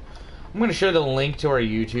 I'm going to share the link to our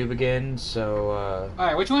YouTube again, so,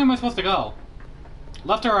 Alright, which way am I supposed to go?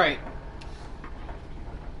 Left or right?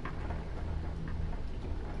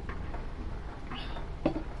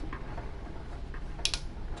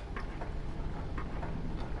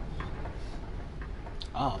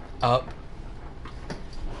 Up.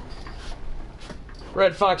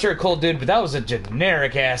 Red Fox, you're a cool dude, but that was a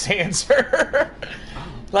generic ass answer.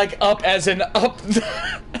 Like up as in up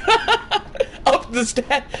up the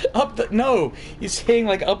stat up the no. He's saying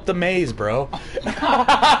like up the maze, bro.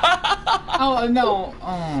 Oh no.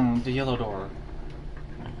 The yellow door.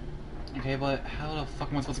 Okay, but how the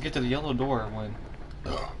fuck am I supposed to get to the yellow door when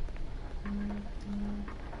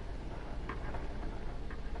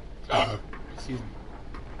excuse me.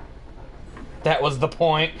 That was the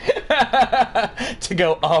point. To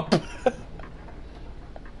go up.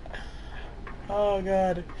 Oh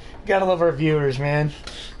god. Gotta love our viewers, man.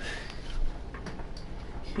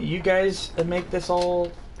 You guys make this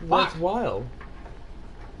all worthwhile.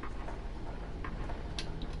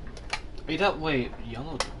 Wait,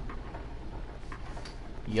 yellow door.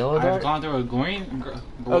 Yellow door? I've gone through a green.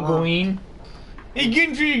 A green. Hey,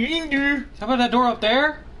 get through a green door. How about that door up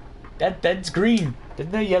there? That's green.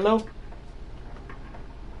 Isn't that yellow?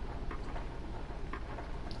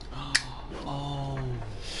 Oh.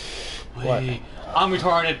 What? Wait. I'm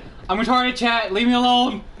retarded, chat. Leave me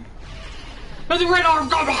alone. There's a red arm.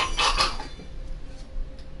 Go back.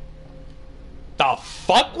 The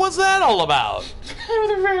fuck was that all about? There was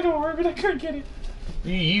a red orb, but I couldn't get it.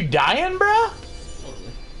 You dying, bruh?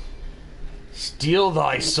 Steal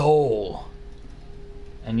thy soul.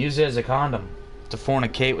 And use it as a condom to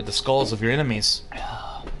fornicate with the skulls of your enemies.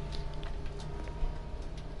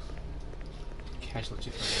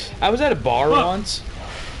 I was at a bar once.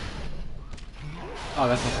 Oh,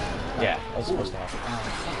 that's Yeah, that's supposed to happen.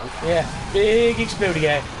 Yeah, big explodey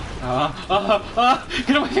guy.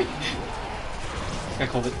 Get away! I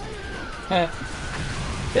called it.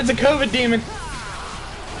 It's a COVID demon.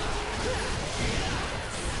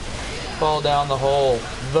 Fall down the hole.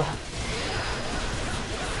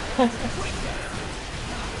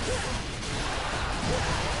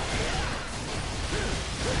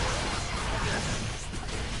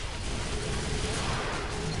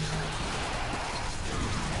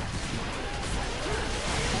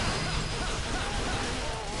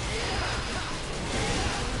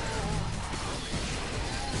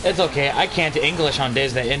 It's okay, I can't English on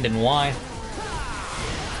days that end in Y.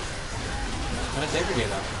 But it's every day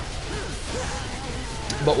though.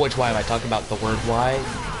 But which Y am I talking about? The word Y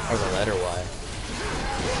or the letter Y?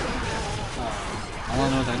 I don't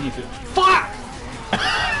know what I need to. Fuck!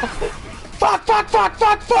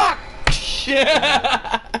 Fuck! Shit!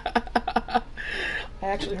 I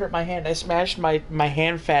actually hurt my hand. I smashed my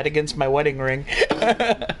hand fat against my wedding ring.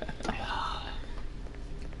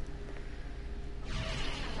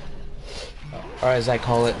 Or as I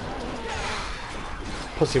call it,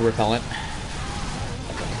 pussy repellent.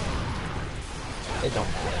 It don't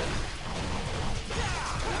matter.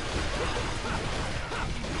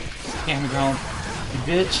 Stand ground, you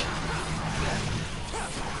bitch.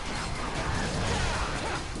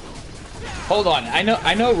 Hold on. I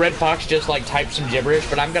know Red Fox just like typed some gibberish,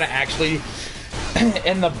 but I'm gonna actually,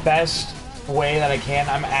 in the best way that I can,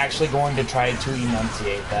 I'm actually going to try to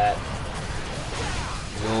enunciate that.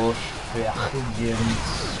 Well,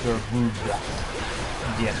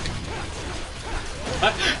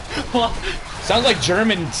 Sounds like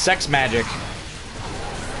German sex magic.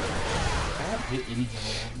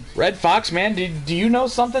 Red Fox, man, do you know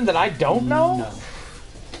something that I don't know? No.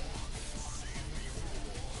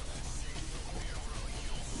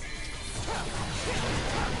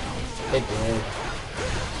 It did.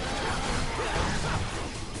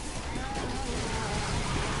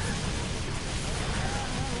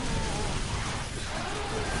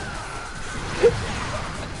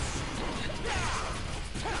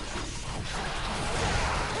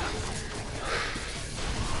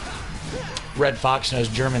 Red Fox knows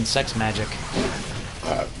German sex magic.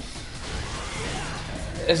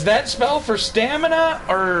 Is that spell for stamina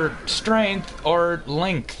or strength or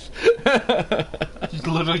length? Just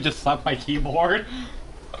literally just slapped my keyboard.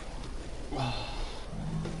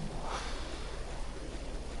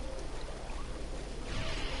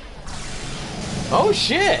 Oh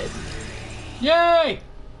shit! Yay!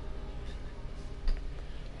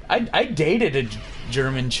 I dated a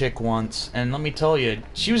German chick once, and let me tell you,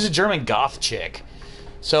 she was a German goth chick.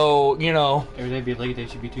 So, you know... Every day be late, they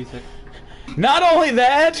should be too thick. Not only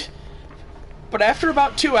that, but after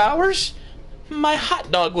about 2 hours, my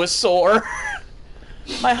hot dog was sore.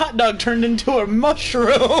 My hot dog turned into a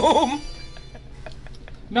mushroom.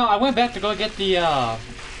 No, I went back to go get the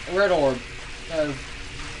red orb.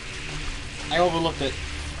 I overlooked it.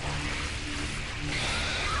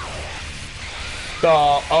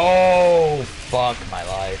 Oh, fuck my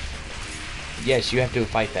life. Yes, you have to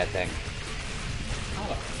fight that thing. How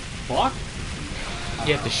the fuck?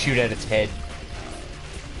 You have to shoot at its head.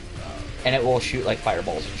 And it will shoot like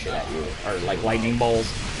fireballs and shit at you. Or like lightning balls.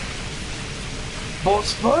 Bolt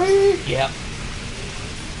spray? Yep.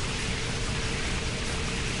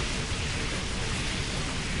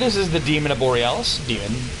 This is the Demon of Borealis.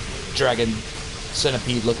 Demon. Dragon.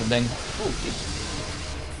 Centipede looking thing. Oh, Jesus.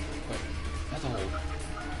 Wait, that's a hole.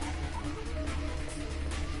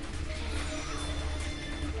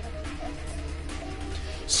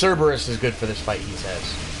 Cerberus is good for this fight, he says.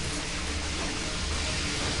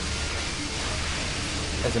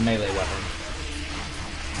 As a melee weapon.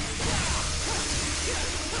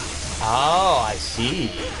 Oh, I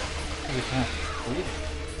see.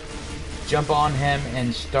 Jump on him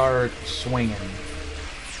and start swinging.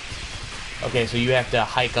 Okay, so you have to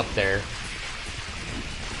hike up there.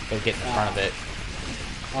 Gotta get in front of it.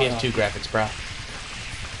 PS2 graphics, bro.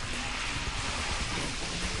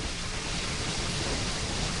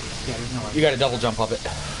 Yeah, there's no way. You gotta double jump up it.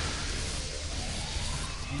 Damn.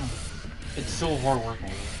 It's so hard working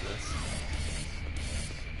with this.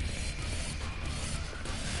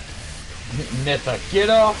 Nitha, get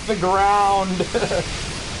off the ground!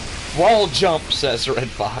 Wall jump, says Red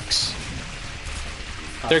Fox.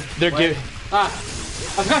 They're giving. I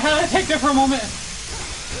forgot how to take that for a moment.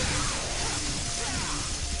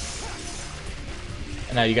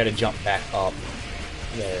 And now you gotta jump back up.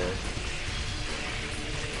 There.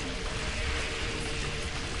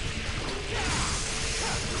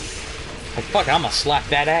 Oh fuck, I'm gonna slap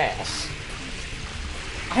that ass.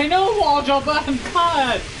 I know wall jump, but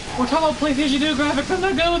God! We're talking about PlayStation 2 graphics, I'm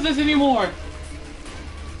not good with this anymore!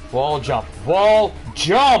 Wall jump. Wall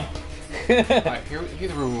jump! Alright, here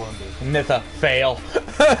the rule on this. Nitha, fail.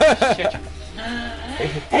 Shit.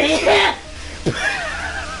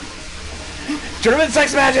 German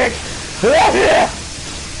sex magic!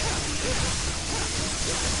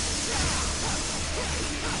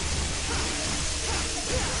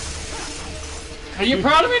 Are you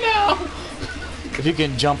proud of me now? If you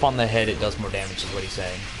can jump on the head, it does more damage, is what he's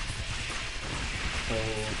saying.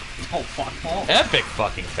 Oh fuck. Oh. Epic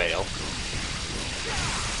fucking fail.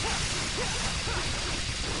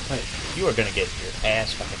 Wait, you are gonna get your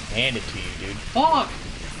ass fucking handed to you, dude. Fuck!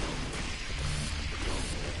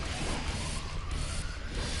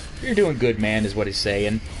 You're doing good, man, is what he's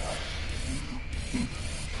saying.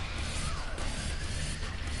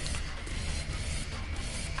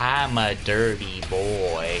 I'm a dirty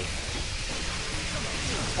boy.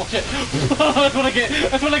 Oh shit! That's what I get!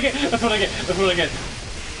 That's what I get! That's what I get! That's what I get!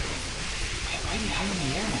 Why are you hiding in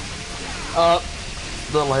the air now?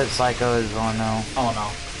 Little Hit Psycho is on now. Oh no.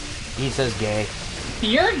 He says gay.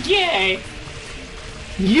 You're gay!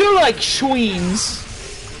 You like schweens.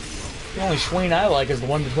 The only schween I like is the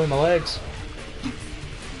one between my legs.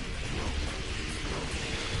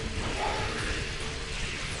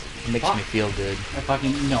 It makes me feel good. I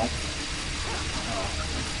fucking no.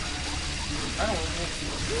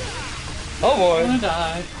 Oh boy. I'm gonna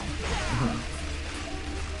die.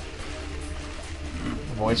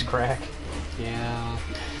 Voice crack. Yeah.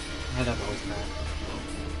 I had that voice crack.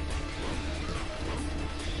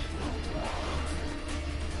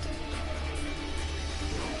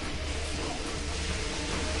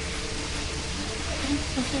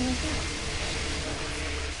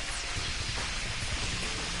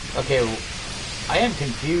 Okay, I am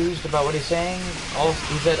confused about what he's saying.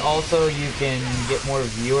 He said also you can get more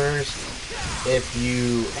viewers if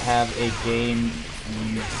you have a game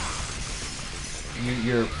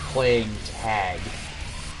you're playing tag.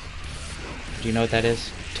 Do you know what that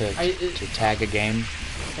is? To tag a game?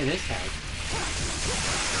 It is tag.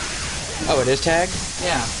 Oh, it is tag?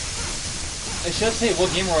 Yeah. It should say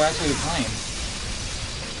what game we're actually playing.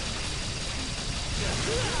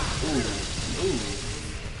 Ooh.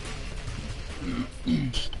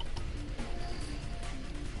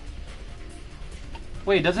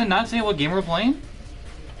 Wait, does it not say what game we're playing?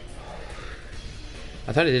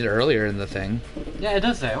 I thought it did earlier in the thing. Yeah, it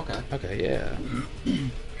does say, okay. Okay, yeah.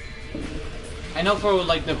 I know for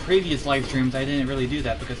like the previous live streams I didn't really do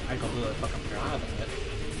that because I completely fucking forgot about it.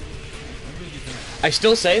 I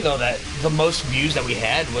still say though that the most views that we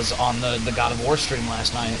had was on the God of War stream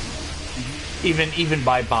last night. Even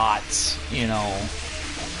by bots, you know.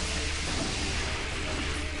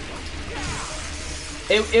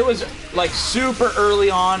 It was like super early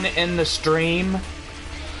on in the stream.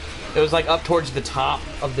 It was like up towards the top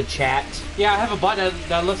of the chat. Yeah, I have a bot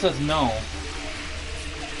that lets us know.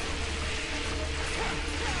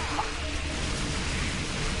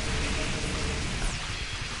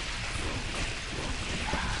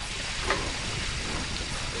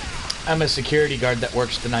 I'm a security guard that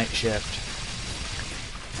works the night shift.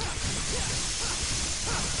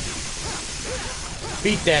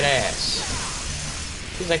 Beat that ass.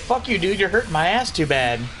 He's like, fuck you, dude, you're hurting my ass too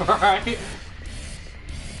bad. Alright.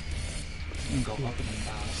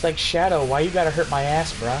 It's like, Shadow, why you gotta hurt my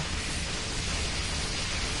ass, bruh?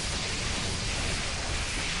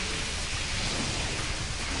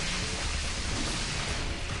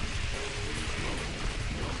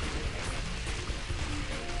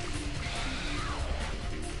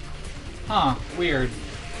 Huh, weird.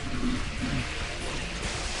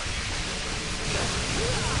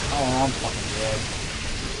 Oh, I'm fucking dead.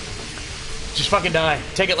 Just fucking die.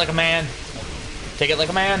 Take it like a man. Take it like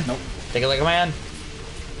a man. Nope. Take it like a man.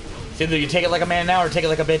 It's either you take it like a man now or take it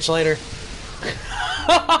like a bitch later.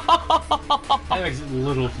 That makes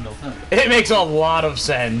little to no sense. It makes a lot of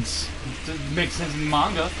sense. It makes sense in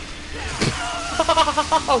manga.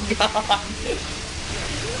 Oh god.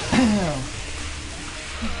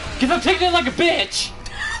 Cause I'm taking it like a bitch!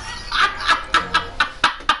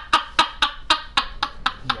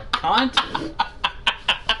 You cunt!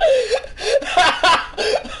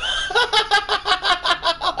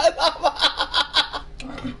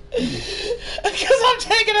 Because I'm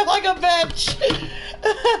taking it like a bitch.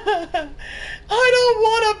 I don't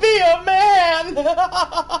want to be a man.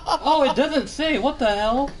 Oh, it doesn't say. What the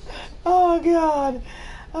hell? Oh god.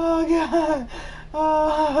 Oh god.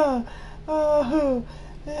 Oh. Oh.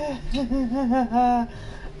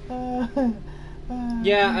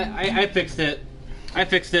 Yeah, I fixed it. I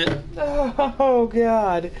fixed it. Oh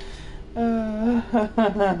god.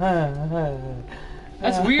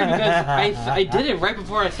 That's weird because I did it right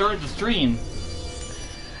before I started the stream.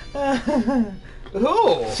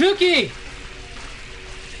 Who? Suki!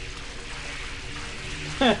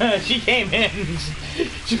 She came in.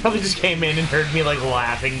 She probably just came in and heard me like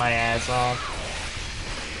laughing my ass off.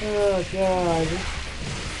 Oh god.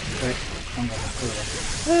 Wait, I'm going through.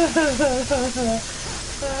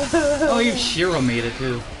 Oh, you Shiro made it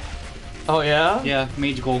too. Oh yeah? Yeah,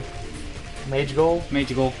 mage goal. Mage goal?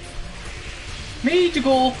 Mage goal. Mage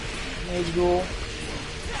goal! Mage goal.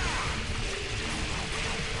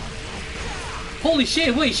 Holy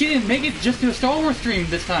shit, wait, she didn't make it just to a Star Wars stream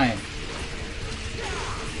this time.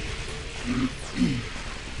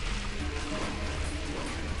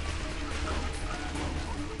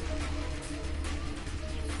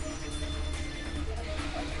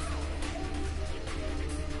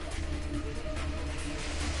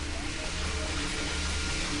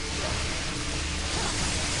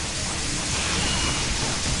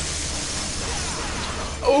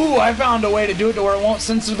 Ooh, I found a way to do it to where it won't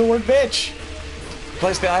censor the word bitch.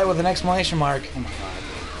 Place the I with an exclamation mark. Oh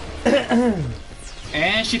my god.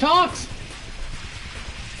 And she talks!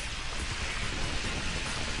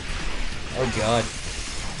 Oh god.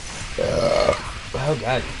 Oh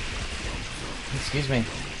god. Excuse me.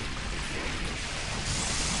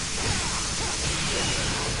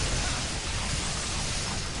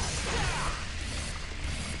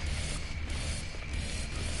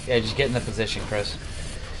 Yeah, just get in the position, Chris.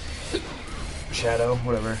 Shadow,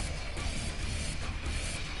 whatever.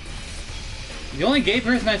 The only gay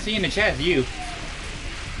person I see in the chat is you.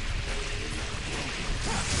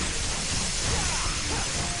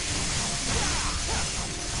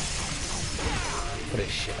 Put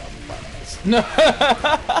his shit up in front of us.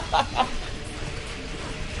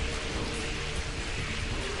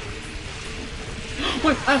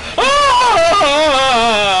 Wait, Ah!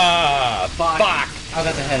 fuck. I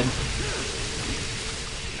got the head.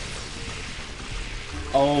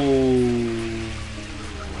 Oh.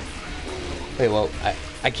 Wait, well,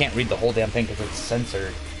 I can't read the whole damn thing because it's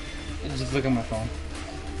censored. Just look at my phone.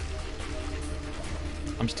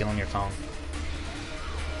 I'm stealing your phone.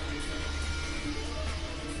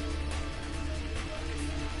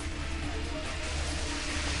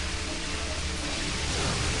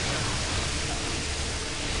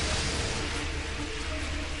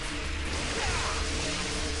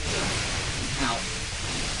 Ow.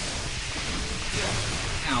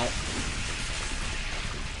 Ow.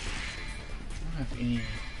 I don't have any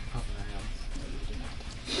pop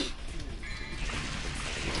rounds.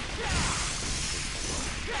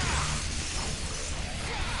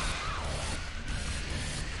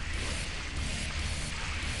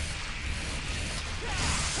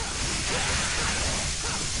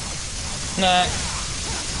 Nah.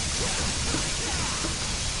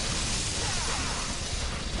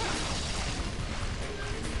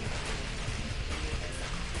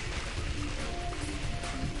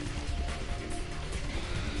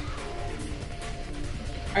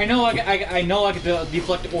 I know I know I can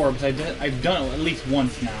deflect orbs. I've done it at least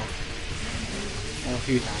once now. Or a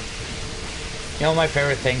few times. You know my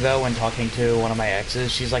favorite thing though when talking to one of my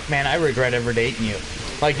exes, she's like, man, I regret ever dating you.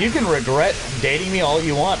 Like, you can regret dating me all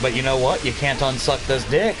you want, but you know what? You can't unsuck this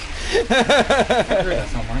dick. I heard that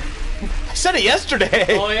somewhere. I said it yesterday.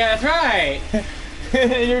 Oh yeah, that's right.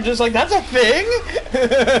 And you're just like, that's a thing?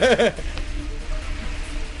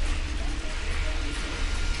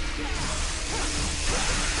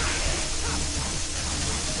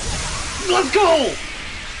 Let's go!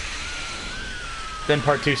 Then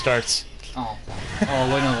part 2 starts. Oh.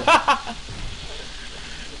 Oh, wait, no.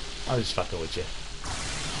 I was just fucking with you.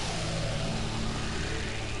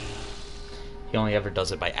 He only ever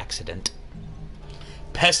does it by accident.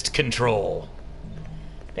 Pest control.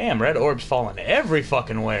 Damn, red orbs falling every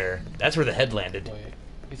fucking where. That's where the head landed. Wait,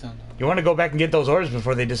 he's on. You want to go back and get those orbs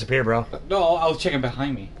before they disappear, bro? No, I was checking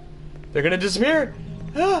behind me. They're gonna disappear.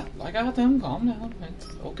 Ah. I got them. Calm down. It's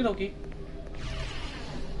okie dokie.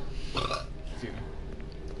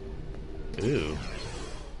 Ooh.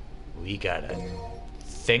 We got a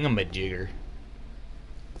thingamajigger.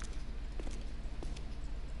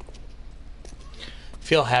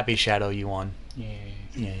 Feel happy, Shadow, you won. Yay.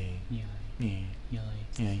 Yay. Yay. Yay. Yay.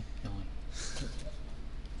 Yay.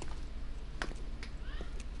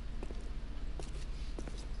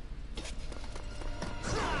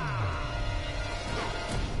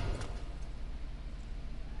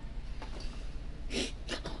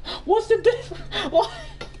 What's the difference? What?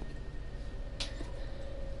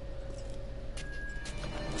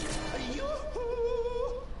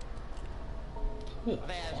 There's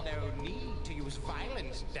no need to use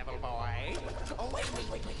violence, devil boy. Oh, wait.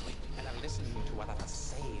 And I'll listen to what I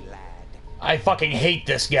say, lad. I fucking hate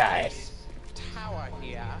this guy. This tower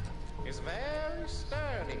here is very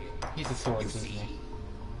sturdy. He's a swords, isn't he?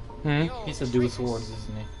 Hmm? He's a dual swords,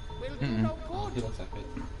 isn't he? Will do no Oh, he good. looks like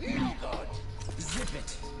it. No good. Zip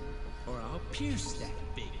it, or I'll pierce that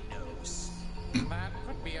big nose. That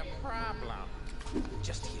could be a problem.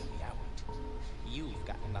 Just hear me out. You've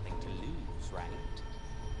got nothing to lose, right?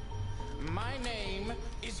 My name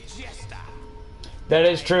is Jester. That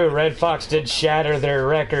is true. Red Fox did shatter a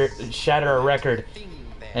record,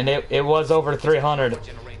 and it was over 300.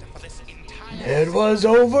 Generator for this entire It was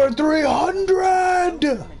over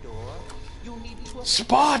 300. you need to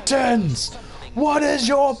Spartans, what is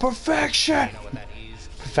your perfection? know what that is.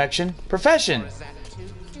 Perfection? Profession. Is that too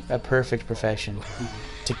difficult? A perfect profession.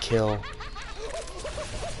 To kill.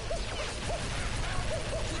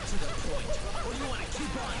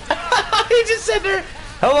 He just said there.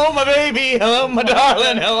 Hello, my baby. Hello, my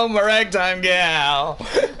darling. Hello, my ragtime gal.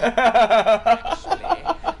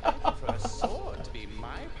 Actually,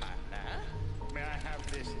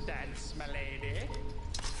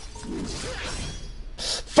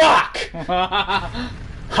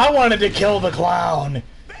 I wanted to kill the clown.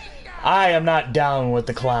 I am not down with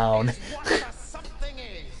the clown.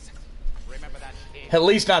 At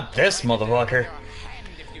least not this motherfucker.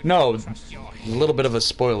 No, a little bit of a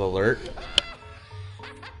spoiler alert.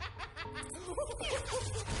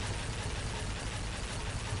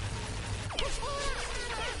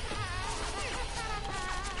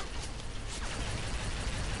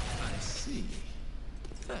 I see.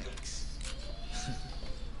 Thanks.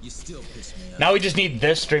 You still piss me off. Now we just need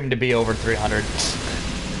this stream to be over 300.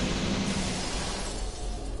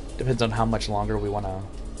 Depends on how much longer we wanna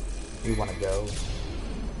go.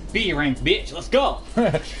 B rank, bitch. Let's go.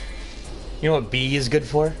 You know what B is good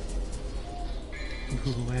for?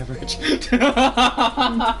 Below average.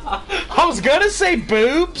 I was gonna say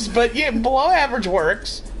boobs, but yeah, below average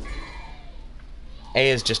works. A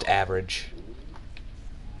is just average.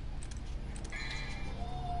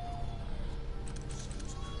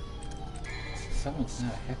 Someone's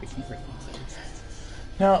not a happy camper.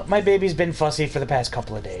 No, my baby's been fussy for the past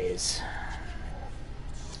couple of days.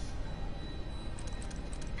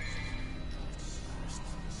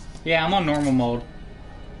 Yeah, I'm on normal mode.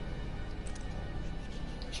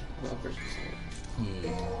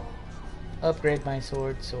 Yeah. Upgrade my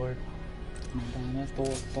sword. Sword.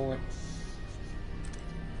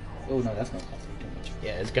 Oh no, that's gonna cost me too much.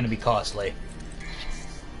 Yeah, it's gonna be costly.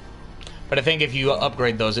 But I think if you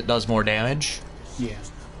upgrade those, it does more damage. Yeah.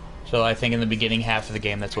 So I think in the beginning half of the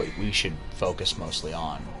game, that's what we should focus mostly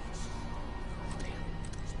on.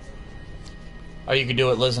 Or you could do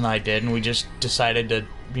what Liz and I did, and we just decided to,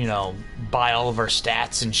 you know, buy all of our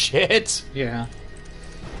stats and shit. Yeah.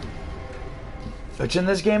 Which in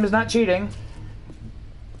this game is not cheating.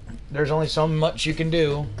 There's only so much you can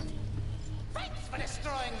do. Thanks for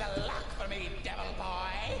destroying the luck for me, devil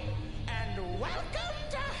boy. And welcome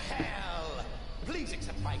to hell. Please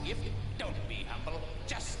accept my gift. Don't be humble.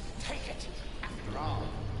 Just take it. After all,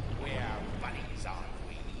 we're buddies, aren't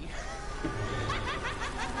we?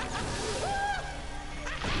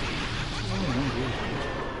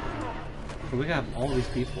 We got all these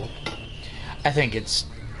people. I think it's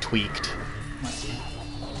tweaked.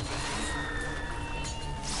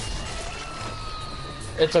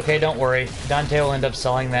 It's okay, don't worry. Dante will end up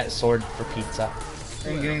selling that sword for pizza.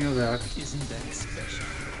 Ain't getting those out. Isn't that special?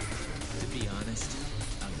 To be honest,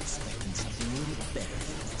 I'm expecting something a little better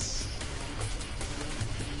than this.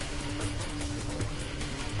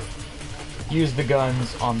 Use the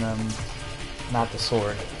guns on them, not the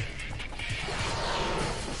sword.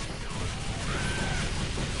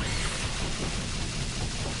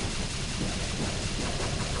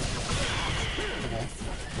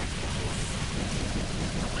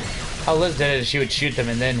 How Liz did it is she would shoot them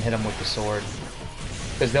and then hit them with the sword.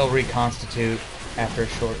 Because they'll reconstitute after a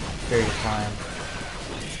short period of time.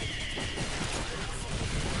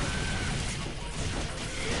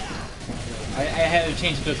 I had to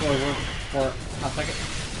change the sword for a second.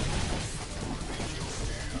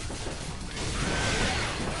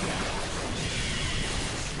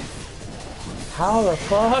 How the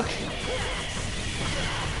fuck?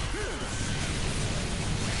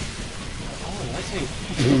 Oh, I see.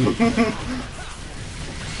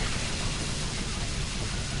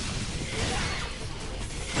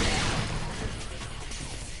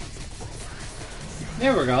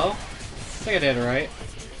 There we go. I think I did it right.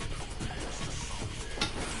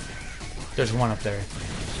 There's one up there.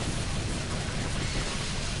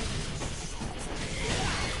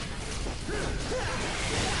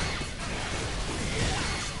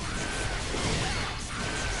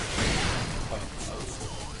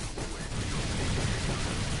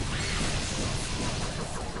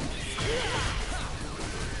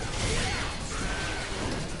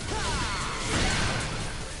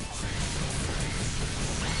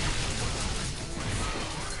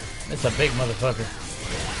 It's a big motherfucker.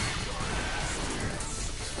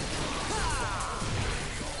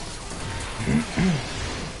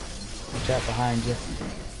 Watch out behind you.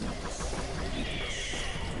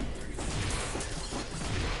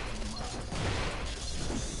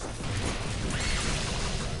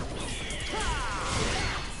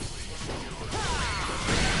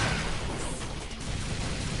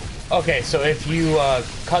 Okay, so if you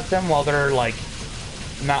cut them while they're like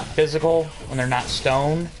not physical, when they're not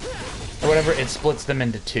stone or whatever, it splits them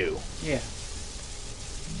into two. Yeah.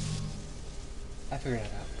 I figured it out.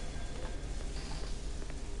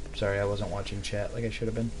 Sorry, I wasn't watching chat like I should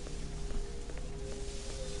have been.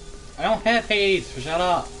 I don't have Hades, so shut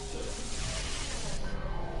up.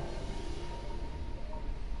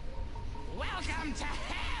 Welcome to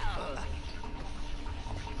hell.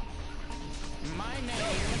 My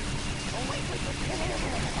name.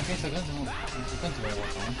 Okay, so guns don't work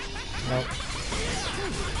on. Nope.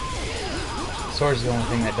 Sword's the only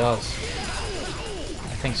thing that does.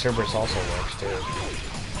 I think Cerberus also works too.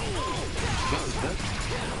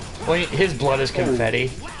 Well, his blood is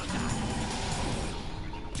confetti.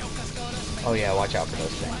 Oh yeah, watch out for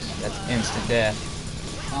those things. That's instant death.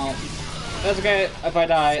 That's okay. If I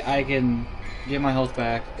die, I can get my health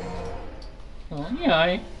back. Oh,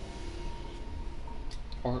 yeah.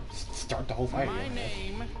 Or start the whole fight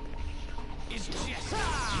again.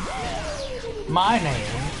 My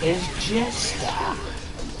name is Jester.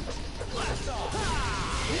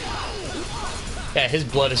 Yeah, his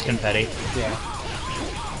blood is confetti. Yeah.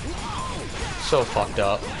 So fucked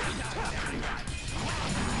up.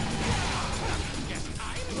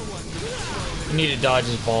 You need to dodge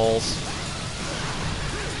his balls.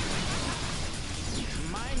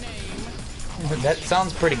 That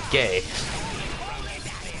sounds pretty gay.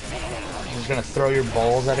 You're just gonna throw your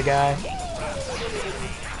balls at a guy?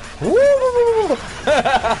 Woo!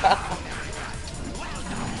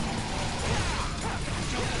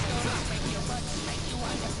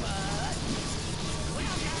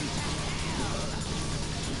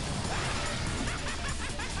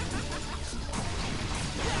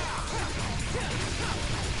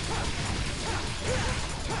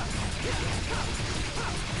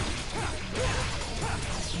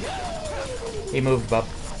 He moved up.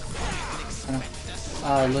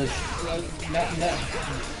 Liz.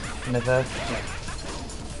 Nitha.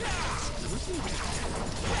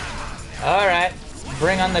 Alright.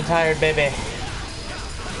 Bring on the tired baby.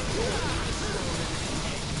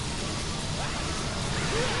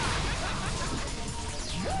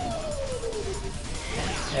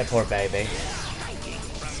 That poor baby.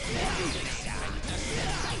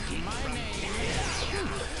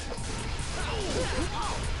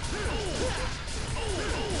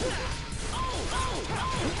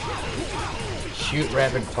 Shoot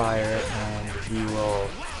rapid fire and he will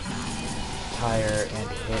tire and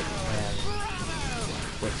hit him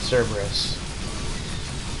with Cerberus.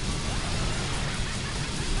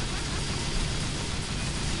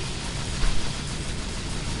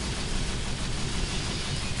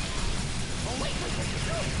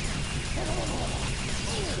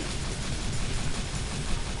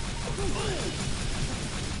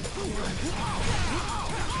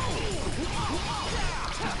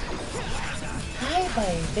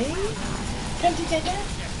 Hi, baby. Come together.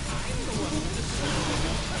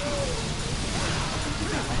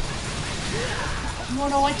 You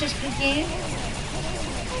wanna watch us play game?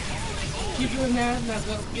 Keep doing that, and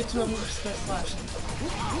I'll get to him with start slashing.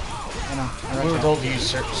 I know. We were told to use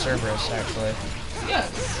Cerberus, actually. Yes.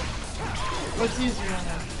 What's easier on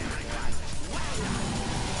that?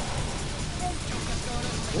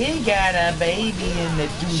 We got a baby in the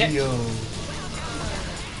studio.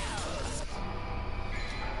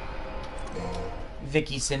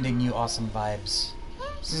 Vicky sending you awesome vibes.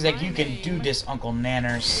 She's like, you can do this, Uncle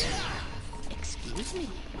Nanners. Excuse me.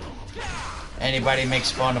 Anybody makes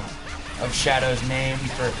fun of Shadow's name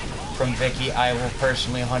from Vicky, I will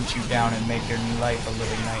personally hunt you down and make your life a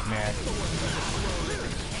living nightmare.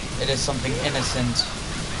 It is something innocent.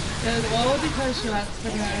 And all because she likes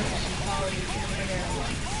the hair, she followed you through the hair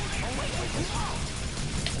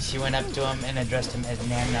once. She went up to him and addressed him as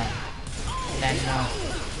Nana. Nana.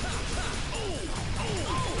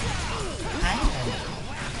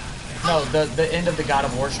 No, the end of the God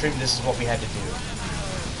of War stream, this is what we had to do.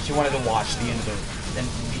 She wanted to watch the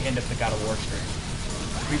end of the God of War stream.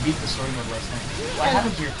 We beat the story mode last night. What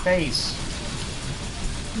happened to your face?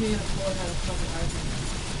 Me and Ford had a fucking argument.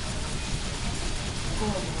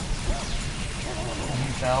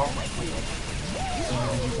 You fell? So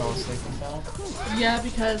did you fall asleep and fell? Yeah,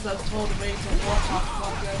 because I was told to wait till 4 o'clock to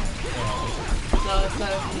walk in. So instead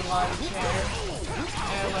of me lying in the chair,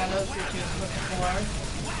 and when I noticed that she was looking the floor,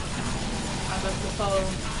 I left the phone,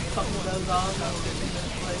 fucking those off, and I was 15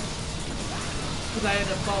 minutes late. Because I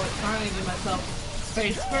ended up falling, trying to get myself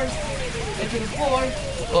face first into the floor.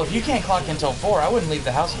 Well, if you can't clock until 4, I wouldn't leave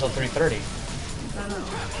the house until 3:30. I know.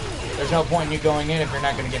 There's no point in you going in if you're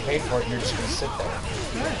not going to get paid for it and you're just going to sit there.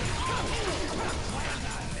 Right.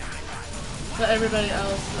 But everybody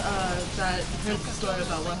else that heard the story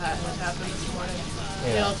about what had happened this morning,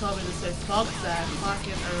 they all told me to say, fuck that, clock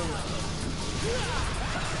in early.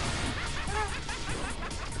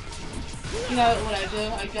 You know what I do?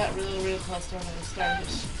 I got really close to him and I started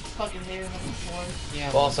just fucking hitting him on the floor.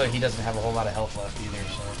 Yeah. Well, also, he doesn't have a whole lot of health left either,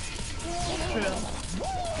 so... True.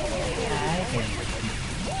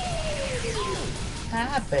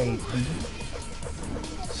 Hi, baby.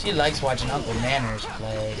 She likes watching Uncle Nanners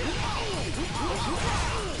play.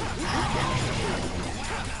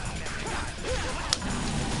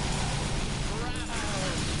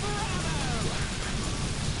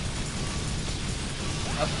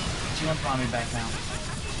 Oh, she wants mommy back now.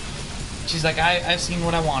 She's like, I've seen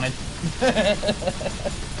what I wanted.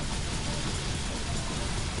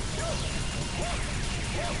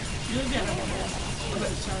 You'll get it.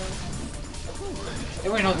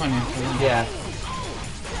 Everybody knows my name. Yeah.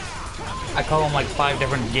 I call him like 5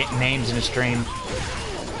 different names in a stream.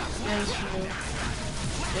 That is true.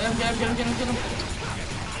 Get him.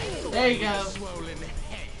 There you go.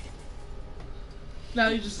 Now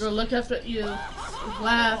you just go look after you,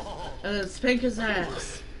 laugh, and then spank his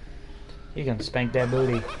ass. You can spank that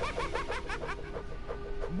booty.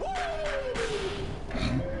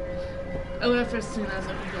 Oh, that first scene I was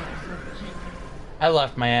like, oh, I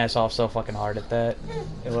laughed my ass off so fucking hard at that.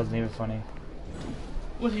 It wasn't even funny.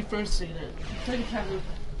 when he first seen it. Take a time to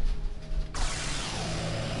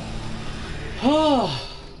Oh.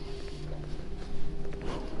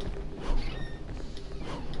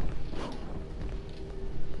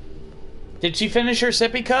 Did she finish her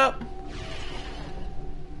sippy cup?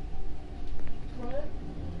 what?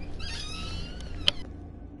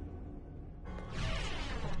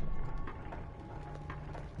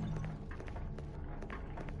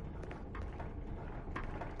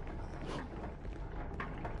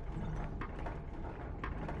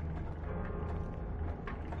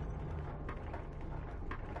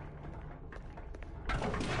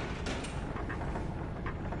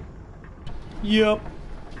 Yep.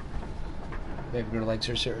 Baby girl likes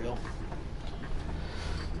her cereal.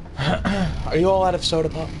 Are you all out of soda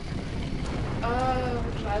pop? I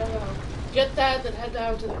don't know. Get that, then head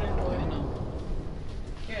down to the main boy.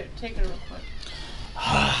 Here, take it real quick.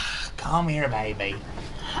 Come here, baby.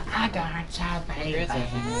 I got you, baby.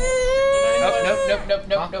 Nope, nope, nope, nope, nope,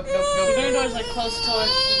 nope, nope, The nope. green door is like close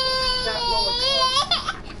towards that lower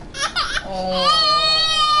floor. Oh.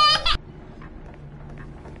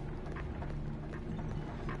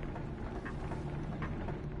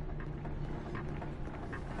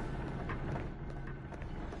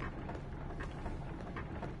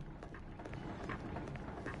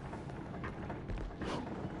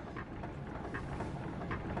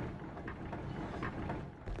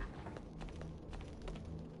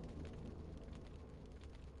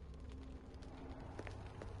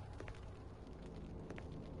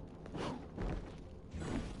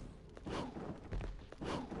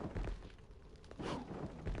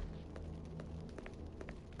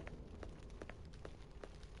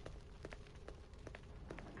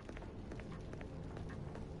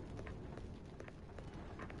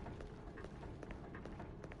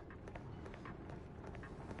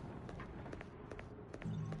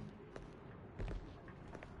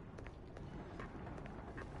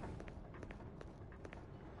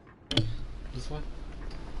 This way?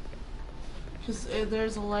 Because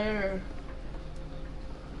there's a layer.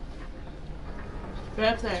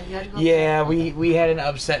 Right up there. You had to go Yeah, up there. we had an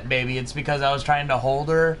upset baby. It's because I was trying to hold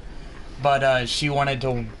her, but she wanted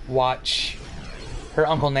to watch her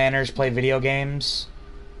Uncle Nanners play video games,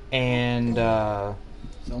 and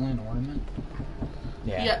It's only an ornament.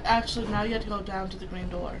 Yeah, actually, now you have to go down to the green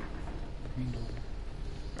door. Green door.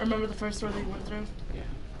 Remember the first door that you went through? Yeah.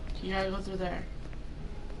 You gotta go through there.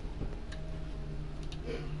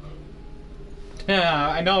 Yeah,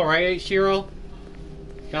 I know, right, Shiro?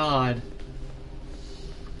 God.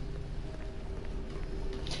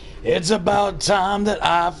 It's about time that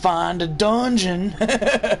I find a dungeon. Where's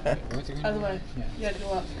the green Other door? way. Yeah. You had to go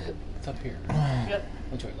up. It's up here. Yep.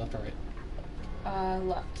 Which way? Left or right?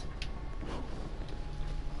 Left.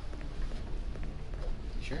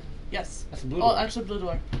 You sure? Yes. That's a blue Oh, door. actually, blue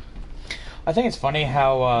door. I think it's funny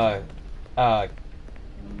how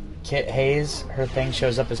Kit Hayes, her thing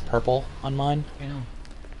shows up as purple on mine. I know.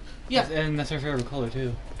 Yeah. And that's her favorite color,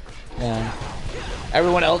 too. Yeah.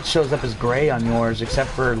 Everyone else shows up as gray on yours, except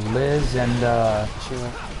for Liz and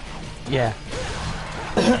Shiro. yeah.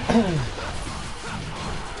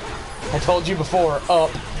 I told you before.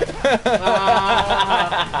 Up.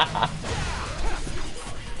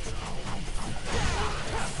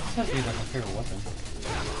 This has to be like my favorite weapon.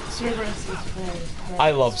 Cerberus is very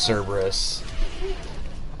I love Cerberus.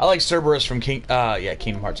 I like Cerberus from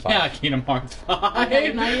Kingdom Hearts 5. Yeah, Kingdom Hearts 5.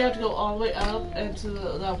 Okay, now you have to go all the way up into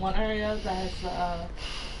that one area that has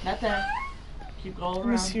not there. Keep going Let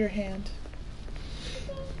me see around. your hand.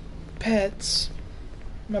 Pets.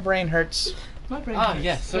 My brain hurts. My brain Ah, hurts.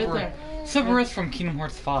 yes, right Cerberus. there. Cerberus from Kingdom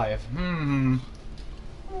Hearts 5.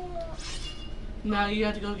 Now you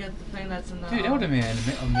have to go get the thing that's in the. Dude, that would have been an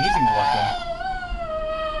amazing weapon.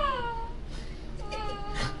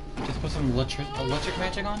 Just supposed with some electric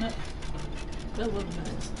magic on it? That would be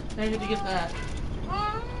nice. I need to get that.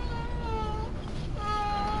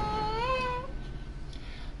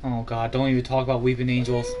 Oh god, don't even talk about weeping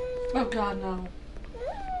angels. Oh god, no.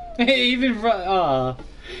 even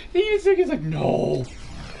Siggy's like, no.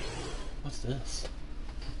 What's this?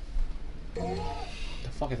 The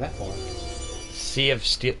fuck is that for? Sea of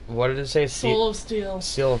Steel. What did it say? Soul of Steel.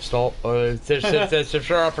 Seal of Steel.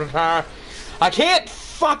 I can't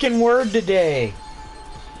fucking word today.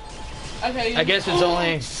 Okay. I guess it's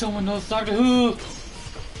only. Someone knows Doctor Who.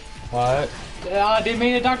 What? They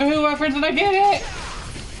made a Doctor Who reference and I get it.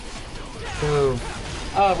 Who?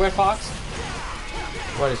 Red Fox.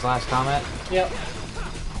 What, his last comment? Yep.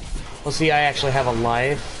 Well, see, I actually have a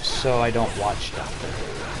life, so I don't watch Doctor Who.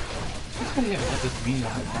 That's gonna get what this means.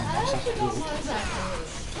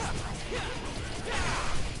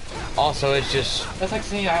 Also, it's just. That's like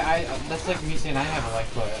saying that's like me saying I have a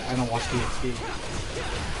life, but I don't watch DXD.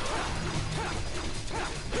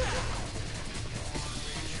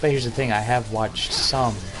 But here's the thing, I have watched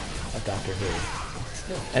some of Doctor Who.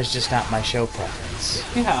 That's just not my show preference.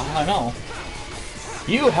 Yeah, I know.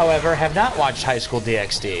 You, however, have not watched High School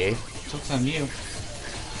DxD. Joke's on you.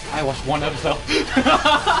 I watched one episode.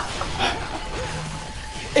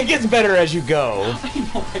 It gets better as you go. I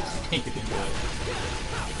know, I just can't get into it.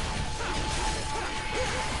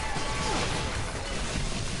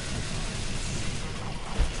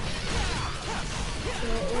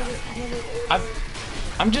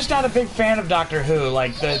 I'm just not a big fan of Doctor Who.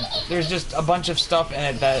 Like, there's just a bunch of stuff in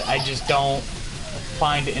it that I just don't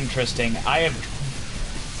find interesting.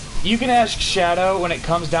 You can ask Shadow when it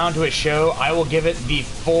comes down to a show, I will give it the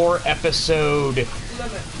 4-episode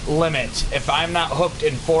limit. If I'm not hooked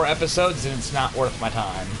in 4 episodes, then it's not worth my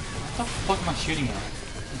time. What the fuck am I shooting at?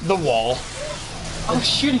 The wall. I'm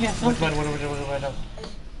shooting at something. What?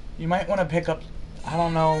 You might want to pick up, I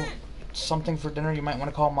don't know, something for dinner. You might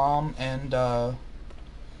want to call Mom and, or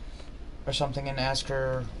something and ask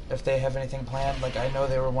her if they have anything planned. Like, I know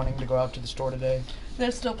they were wanting to go out to the store today.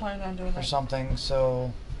 They're still planning on doing that. Or something,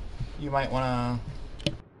 so you might want to...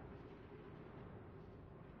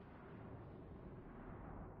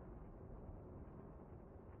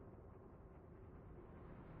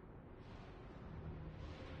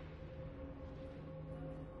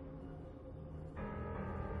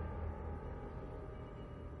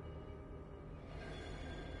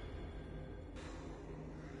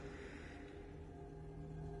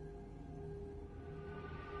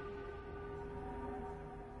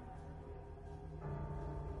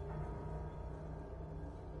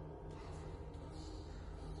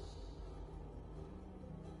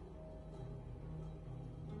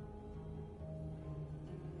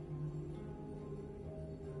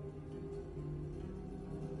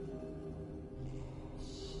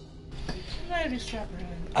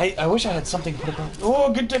 I wish I had something to put up.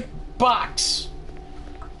 Oh, get the box!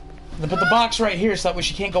 Put the box right here so that way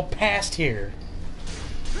she can't go past here.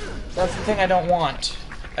 That's the thing I don't want.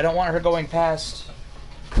 I don't want her going past.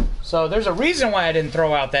 So there's a reason why I didn't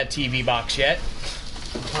throw out that TV box yet.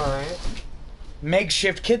 Alright.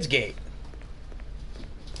 Makeshift kids gate.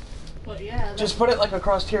 Well, yeah. Just put it like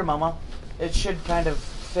across here, Mama. It should kind of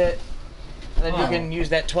fit. And then you can use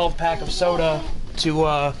that 12-pack of soda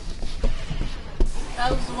to, That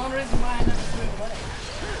was the one reason why I never threw it away.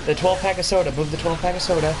 the 12-pack of soda. Move the 12-pack of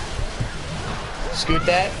soda. Scoot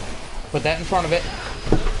that. Put that in front of it.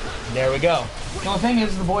 There we go. The only thing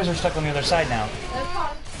is the boys are stuck on the other side now. That's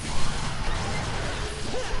fine.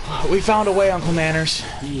 We found a way, Uncle Manners.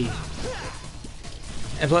 Yeah.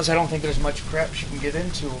 And plus, I don't think there's much crap she can get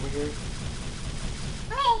into over here.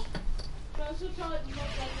 No. That's just how it's most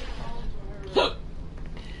likely to fall into her.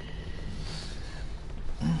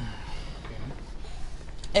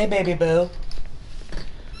 Hey, baby boo.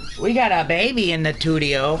 We got a baby in the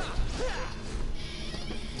studio.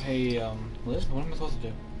 Hey, Liz, what am I supposed to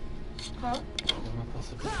do? Huh? What am I supposed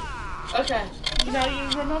to do? Okay. Now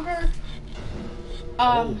you remember?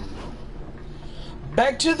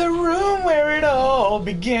 Back to the room where it all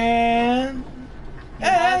began. You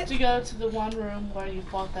have to go to the one room where you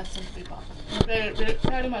fought that centipede boss.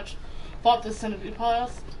 Pretty much fought the centipede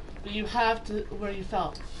boss, but you have to where you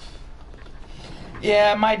fell.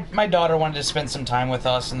 Yeah, my daughter wanted to spend some time with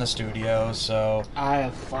us in the studio, so...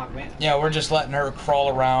 Fuck, man. Yeah, we're just letting her crawl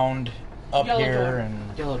around up Yellow here, door.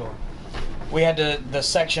 and... Yellow door. We had to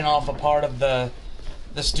section off a part of the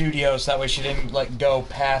studio so that way she didn't, like, go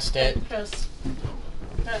past it. Chris.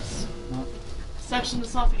 What? Section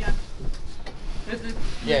this off again.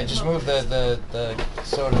 Yeah, just move the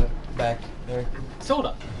soda back there.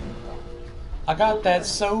 Soda. I got that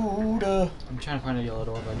soda. I'm trying to find a yellow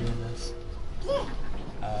door by doing this.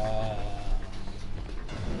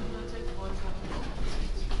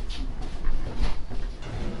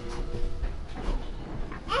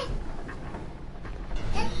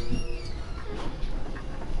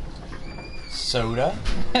 Soda?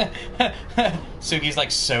 Suki's like,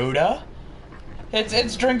 soda?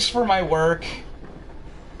 It's drinks for my work.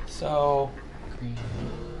 So... Green.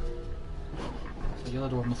 So yellow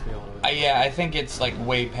door must be all the way. yeah, I think it's like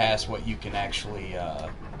way past what you can actually,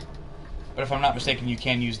 but if I'm not mistaken, you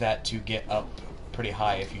can use that to get up pretty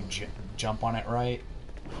high if you jump on it right.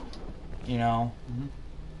 You know? Mm-hmm.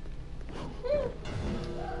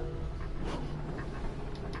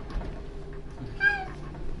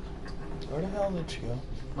 Where the hell did she go?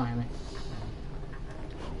 Miami.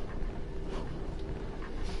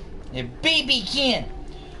 Yeah, baby can!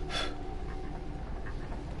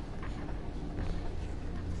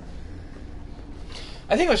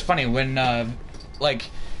 I think it was funny when, like,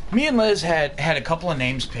 me and Liz had a couple of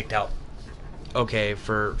names picked out. Okay,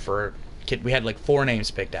 for kid, we had like 4 names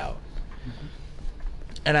picked out. Mm-hmm.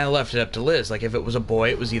 And I left it up to Liz. Like, if it was a boy,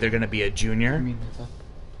 it was either going to be a junior. I mean, Netta.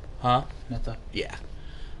 Huh? Netta. Yeah.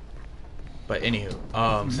 But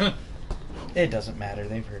anywho, it doesn't matter.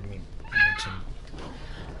 They've heard me mention.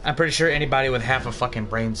 I'm pretty sure anybody with half a fucking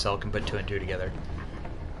brain cell can put 2 and 2 together.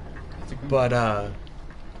 But,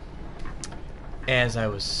 as I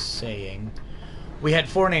was saying, we had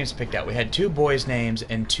 4 names picked out. We had 2 boys' names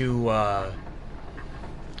and 2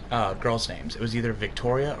 girls' names. It was either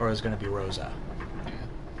Victoria or it was going to be Rosa.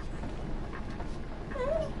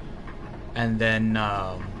 And then,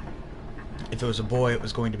 if it was a boy, it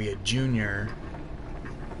was going to be a junior,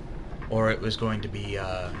 or it was going to be,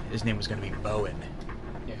 his name was going to be Bowen.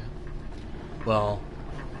 Yeah. Well,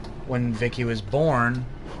 when Vicky was born,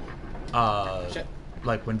 Shit.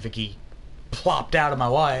 like when Vicky plopped out of my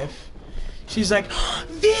wife, she's like,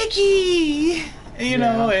 Vicky! You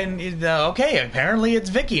know, and, okay, apparently it's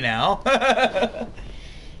Vicky now.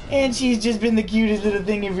 And she's just been the cutest little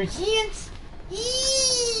thing ever since.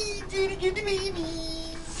 Daddy got the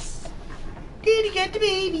babies. Daddy got the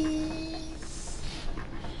babies.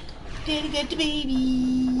 Daddy got the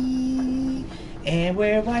baby. And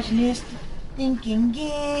we're watching this thinking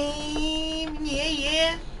game. Yeah,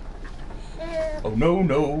 yeah. Oh, no,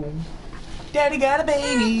 no. Daddy got a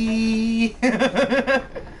baby.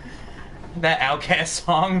 That Outcast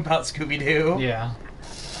song about Scooby-Doo. Yeah.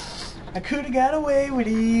 I could have got away with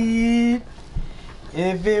it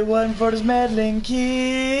if it wasn't for those meddling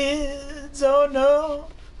kids. Oh no.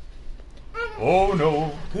 Oh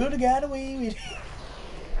no. Could have got away with it.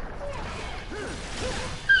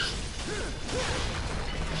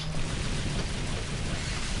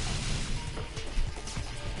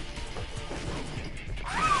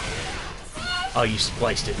 Oh, you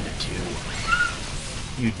spliced it into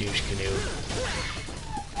 2. You douche canoe.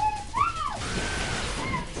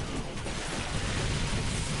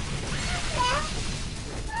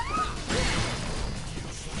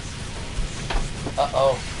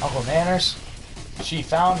 Uh-oh, Uncle Manners. She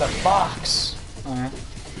found a box. Alright.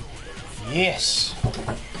 Yes.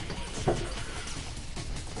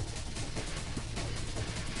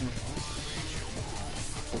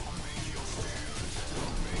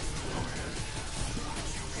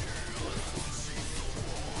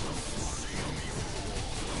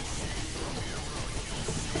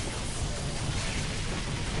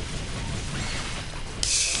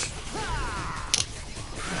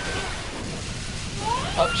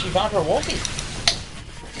 Oh, she found her Wolfie.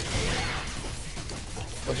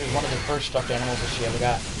 Which was one of the first stuffed animals that she ever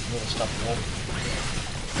got. A little stuffed wolf.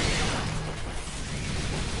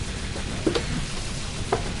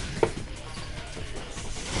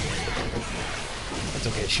 That's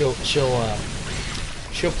okay.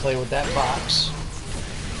 She'll play with that box.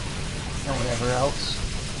 And whatever else.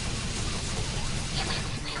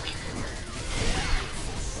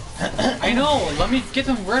 I know! Let me get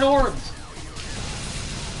some red orbs!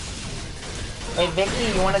 Hey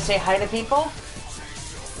Vicky, you want to say hi to people?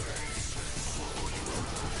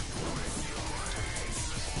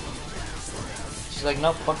 She's like,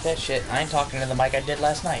 nope, fuck that shit. I ain't talking to the mic I did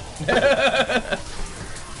last night.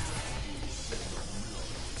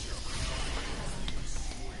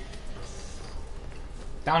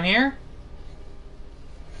 Down here?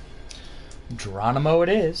 Geronimo it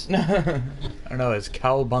is. I don't know, it's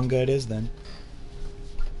Cowabunga it is then.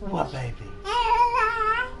 What, baby?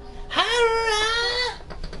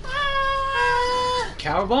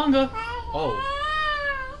 Cowabunga! Oh.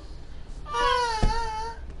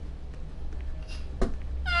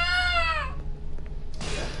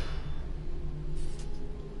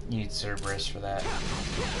 You need Cerberus for that.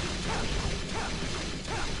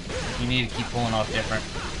 You need to keep pulling off different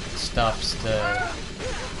stuffs to...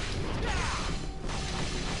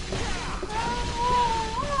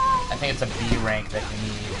 I think it's a B rank that you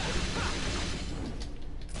need.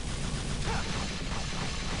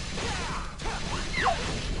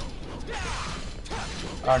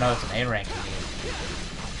 Oh no, it's an A rank you need.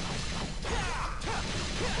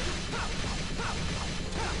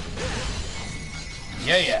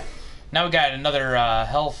 Yeah, yeah. Now we got another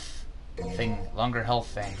health thing, longer health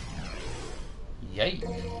thing. Yay.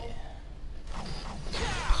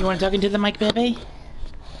 You want to talk into the mic, baby?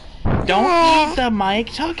 Don't eat the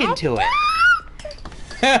mic, talk into it.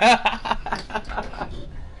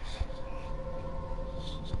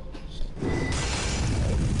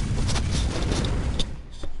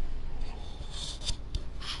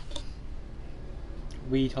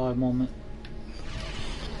 Retard moment.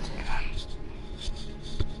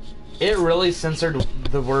 It really censored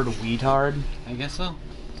the word "weetard." I guess so.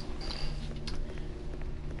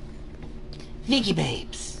 Vicky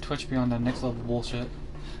babes. Twitch beyond that next level bullshit.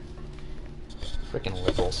 Freaking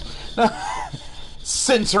liberals.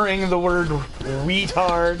 Censoring the word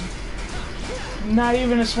 "retard." Not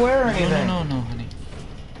even a swear or anything. No, honey.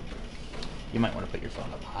 You might want to put your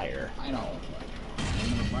phone up higher. I know.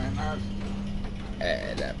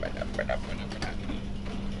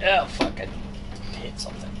 Oh, fuck it. Hit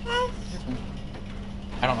something.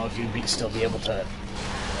 I don't know if you'd still be able to...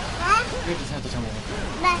 You just have to tell me.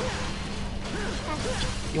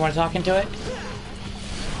 You want to talk into it?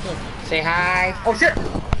 Say hi. Oh, shit!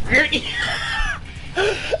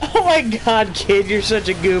 Oh my god, kid, you're such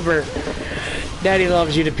a goober. Daddy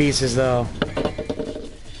loves you to pieces, though.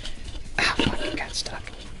 Ah, fuck, it got stuck.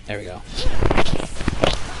 There we go.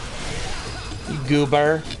 You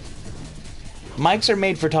goober. Mics are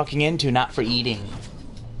made for talking into, not for eating.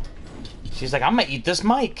 She's like, I'm gonna eat this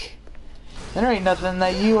mic. There ain't nothing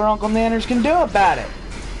that you or Uncle Nanners can do about it.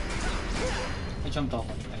 I jumped off.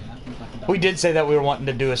 We did say that we were wanting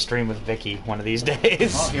to do a stream with Vicky one of these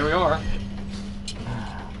days. Oh, here we are.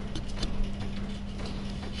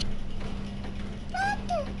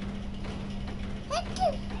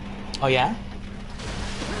 Oh, yeah?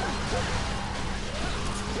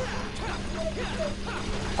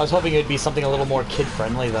 I was hoping it would be something a little more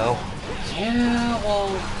kid-friendly, though. Yeah, well...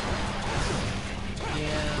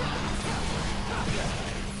 Yeah...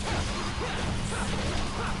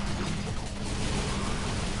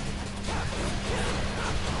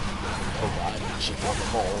 Oh god, she got the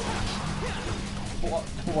ball.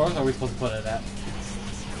 Where are we supposed to put it at?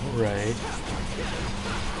 Right.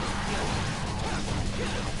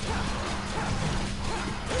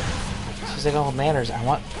 She's like, Uncle Nanners, I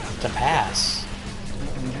want to pass.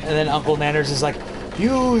 And then Uncle Nanners is like,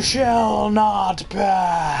 you shall not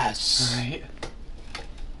pass. Right.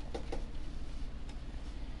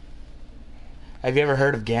 Have you ever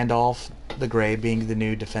heard of Gandalf the Grey being the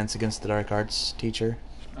new Defense Against the Dark Arts teacher?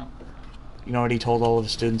 Oh. You know what he told all of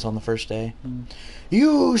his students on the first day?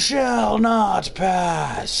 You shall not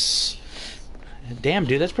pass. Damn,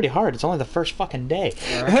 dude, that's pretty hard. It's only the first fucking day.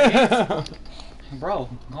 Right. Bro,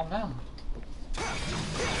 calm down.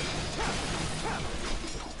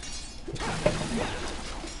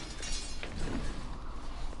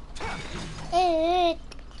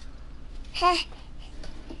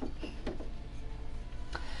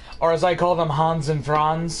 Or as I call them, Hans and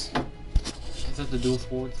Franz. Is that the dual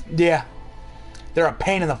swords? Yeah. They're a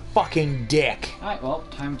pain in the fucking dick. Alright, well,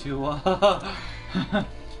 time to,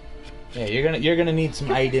 Yeah, you're gonna need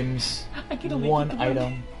some items. I can only One get the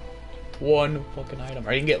item. One fucking item.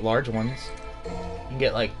 Or you can get large ones. You can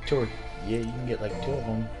get like two or... Yeah, you can get like two of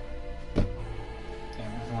them. Damn,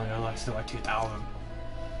 it's only like still like 2,000.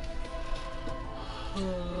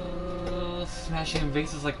 Smashing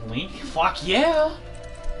vases like Link? Fuck yeah!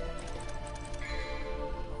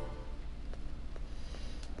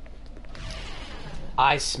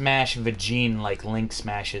 I smash Vagine like Link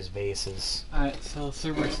smashes vases. Alright, so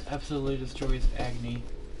Cerberus absolutely destroys Agni.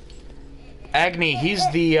 Agni, he's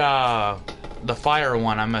the fire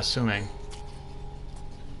one, I'm assuming.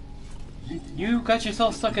 You got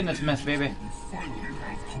yourself stuck in this mess, baby. We finally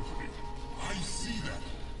have company. I see that.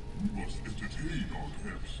 We must entertain our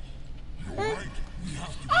guests. You're right. We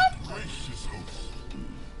have to be gracious hosts.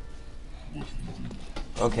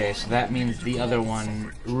 Okay, so that means the other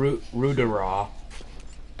one, Rudera,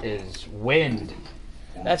 is wind.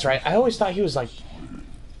 That's right. I always thought he was like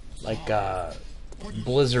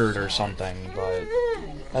Blizzard or something, but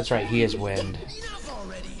that's right. He is wind.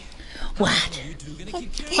 What?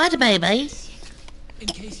 What, baby? In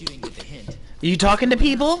case you didn't get the hint, You talking to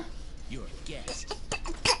people? you're a guest.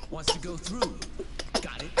 wants to go through.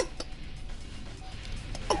 Got it?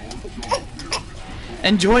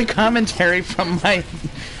 Enjoy commentary from my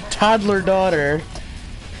toddler daughter.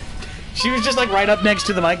 She was just like right up next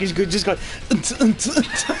to the mic. She's just going.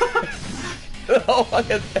 Oh,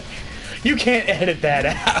 look at that. You can't edit that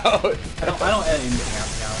out. I don't edit anything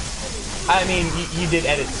out now. I mean, you did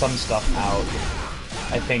edit some stuff out.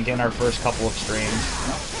 I think in our first couple of streams.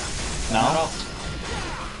 No.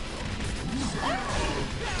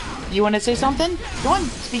 You want to say something? Go on,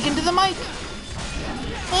 speak into the mic.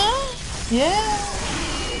 Huh? Yeah.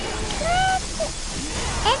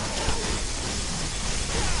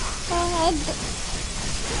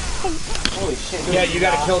 Holy shit. Yeah, you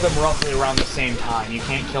gotta kill them roughly around the same time. You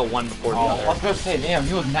can't kill one before the other. I was gonna say, damn,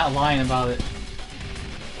 he was not lying about it.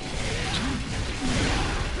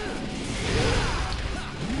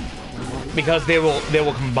 Because they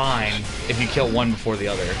will combine if you kill one before the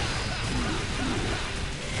other.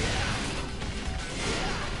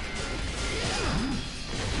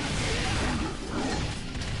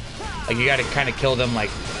 Like you gotta kind of kill them like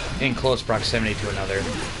in close proximity to another.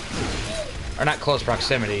 Or not close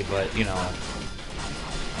proximity, but you know.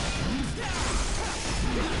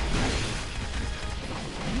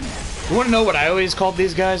 You wanna know what I always called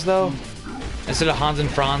these guys though? Instead of Hans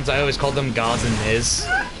and Franz, I always called them Gaz and Miz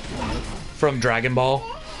from Dragon Ball.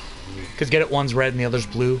 Cause get it, one's red and the other's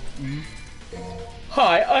blue.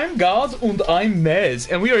 Hi, I'm Gaz and I'm Miz,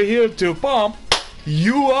 and we are here to pump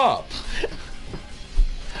you up.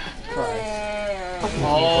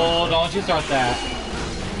 Oh, don't you start that.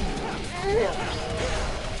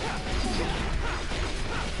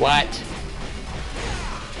 What?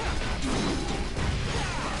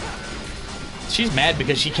 She's mad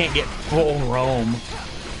because she can't get full roam.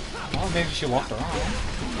 Well, maybe she walked around.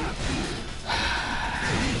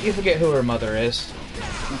 You forget who her mother is.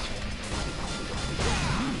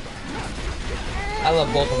 I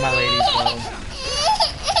love both of my ladies, though.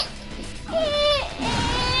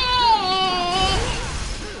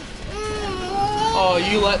 Oh,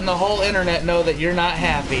 you letting the whole internet know that you're not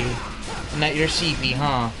happy and that you're sheepy,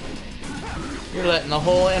 huh? You're letting the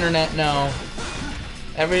whole internet know.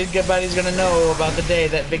 Everybody's gonna know about the day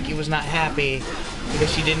that Vicky was not happy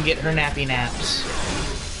because she didn't get her nappy naps.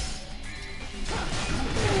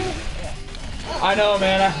 I know,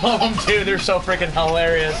 man. I love them too. They're so freaking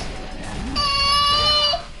hilarious.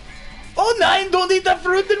 Oh, nine! Don't eat the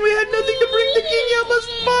fruit, then we had nothing to bring the king. You must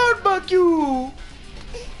barbecue.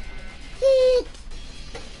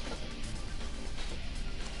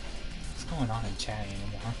 What's going on in chat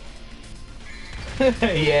anymore?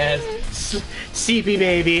 Yes, CP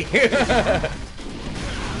baby.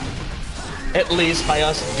 At least by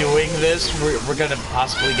us doing this, we're gonna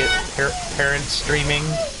possibly get parents streaming.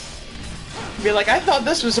 Be like, I thought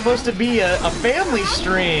this was supposed to be a family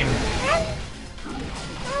stream.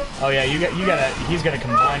 Oh yeah, you gotta. He's gonna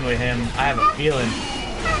combine with him. I have a feeling.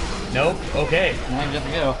 Nope. Okay. Now you have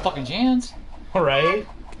to get a fucking chance. All right.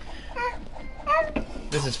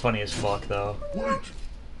 This is funny as fuck, though. Wait!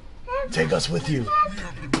 Take us with you. We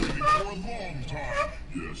have been waiting for a long time.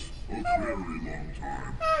 Yes, a very long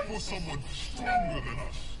time. For someone stronger than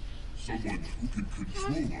us. Someone who can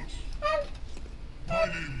control us. My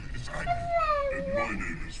name is Agnew, and my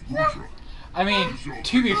name is Rudra. I mean,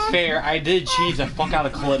 to be fair, I did cheese the fuck out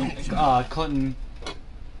of Clayton from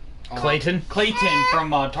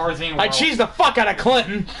Tarzan World. I cheesed the fuck out of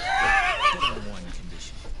Clinton.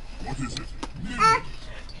 What is it?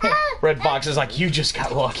 Red Fox is like, you just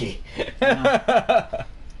got lucky. Fair enough.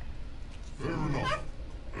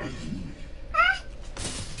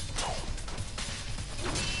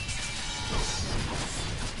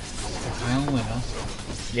 Final winner.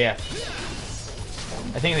 Yeah.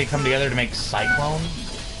 I think they come together to make Cyclone.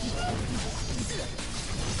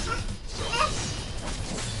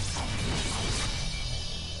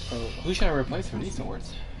 Who should I replace for these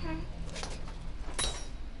swords?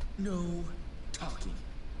 No talking.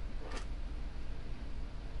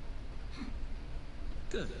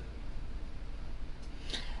 Good.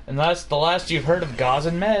 And that's the last you've heard of Gaz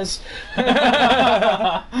and Mez.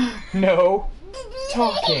 No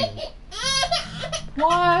talking.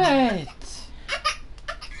 What?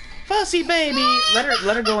 Fussy baby. Let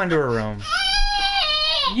her go into her room.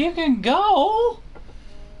 You can go.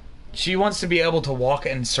 She wants to be able to walk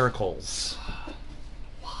in circles.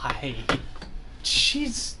 Why?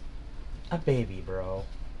 She's a baby, bro.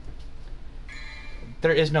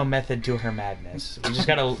 There is no method to her madness. We just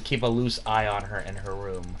gotta keep a loose eye on her in her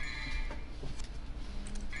room.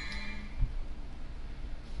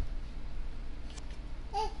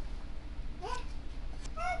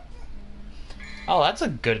 Oh, that's a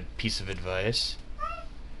good piece of advice.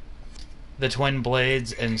 the twin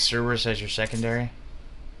blades and Cerberus as your secondary.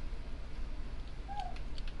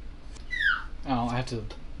 Oh, I have to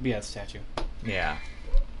be at the statue. Yeah.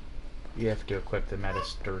 You have to equip the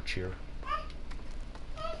Metastructure.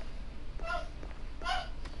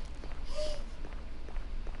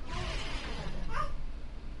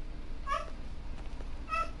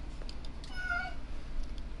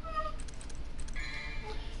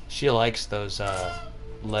 She likes those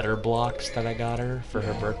letter blocks that I got her for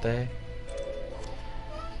her birthday.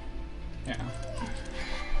 Yeah.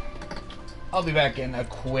 I'll be back in a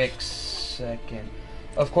quick second.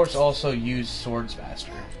 Of course, also use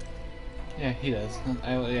Swordsmaster. Yeah, he does.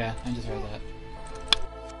 Yeah, I just read that.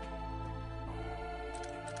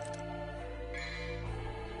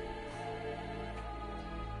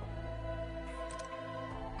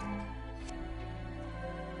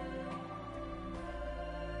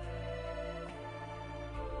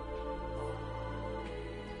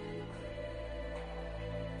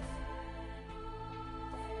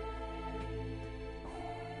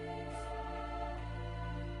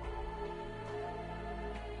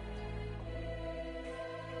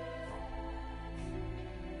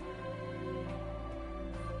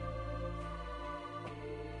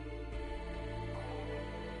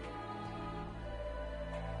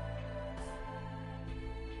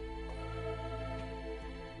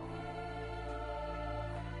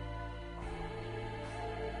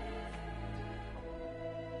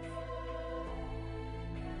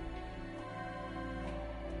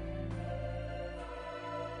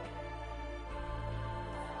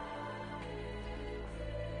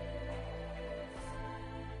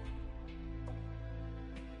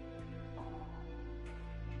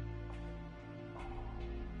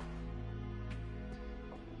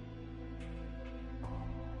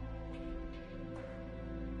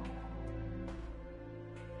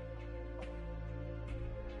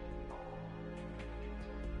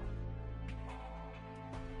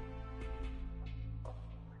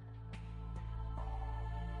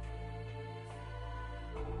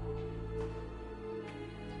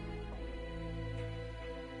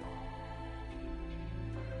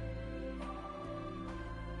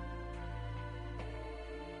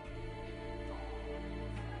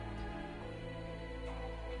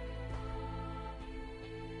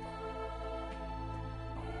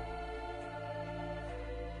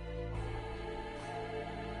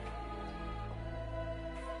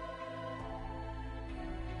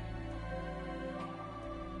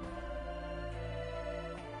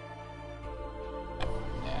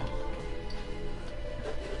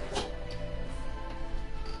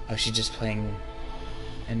 Oh, she's just playing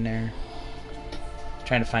in there.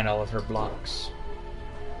 Trying to find all of her blocks.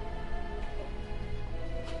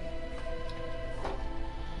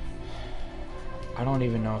 I don't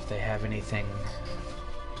even know if they have anything,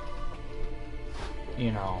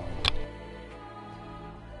 you know.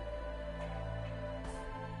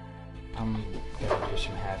 I'm gonna do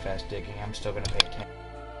some half-ass digging. I'm still gonna pay attention.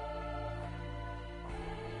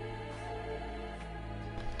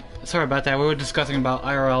 Sorry about that. We were discussing about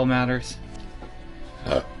IRL matters.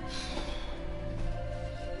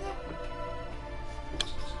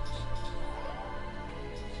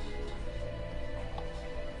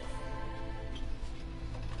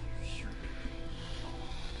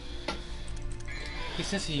 He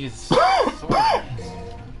says he uses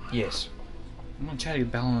Swordmaster. Yes. I'm gonna try to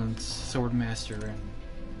balance Swordmaster and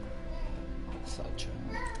such.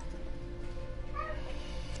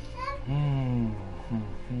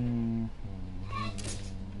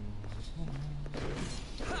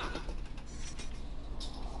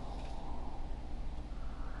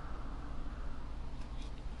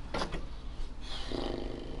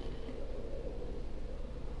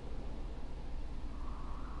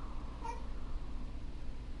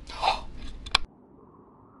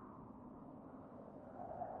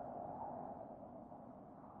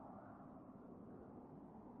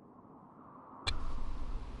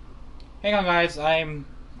 Hang on, guys. I'm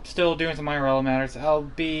still doing some IRL matters. I'll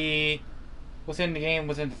be within the game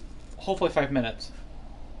within hopefully 5 minutes.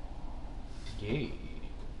 Yay.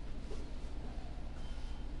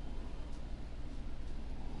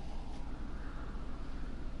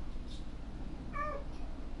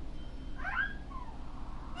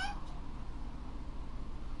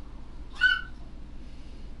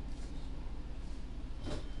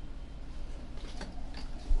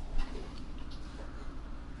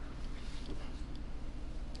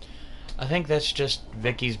 I think that's just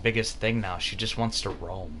Vicky's biggest thing now. She just wants to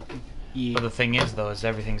roam. Yeah. But the thing is, though, is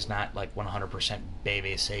everything's not like 100%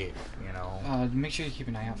 baby safe, you know? Make sure you keep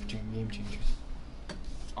an eye out for game changers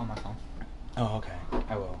on my phone. Oh, okay.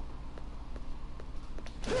 I will.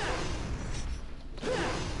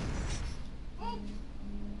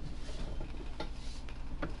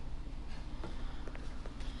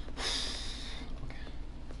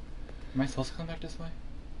 Am I supposed to come back this way?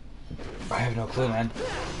 I have no clue, man.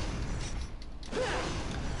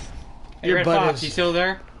 Hey, Your Red butt Fox, is- you still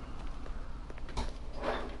there?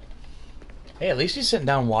 Hey, at least he's sitting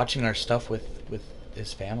down watching our stuff with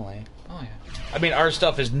his family. Oh yeah. I mean, our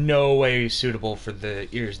stuff is no way suitable for the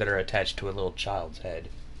ears that are attached to a little child's head.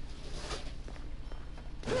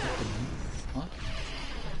 What?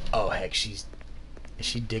 Oh heck, is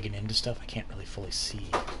she digging into stuff? I can't really fully see.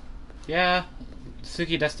 Yeah,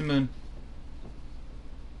 Suki, that's the moon.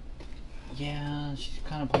 Yeah, she's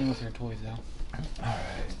kind of playing with her toys though.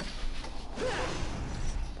 Alright.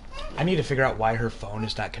 I need to figure out why her phone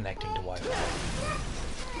is not connecting to Wi-Fi.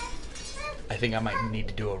 I think I might need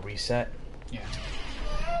to do a reset. Yeah.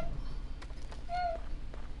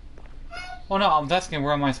 Well, no, I'm asking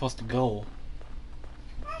where am I supposed to go?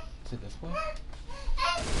 Is it this way?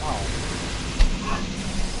 Oh.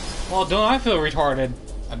 Well, don't I feel retarded?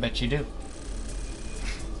 I bet you do.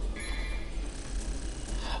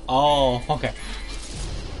 Oh, okay.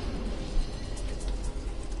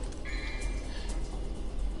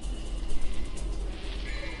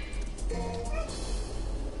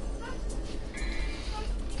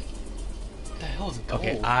 What the hell is it?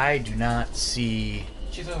 Okay, I do not see...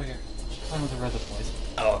 She's over here. She's playing with her other toys.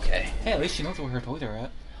 Oh, okay. Hey, at least she knows where her toys are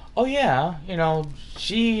at. Oh yeah, you know,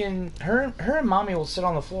 she and her and mommy will sit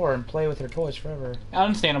on the floor and play with her toys forever.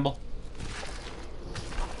 Understandable.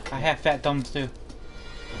 I have fat thumbs too.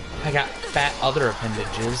 I got fat other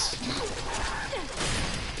appendages.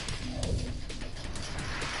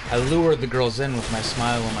 I lure the girls in with my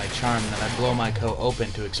smile and my charm, then I blow my coat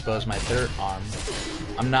open to expose my third arm.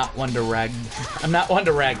 I'm not one to brag,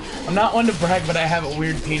 but I have a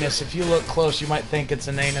weird penis. If you look close, you might think it's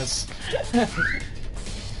an anus.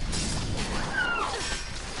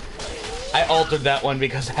 I altered that one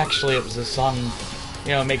because actually it was a song,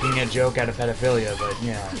 you know, making a joke out of pedophilia, but,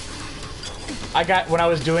 you know. When I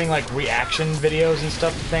was doing, like, reaction videos and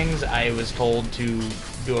stuff to things, I was told to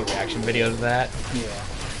do a reaction video to that. Yeah.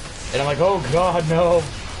 And I'm like, oh god, no.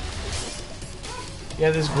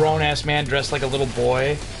 Yeah, this grown-ass man dressed like a little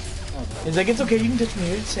boy. He's like, it's okay, you can touch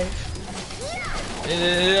me, it's safe.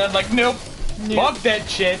 And I'm like, nope, fuck that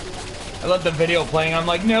shit. I let the video playing, I'm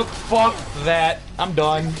like, nope, fuck that. I'm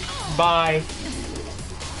done. Bye.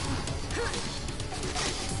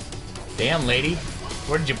 Damn, lady.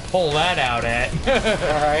 Where did you pull that out at?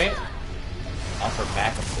 Alright. Off her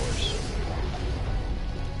back, of course.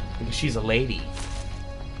 Because she's a lady.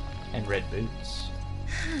 And red boots.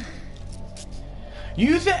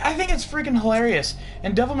 I think it's freaking hilarious.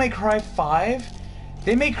 In Devil May Cry 5,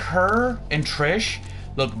 they make her and Trish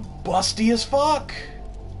look busty as fuck.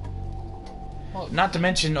 Well, not to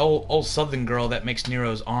mention old Southern girl that makes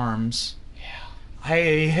Nero's arms.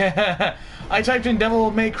 Yeah. I typed in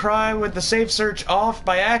Devil May Cry with the safe search off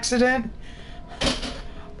by accident.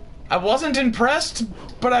 I wasn't impressed,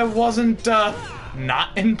 but I wasn't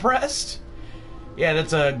not impressed. Yeah,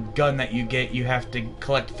 that's a gun that you get. You have to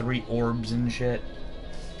collect 3 orbs and shit.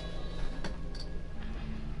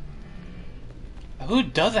 Who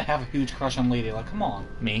doesn't have a huge crush on Lady? Like, come on.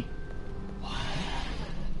 Me.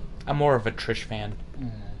 I'm more of a Trish fan.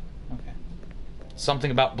 Okay.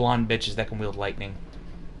 Something about blonde bitches that can wield lightning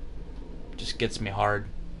just gets me hard.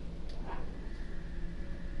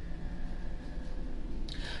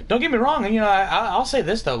 Don't get me wrong, you know, I'll say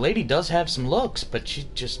this though, Lady does have some looks, but she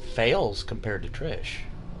just fails compared to Trish.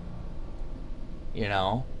 You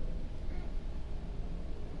know?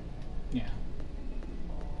 Yeah.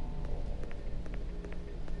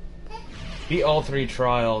 Beat all 3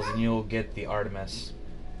 trials and you'll get the Artemis.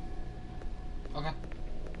 Okay.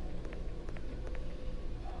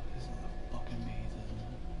 This is a fucking maze, isn't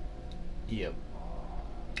it? Yep.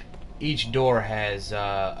 Each door has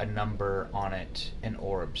a number on it and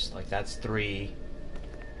orbs. Like, that's 3,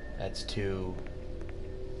 that's 2,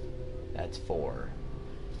 that's 4.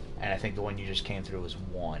 And I think the one you just came through was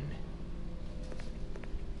 1.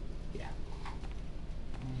 Yeah.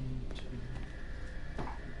 1,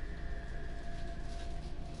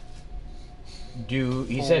 2.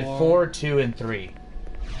 He said 4, 2, and 3.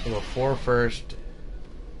 So go 4 first.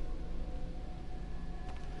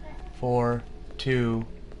 4, 2,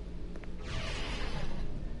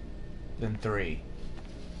 then 3.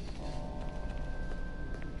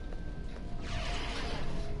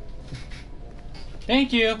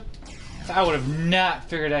 Thank you. I would have not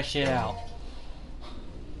figured that shit out.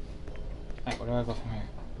 Alright, where do I go from here?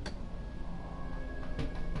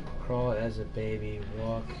 Crawl as a baby,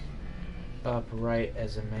 walk upright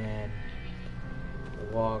as a man,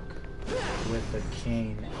 walk with a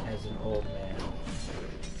cane as an old man.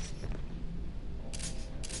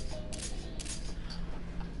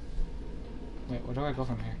 Wait, where do I go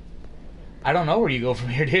from here? I don't know where you go from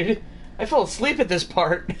here, dude. I fell asleep at this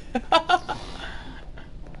part.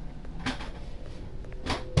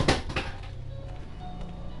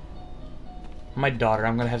 My daughter,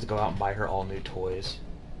 I'm gonna have to go out and buy her all new toys.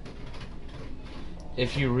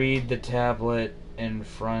 If you read the tablet in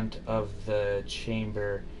front of the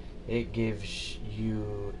chamber, it gives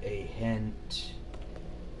you a hint.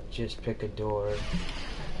 Just pick a door.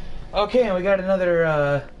 Okay, and we got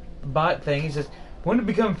another bot thing. He says, want to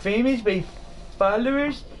become famous by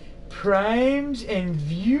followers, primes, and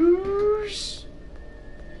views?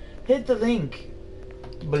 Hit the link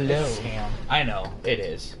below. It's a scam. I know, it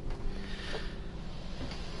is.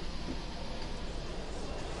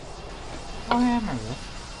 Oh yeah, I remember this.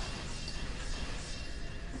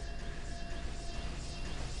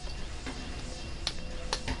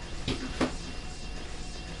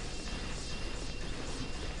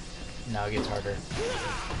 Now it gets harder.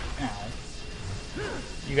 Ow.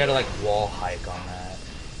 You gotta like wall hike on that.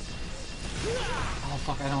 Oh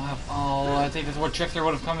fuck, I don't have... Oh, I think this is where Trickster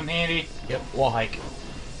would have come in handy. Yep, wall hike.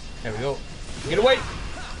 There we go. Get away!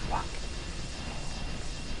 Fuck.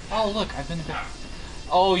 Oh look, I've been a bit...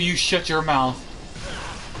 Oh, you shut your mouth.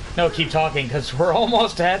 No, keep talking, because we're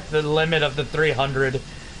almost at the limit of the 300.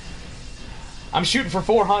 I'm shooting for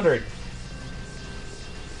 400.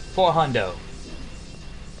 400.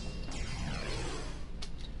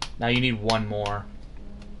 Now you need one more.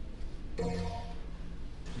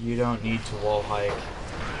 You don't need to wall hike.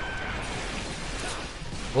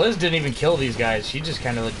 Liz didn't even kill these guys. She just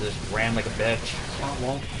kind of like just ran like a bitch. Oh,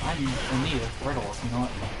 well, I'm in need of riddles, you know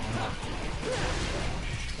what?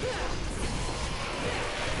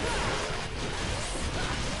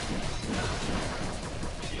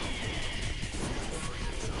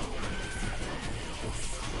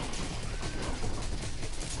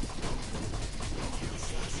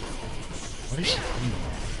 What is she doing?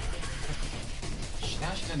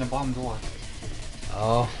 Now she's in the bottom door.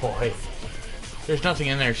 Oh boy. There's nothing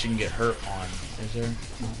in there she can get hurt on, is there?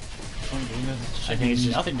 No. I think it's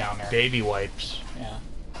just nothing down there. baby wipes. Yeah.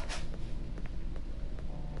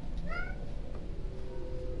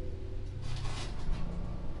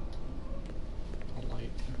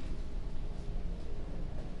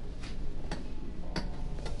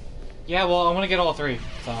 Yeah, well, I'm gonna get all three,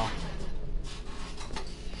 so...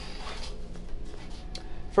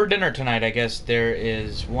 For dinner tonight, I guess there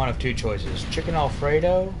is one of two choices. Chicken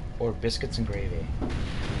Alfredo or biscuits and gravy.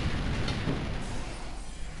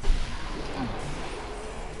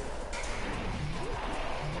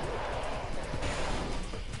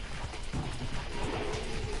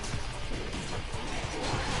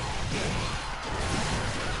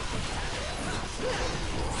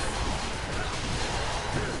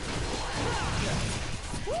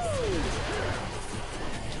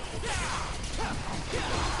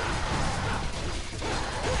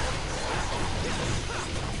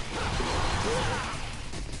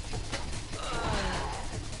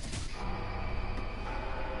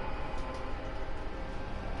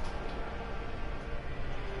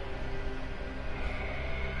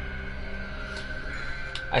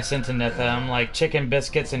 I sent a Nitha, I'm like, chicken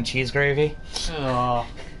biscuits and cheese gravy. Oh.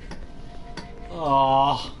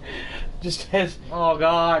 Oh. Just hit. Oh,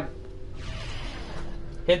 God.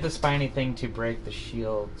 Hit the spiny thing to break the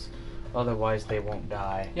shields, otherwise they won't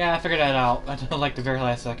die. Yeah, I figured that out until like the very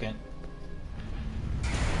last second.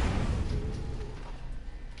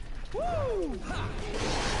 Woo!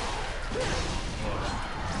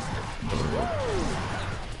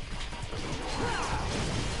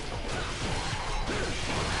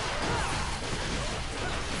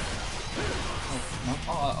 No?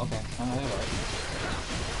 Oh, okay.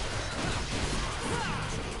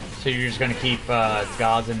 So you're just gonna keep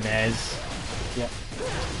Gods and Nez? Yep.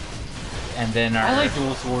 And then our... I like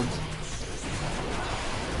dual swords.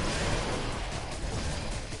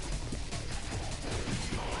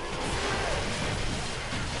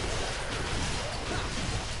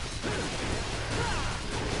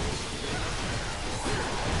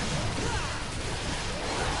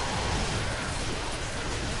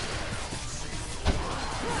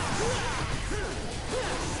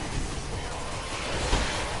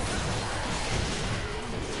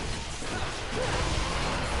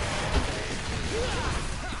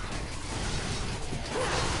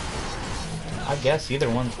 I guess either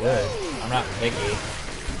one's good. I'm not picky.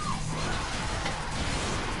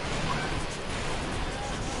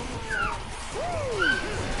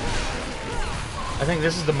 I think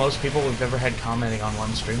this is the most people we've ever had commenting on one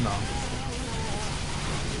stream though.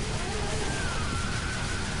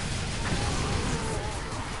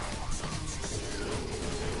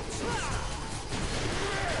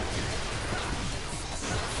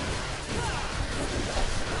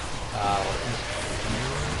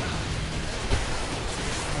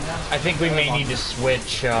 I think we may need to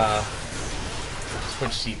switch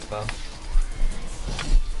seats, though.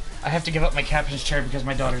 I have to give up my captain's chair because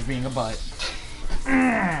my daughter's being a butt.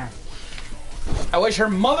 I wish her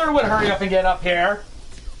mother would hurry up and get up here.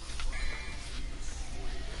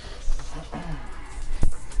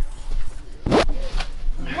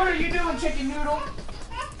 What are you doing, Chicken Noodle?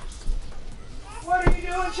 What are you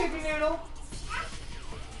doing, Chicken Noodle?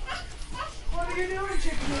 What are you doing, Chicken Noodle? What are you doing,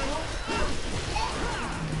 Chicken Noodle?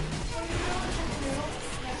 Can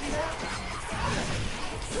I see that?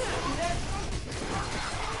 See that?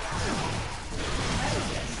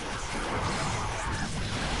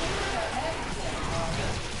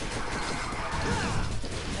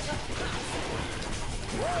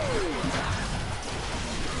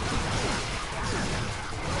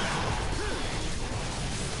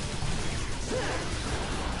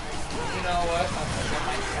 You know what? I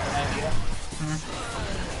might have an idea.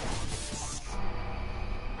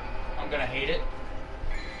 I'm gonna hate it.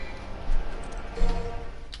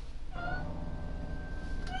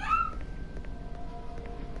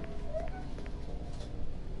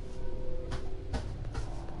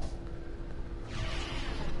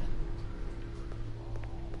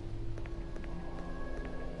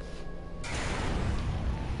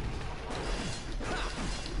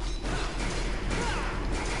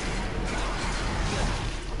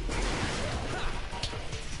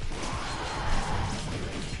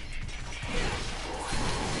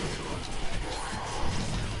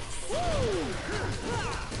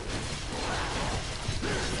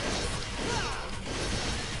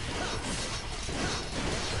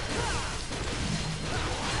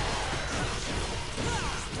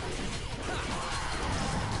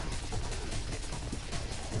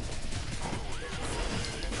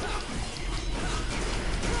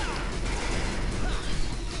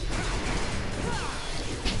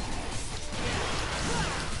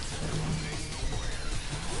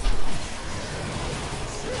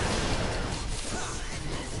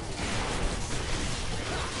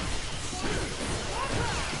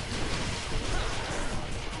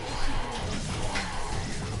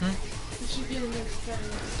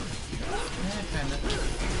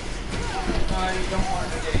 You don't want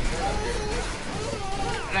her getting hurt up here.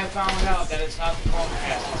 And I found out that it's not the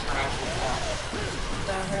Chromecast, it's her actual phone.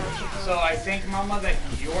 So I think, Mama, that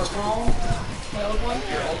your phone, your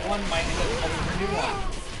old one, might end up becoming her new one.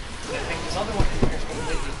 But I think this other one is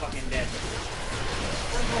completely fucking dead.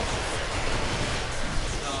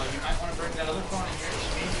 So you might want to bring that other phone in here. She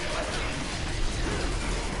needs to let me.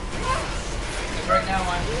 Because right now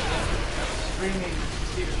I'm streaming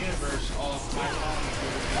Steven Universe off my phone.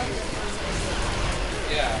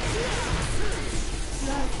 Yeah.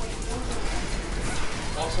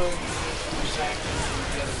 Also, you sang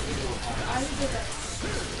the other video on I did that.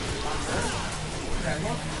 On her? Okay.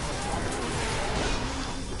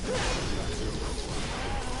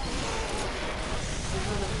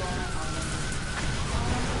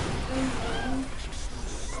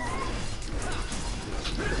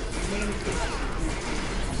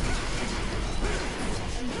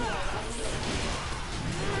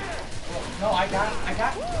 No, I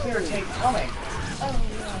got clear tape coming. Oh,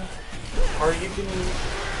 no. Or you can...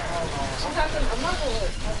 Sometimes I'm not going to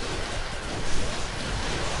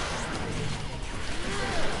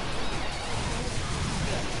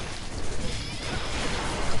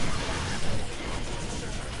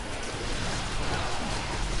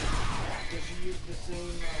Did you use the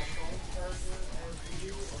same phone charger as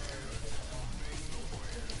you,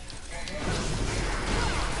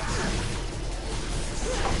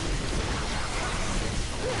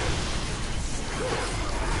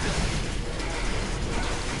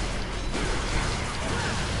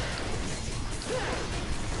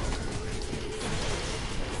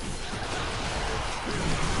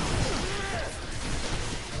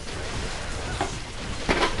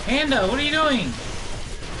 Panda, what are you doing?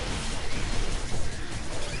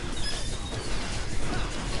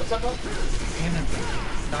 What's up, bud? Panda,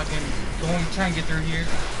 going try and get through here.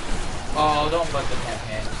 Oh, don't let the cat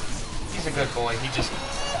hang. He's a good boy. He just,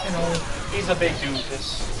 you know, he's a big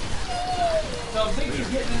doofus. So I think he's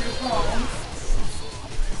getting in your phone.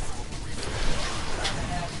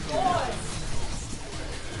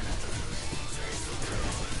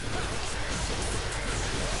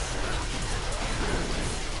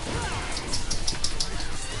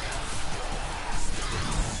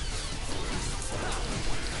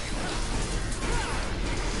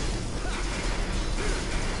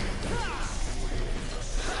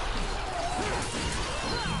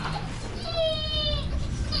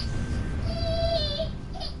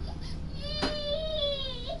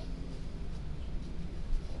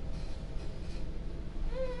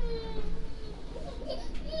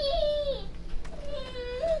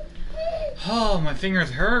 my fingers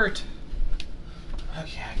hurt.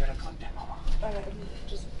 Okay, I gotta collect that, Mama. Alright,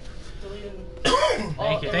 just deleting.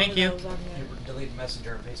 Thank you, thank you. You deleted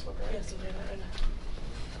Messenger and Facebook, right? Yes, I did.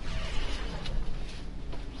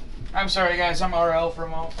 I'm sorry, guys. I'm RL for a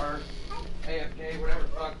moment, or AFK, whatever.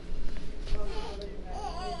 Fuck.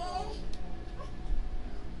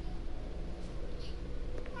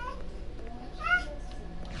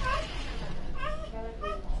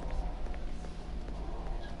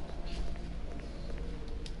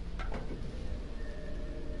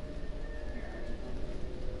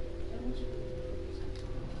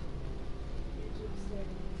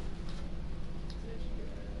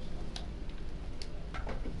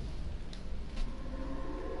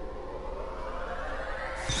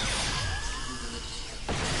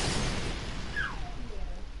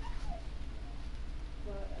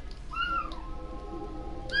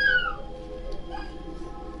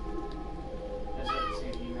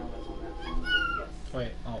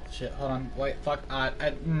 Wait, oh shit, hold on. Wait, fuck. I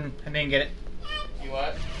didn't get it. You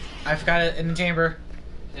what? I forgot it in the chamber.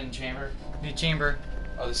 In the chamber? The chamber.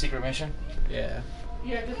 Oh, the secret mission? Yeah.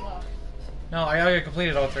 Yeah, good luck. No, I already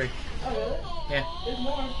completed all 3. Oh, really? Yeah. There's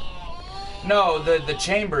more. No, the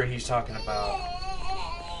chamber he's talking about.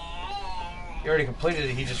 He already completed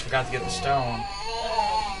it, he just forgot to get the stone.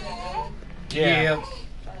 Yeah.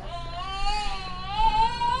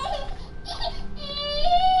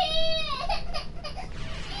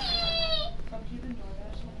 I'm keeping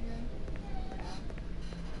DoorDash on here.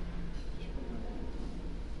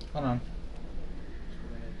 Hold on.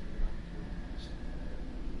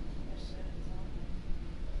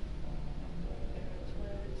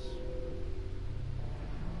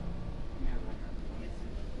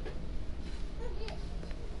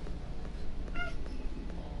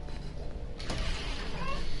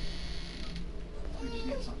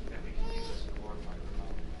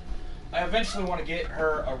 I eventually want to get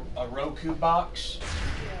her a Roku box.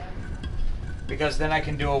 Because then I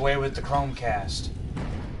can do away with the Chromecast.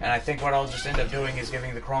 And I think what I'll just end up doing is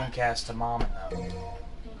giving the Chromecast to Mom and them.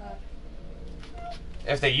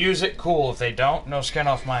 If they use it, cool. If they don't, no skin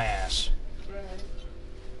off my ass.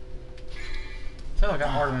 So I got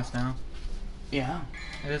Artemis now. Yeah.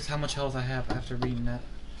 It is how much health I have after reading that.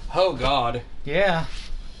 Oh, God. Yeah.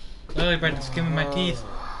 Literally by the skin of my teeth.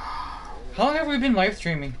 How long have we been live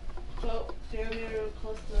streaming? So, damn near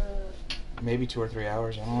close to Maybe 2 or 3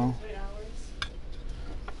 hours, I don't know. 3 hours.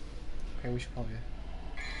 Okay, we should probably...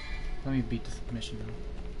 Let me beat this mission though.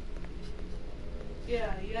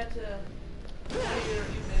 Yeah, you have to... You're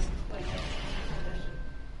even, like, condition.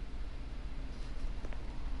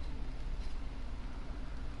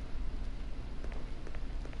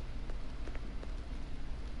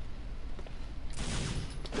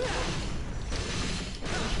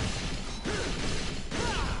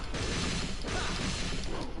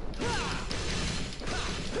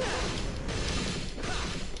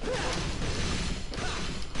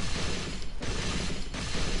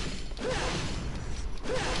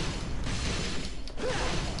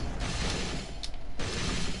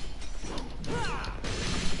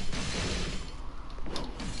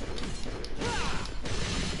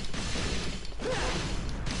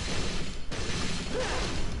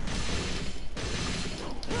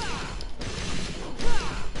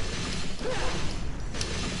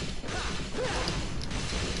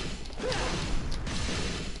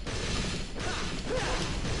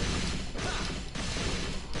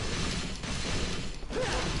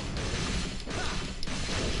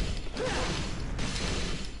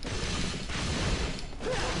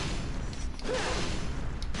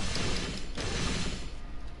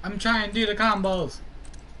 I'm trying to do the combos.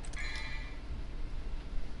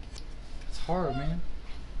 It's hard, man.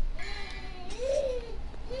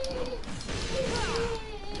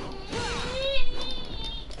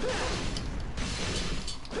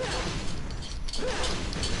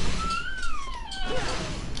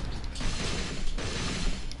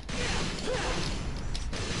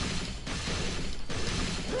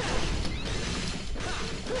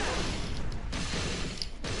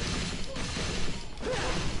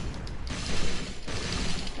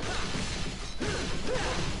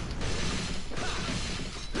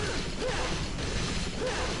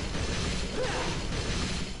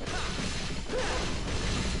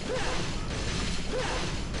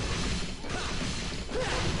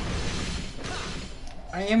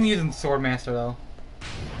 I am using Swordmaster though.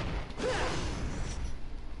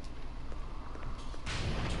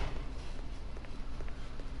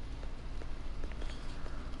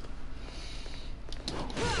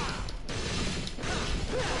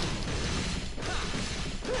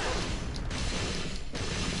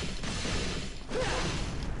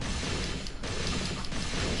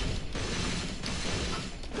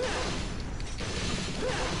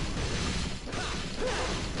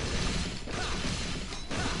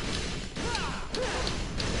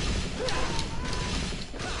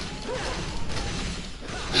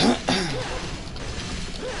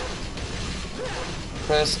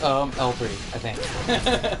 press L3, I think.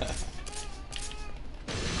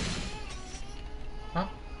 Huh?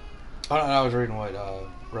 Oh, no, I was reading what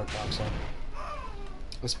Red Dog said. I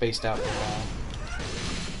was spaced out for a while.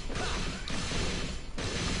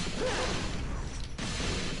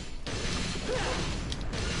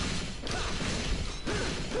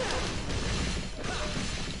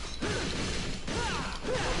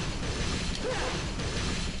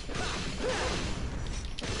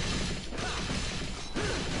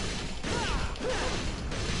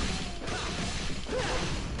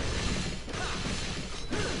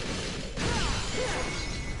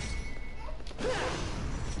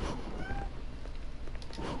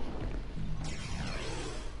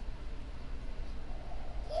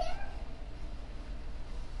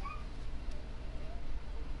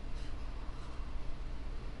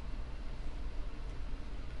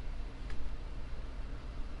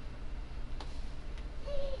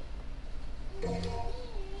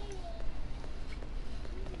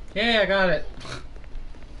 Yeah, I got it.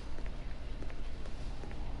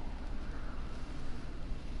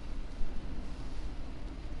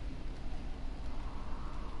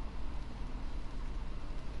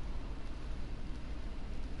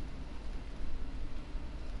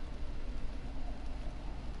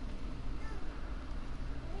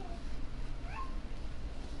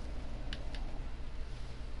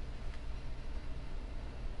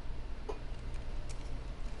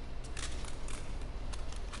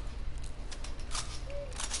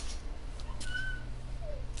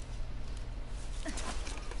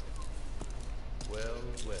 Well,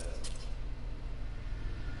 well.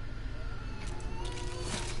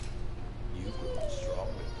 You've grown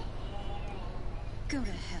stronger. Go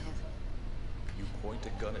to hell. You point a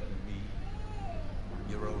gun at me,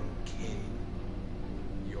 your own king,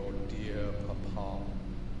 your dear papa.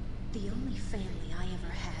 The only family I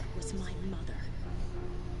ever had was my mother.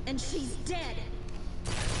 And she's dead!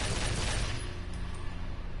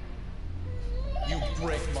 You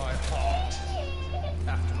break my heart.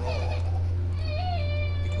 After all,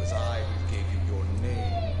 it was I who gave you your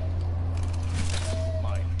name.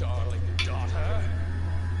 My darling daughter.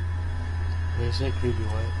 What is it? Creepy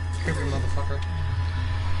what? Creepy motherfucker.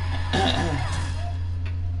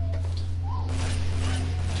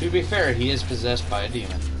 To be fair, he is possessed by a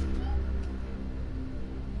demon.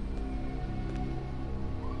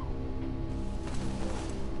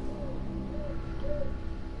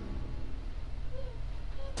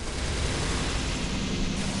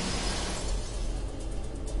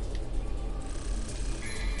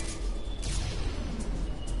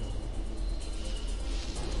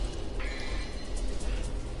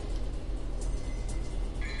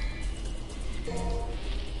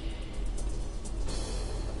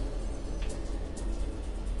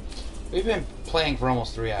 We've been playing for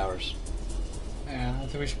almost 3 hours. Yeah, I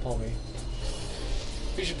think we should probably.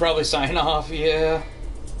 We should probably sign off, yeah.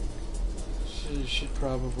 Should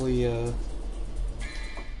probably,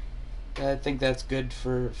 I think that's good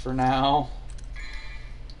for now.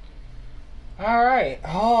 Alright.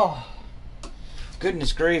 Oh.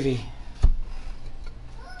 Goodness gravy.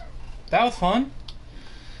 That was fun.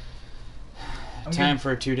 Time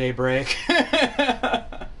for a 2-day break.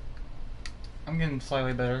 I'm getting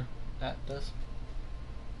slightly better at this.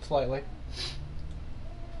 Slightly.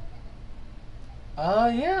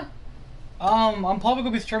 Yeah. I'm probably gonna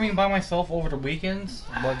be streaming by myself over the weekends.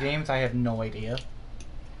 What games? I have no idea.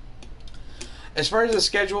 As far as the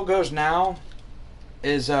schedule goes now,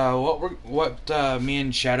 is what me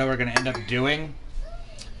and Shadow are gonna end up doing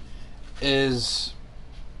is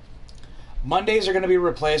Mondays are gonna be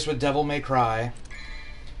replaced with Devil May Cry.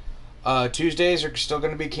 Tuesdays are still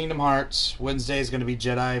gonna be Kingdom Hearts. Wednesday is gonna be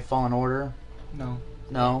Jedi Fallen Order. No.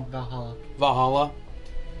 Valhalla.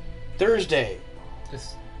 Thursday.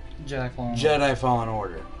 Just Jedi Fallen Order. Jedi Fallen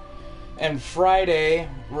Order. And Friday,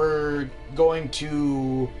 we're going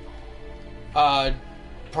to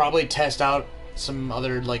probably test out some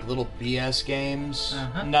other like little BS games.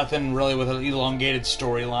 Nothing really with an elongated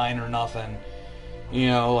storyline or nothing. You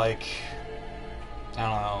know, like, I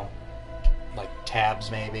don't know, like tabs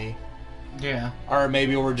maybe. Yeah. Or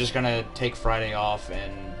maybe we're just gonna take Friday off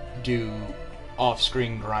and do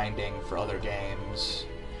off-screen grinding for other games.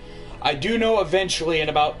 I do know eventually, in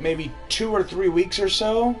about maybe 2 or 3 weeks or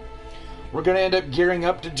so, we're gonna end up gearing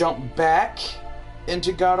up to jump back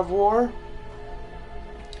into God of War.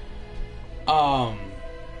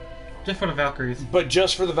 Just for the Valkyries. But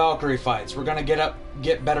just for the Valkyrie fights. We're gonna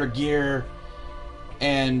get better gear,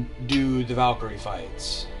 and do the Valkyrie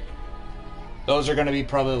fights. Those are gonna be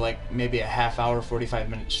probably like maybe a half hour,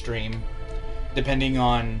 45-minute stream, depending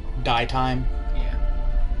on die time. Yeah.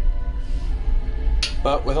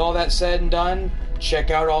 But with all that said and done, check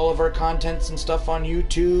out all of our contents and stuff on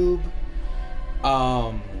YouTube.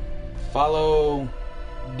 Follow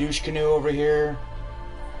Douche Canoe over here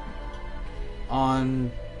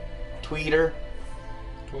on Twitter.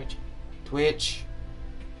 Twitch.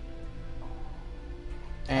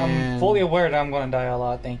 And I'm fully aware that I'm going to die a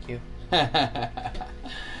lot. Thank you.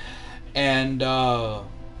 And we'll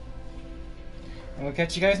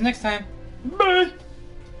catch you guys next time. bye.